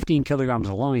people are 15 kilograms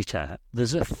lighter,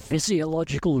 there's a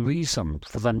physiological reason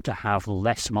for them to have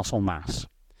less muscle mass.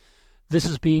 This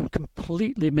has been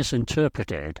completely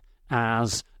misinterpreted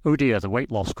as, oh dear, the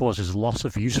weight loss causes loss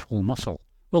of useful muscle.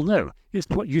 Well, no, it's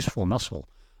not useful muscle.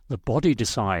 The body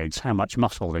decides how much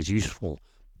muscle is useful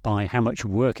by how much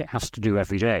work it has to do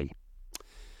every day.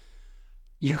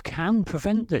 You can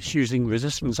prevent this using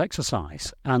resistance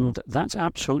exercise, and that's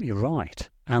absolutely right.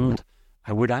 And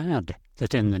I would add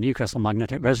that in the Newcastle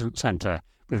Magnetic Resonance Centre,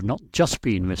 we've not just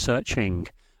been researching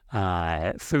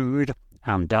food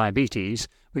and diabetes,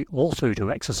 we also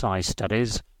do exercise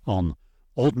studies on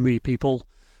ordinary people,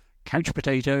 couch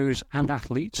potatoes and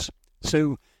athletes.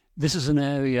 So this is an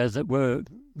area that we're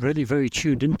really very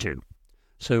tuned into.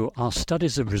 So our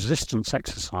studies of resistance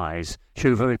exercise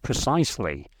show very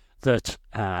precisely that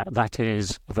that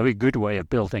is a very good way of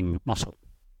building muscle.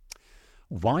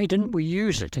 Why didn't we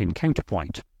use it in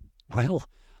counterpoint? Well,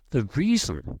 the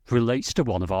reason relates to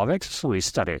one of our exercise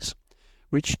studies,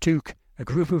 which took a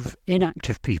group of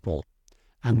inactive people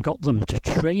and got them to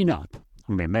train up,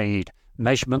 and we made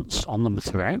measurements on them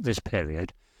throughout this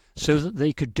period so that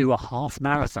they could do a half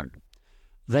marathon.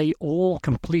 They all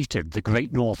completed the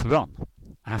Great North Run.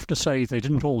 I have to say they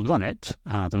didn't all run it,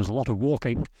 there was a lot of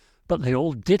walking, but they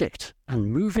all did it,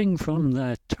 and moving from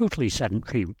their totally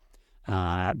sedentary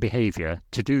behaviour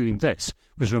to doing this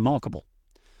was remarkable.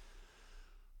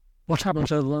 What happened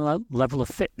to the level of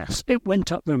fitness? It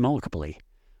went up remarkably.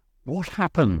 What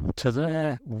happened to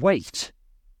their weight?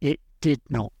 It did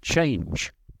not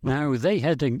change. Now, they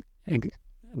had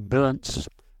burnt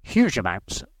huge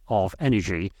amounts of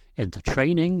energy in the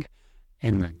training,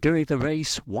 doing the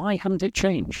race. Why hadn't it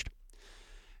changed?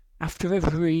 After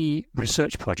every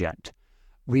research project,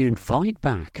 we invite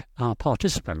back our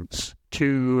participants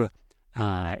to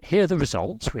hear the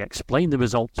results. We explain the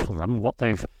results for them, what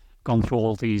they've gone through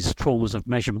all these traumas of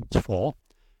measurements for,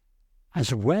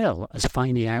 as well as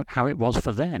finding out how it was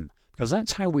for them. Because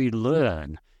that's how we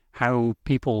learn how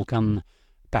people can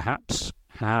perhaps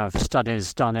have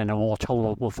studies done in a more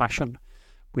tolerable fashion.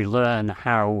 We learn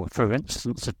how, for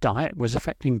instance, a diet was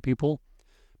affecting people.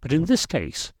 But in this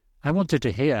case, I wanted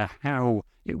to hear how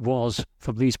it was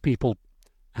for these people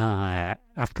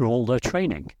after all their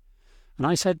training. And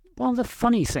I said, one of the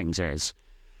funny things is,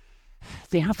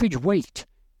 the average weight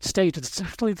stayed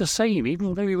exactly the same,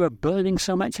 even though you were burning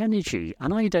so much energy,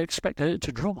 and I'd expected it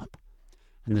to drop.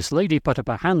 And this lady put up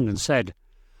her hand and said,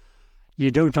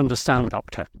 "You don't understand,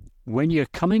 doctor. When you're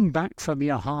coming back from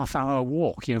your half-hour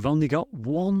walk, you've only got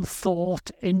one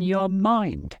thought in your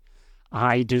mind.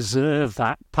 I deserve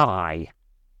that pie."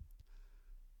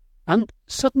 And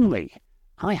suddenly,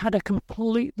 I had a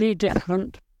completely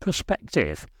different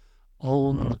perspective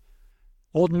on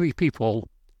ordinary people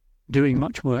doing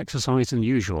much more exercise than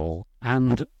usual,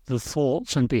 and the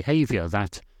thoughts and behaviour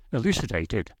that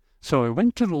elucidated. So I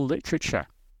went to the literature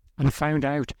and found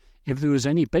out if there was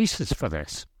any basis for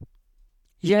this.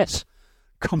 Yes,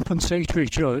 compensatory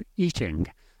eating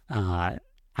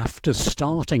after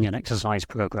starting an exercise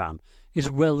program is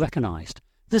well recognised.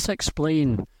 This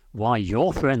explains why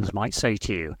your friends might say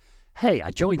to you, "Hey,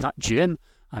 I joined that gym,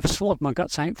 I've slogged my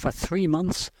guts out for 3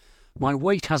 months, my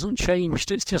weight hasn't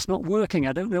changed, it's just not working,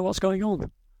 I don't know what's going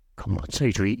on."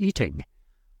 Compensatory eating.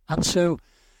 And so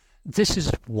this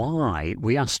is why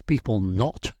we asked people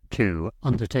not to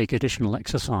undertake additional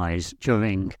exercise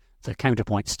during the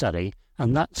Counterpoint study,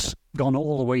 and that's gone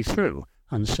all the way through.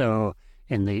 And so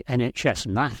in the NHS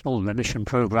National Remission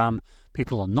Programme,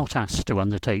 people are not asked to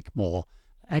undertake more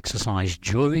exercise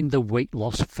during the weight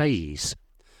loss phase.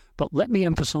 But let me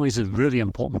emphasise a really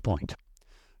important point.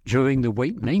 During the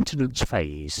weight maintenance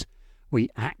phase, we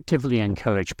actively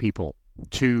encourage people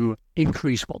to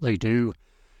increase what they do.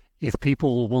 If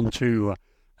people want to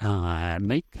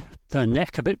make their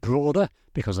neck a bit broader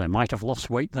because they might have lost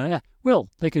weight there, well,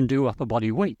 they can do upper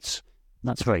body weights.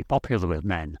 That's very popular with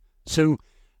men. So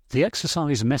the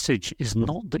exercise message is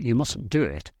not that you mustn't do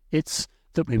it, it's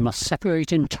that we must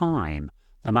separate in time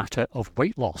the matter of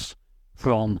weight loss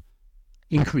from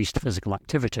increased physical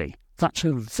activity. That's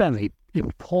a very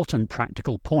important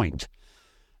practical point,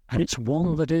 and it's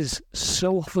one that is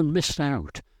so often missed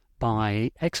out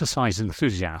by exercise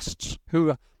enthusiasts who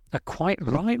are quite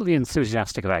rightly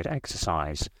enthusiastic about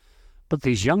exercise. But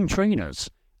these young trainers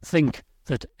think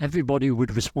that everybody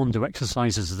would respond to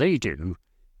exercise as they do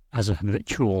as a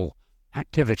habitual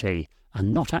activity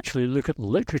and not actually look at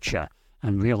literature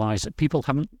and realise that people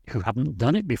who haven't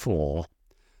done it before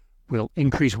will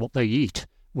increase what they eat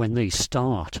when they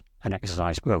start an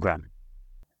exercise program.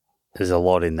 There's a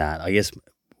lot in that. I guess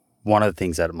one of the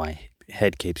things that my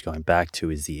head keeps going back to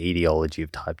is the etiology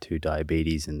of type 2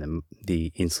 diabetes and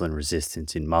the insulin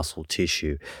resistance in muscle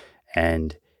tissue.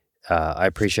 And I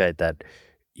appreciate that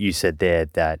you said there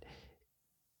that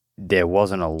there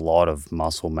wasn't a lot of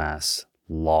muscle mass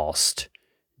lost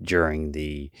during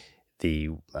the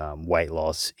weight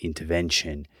loss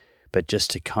intervention, but just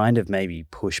to kind of maybe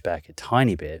push back a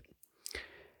tiny bit,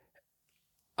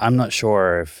 I'm not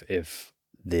sure if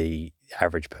the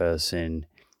average person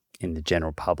in the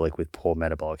general public with poor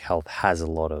metabolic health has a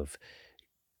lot of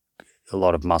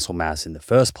muscle mass in the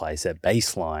first place at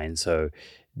baseline. So,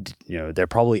 they're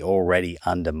probably already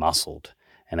under muscled.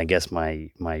 And I guess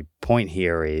my point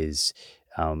here is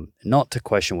not to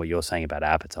question what you're saying about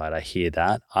appetite. I hear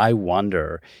that. I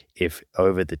wonder if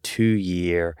over the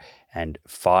 2-year and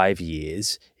 5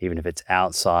 years, even if it's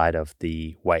outside of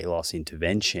the weight loss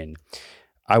intervention,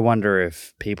 I wonder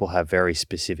if people have very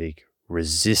specific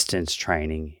resistance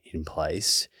training in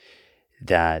place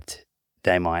that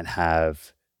there might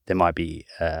be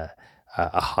a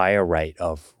higher rate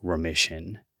of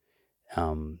remission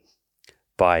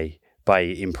by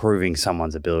improving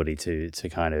someone's ability to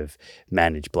kind of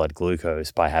manage blood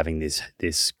glucose by having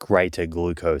this greater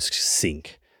glucose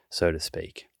sink, so to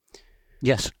speak.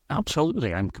 Yes,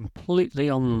 absolutely. I'm completely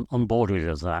on board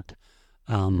with that.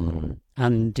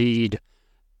 Indeed,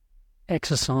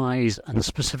 exercise and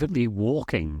specifically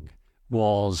walking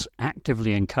was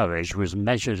actively encouraged, was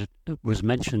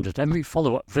mentioned at every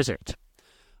follow-up visit.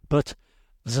 But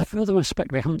there's a further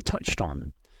aspect we haven't touched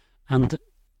on, and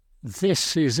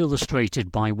this is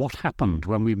illustrated by what happened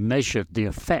when we measured the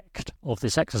effect of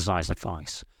this exercise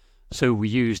advice. So we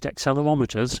used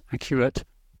accelerometers, accurate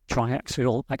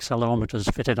triaxial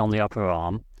accelerometers fitted on the upper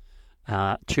arm,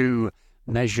 to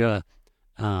measure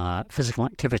physical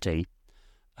activity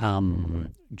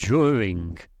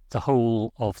during the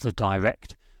whole of the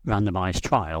direct randomized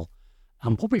trial.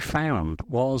 And what we found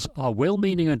was our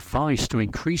well-meaning advice to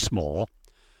increase more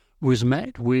was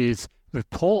met with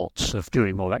reports of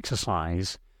doing more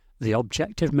exercise. The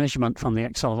objective measurement from the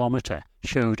accelerometer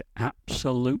showed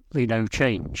absolutely no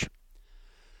change.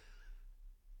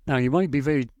 Now, you might be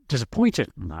very disappointed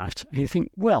in that, and you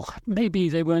think, well, maybe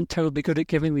they weren't terribly good at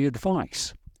giving the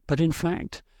advice. But in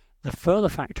fact, the further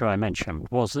factor I mentioned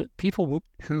was that people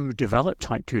who develop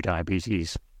type 2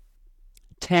 diabetes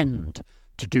tend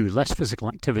to do less physical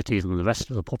activity than the rest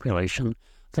of the population.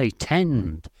 They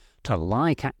tend to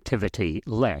like activity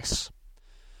less.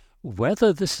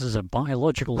 Whether this is a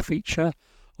biological feature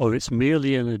or it's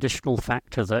merely an additional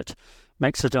factor that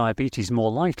makes the diabetes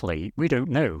more likely, we don't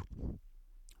know.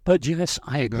 But yes,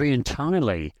 I agree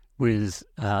entirely with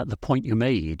the point you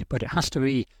made, but it has to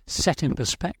be set in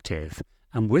perspective.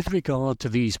 And with regard to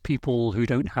these people who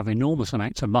don't have enormous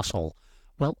amounts of muscle,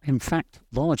 well, in fact,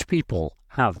 large people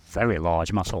have very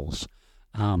large muscles.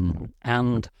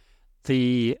 And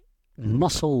the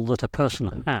muscle that a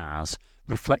person has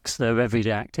reflects their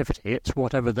everyday activity. It's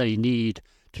whatever they need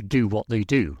to do what they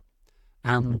do.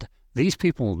 And these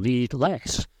people need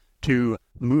less to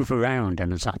move around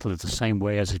in exactly the same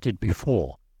way as it did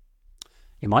before.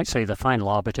 You might say the final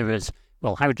arbiter is,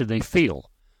 well, how did they feel?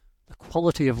 The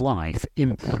quality of life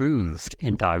improved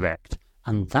indirect,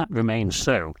 and that remains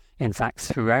so, in fact,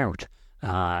 throughout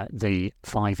the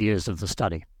 5 years of the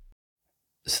study.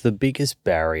 So the biggest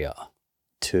barrier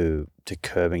to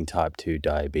curbing type 2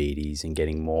 diabetes and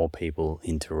getting more people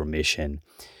into remission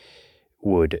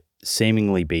would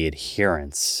seemingly be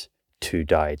adherence to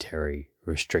dietary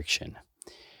restriction.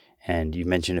 And you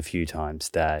mentioned a few times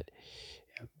that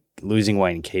losing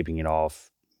weight and keeping it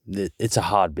off, it's a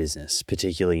hard business,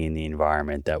 particularly in the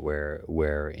environment that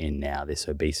we're in now, this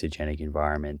obesogenic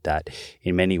environment that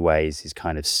in many ways is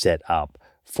kind of set up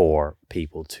for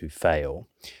people to fail.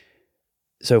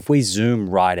 So if we zoom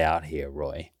right out here,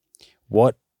 Roy,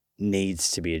 what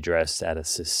needs to be addressed at a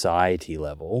society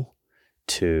level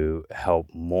to help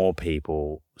more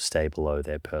people stay below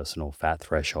their personal fat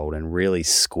threshold and really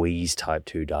squeeze type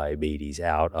 2 diabetes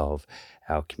out of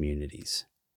our communities?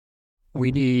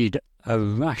 We need a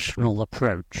rational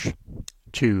approach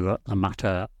to the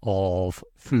matter of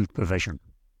food provision.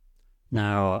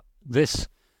 Now, this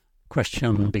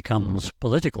question becomes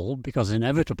political because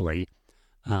inevitably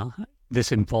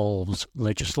this involves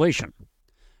legislation.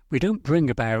 We don't bring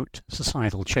about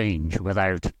societal change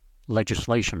without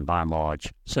legislation by and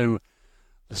large. So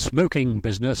the smoking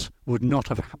business would not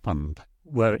have happened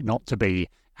were it not to be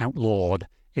outlawed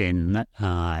in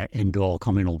indoor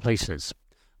communal places.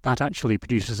 That actually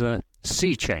produces a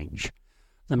sea change.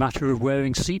 The matter of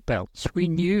wearing seatbelts, we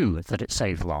knew that it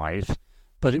saved lives,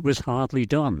 but it was hardly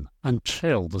done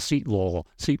until the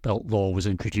seatbelt law was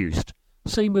introduced.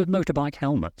 Same with motorbike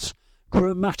helmets.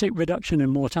 Dramatic reduction in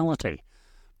mortality,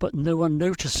 but no one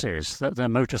notices that their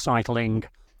motorcycling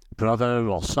brother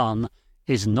or son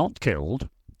is not killed.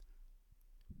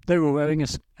 They were wearing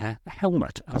a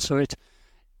helmet, and so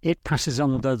it passes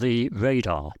under the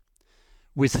radar.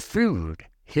 With food,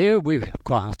 here we've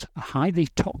got a highly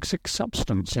toxic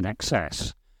substance in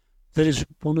excess that is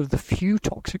one of the few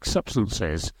toxic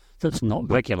substances that's not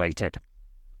regulated.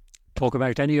 Talk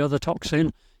about any other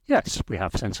toxin? Yes, we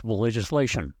have sensible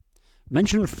legislation.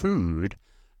 Mention food,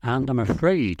 and I'm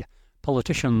afraid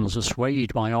politicians are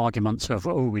swayed by arguments of,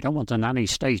 oh, we don't want a nanny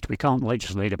state, we can't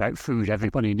legislate about food,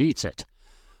 everybody needs it.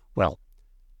 Well,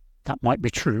 that might be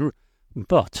true,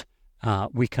 but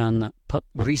we can put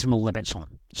reasonable limits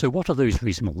on. So what are those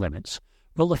reasonable limits?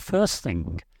 Well, the first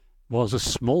thing was a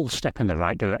small step in the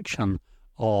right direction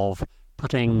of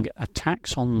putting a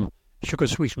tax on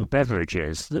sugar-sweetened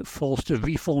beverages that forced a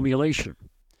reformulation.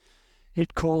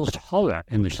 It caused horror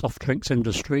in the soft drinks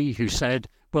industry, who said,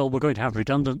 well, we're going to have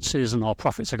redundancies and our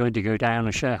profits are going to go down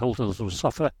and shareholders will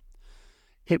suffer.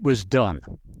 It was done.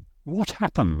 What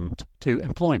happened to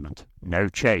employment? No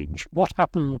change. What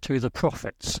happened to the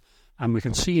profits? And we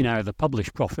can see now the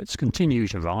published profits continue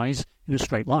to rise in a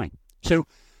straight line. So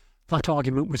that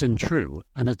argument was untrue,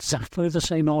 and exactly the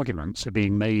same arguments are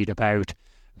being made about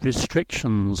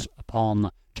restrictions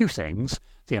upon two things: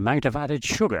 the amount of added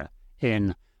sugar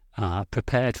in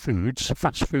prepared foods,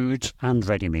 fast foods and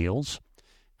ready meals,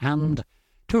 and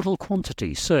total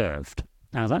quantity served.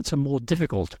 Now that's a more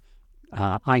difficult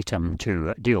item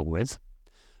to deal with,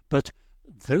 but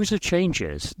those are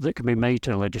changes that can be made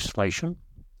to legislation,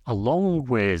 along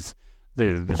with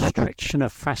the restriction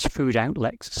of fast food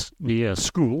outlets near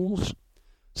schools.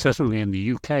 Certainly in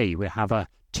the UK we have a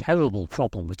terrible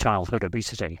problem with childhood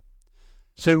obesity.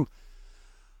 So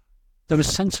there are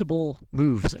sensible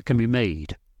moves that can be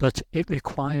made, but it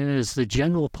requires the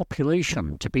general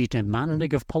population to be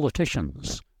demanding of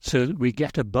politicians so that we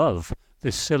get above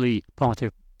this silly party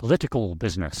political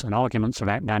business and arguments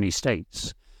about nanny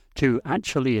states to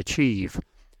actually achieve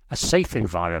a safe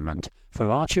environment for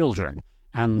our children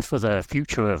and for the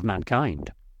future of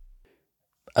mankind.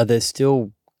 Are there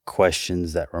still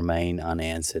questions that remain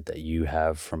unanswered that you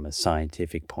have from a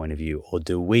scientific point of view, or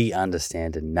do we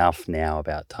understand enough now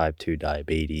about type 2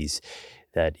 diabetes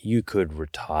that you could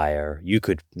retire, you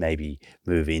could maybe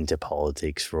move into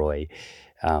politics, Roy?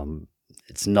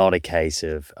 It's not a case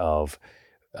of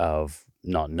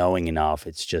not knowing enough.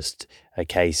 It's just a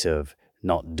case of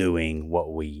not doing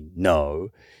what we know.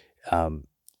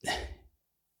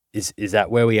 Is that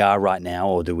where we are right now,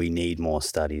 or do we need more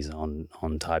studies on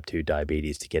type 2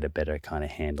 diabetes to get a better kind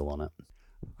of handle on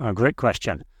it? Great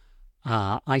question.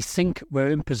 I think we're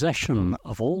in possession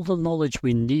of all the knowledge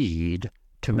we need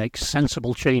to make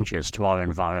sensible changes to our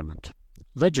environment,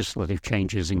 legislative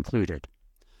changes included.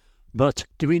 But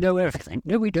do we know everything?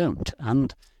 No, we don't.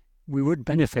 And we would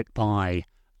benefit by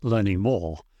learning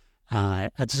more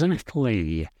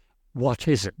exactly what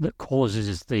is it that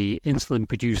causes the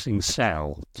insulin-producing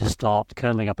cell to start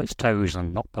curling up its toes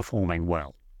and not performing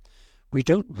well. We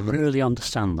don't really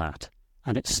understand that,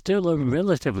 and it's still a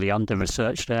relatively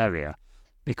under-researched area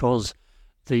because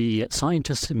the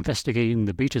scientists investigating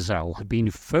the beta cell have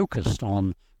been focused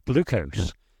on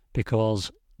glucose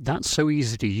because that's so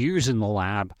easy to use in the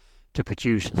lab to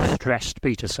produce a stressed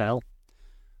beta cell.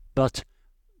 But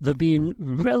there have been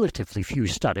relatively few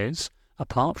studies,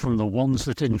 apart from the ones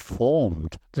that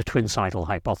informed the twin cycle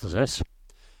hypothesis,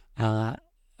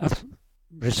 of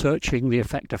researching the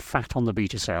effect of fat on the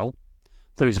beta cell.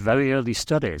 Those very early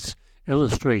studies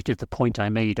illustrated the point I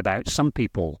made about some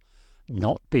people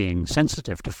not being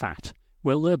sensitive to fat.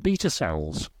 Well, their beta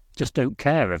cells just don't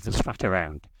care if there's fat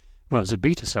around, whereas the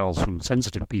beta cells from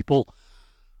sensitive people,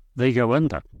 they go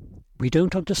under. We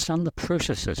don't understand the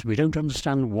processes. We don't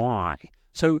understand why.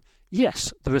 So,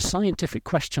 yes, there are scientific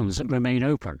questions that remain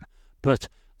open, but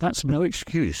that's no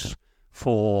excuse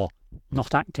for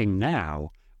not acting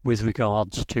now with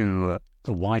regards to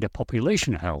the wider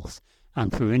population health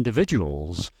and for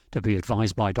individuals to be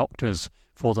advised by doctors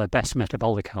for their best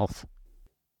metabolic health.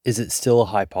 Is it still a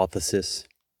hypothesis,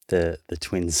 the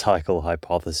twin cycle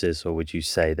hypothesis, or would you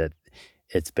say that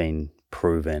it's been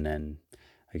proven and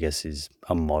I guess is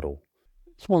a model?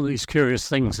 It's one of these curious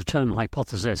things. The term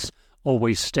hypothesis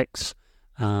always sticks.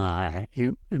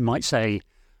 You might say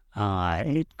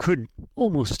it could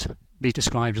almost be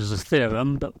described as a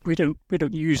theorem, but we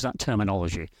don't use that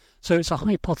terminology. So it's a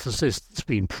hypothesis that's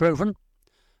been proven.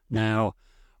 Now,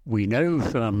 we know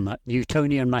from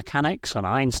Newtonian mechanics and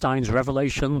Einstein's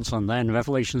revelations and then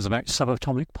revelations about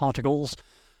subatomic particles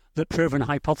that proven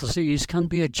hypotheses can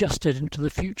be adjusted into the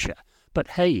future. But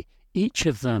hey, each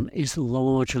of them is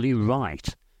largely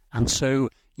right. And so,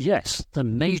 yes, the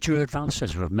major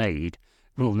advances we've made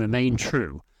will remain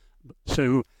true.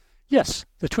 So, yes,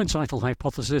 the twin cycle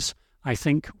hypothesis, I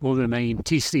think, will remain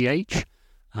TCH.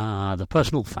 The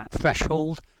personal fat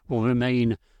threshold will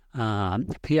remain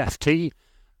PFT.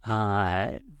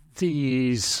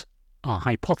 These are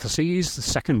hypotheses. The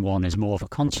second one is more of a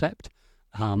concept.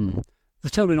 The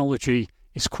terminology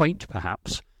is quaint,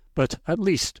 perhaps, but at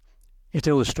least it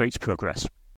illustrates progress.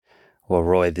 Well,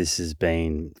 Roy, this has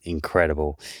been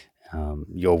incredible.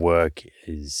 Your work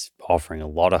is offering a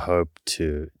lot of hope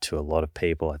to a lot of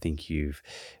people. I think you've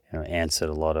answered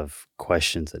a lot of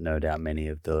questions that no doubt many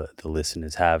of the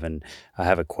listeners have. And I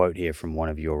have a quote here from one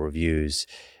of your reviews.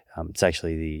 It's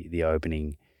actually the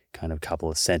opening kind of couple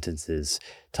of sentences.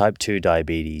 Type 2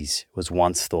 diabetes was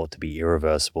once thought to be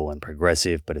irreversible and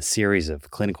progressive, but a series of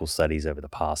clinical studies over the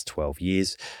past 12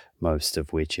 years, most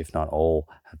of which, if not all,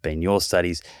 have been your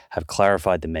studies, have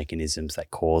clarified the mechanisms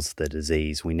that cause the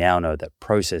disease. We now know that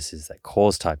processes that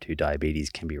cause type 2 diabetes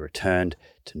can be returned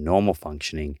to normal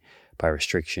functioning by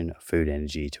restriction of food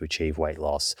energy to achieve weight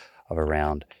loss of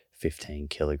around 15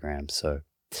 kilograms. So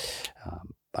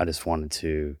I just wanted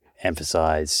to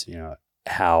emphasize,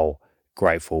 how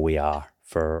grateful we are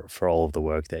for all of the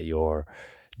work that you're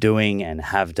doing and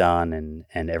have done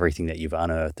and everything that you've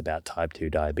unearthed about type 2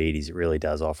 diabetes. It really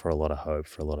does offer a lot of hope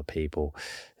for a lot of people.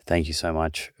 Thank you so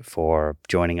much for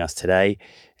joining us today,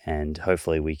 and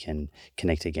hopefully we can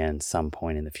connect again at some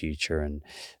point in the future and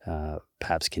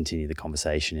perhaps continue the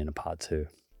conversation in a part 2.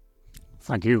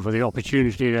 Thank you for the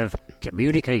opportunity of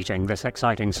communicating this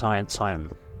exciting science.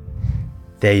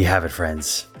 There you have it,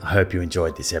 friends. I hope you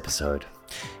enjoyed this episode.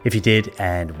 If you did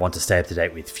and want to stay up to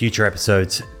date with future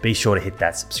episodes, be sure to hit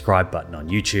that subscribe button on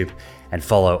YouTube and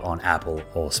follow on Apple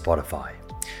or Spotify.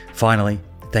 Finally,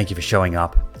 thank you for showing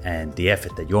up and the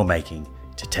effort that you're making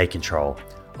to take control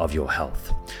of your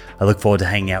health. I look forward to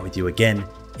hanging out with you again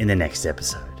in the next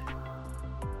episode.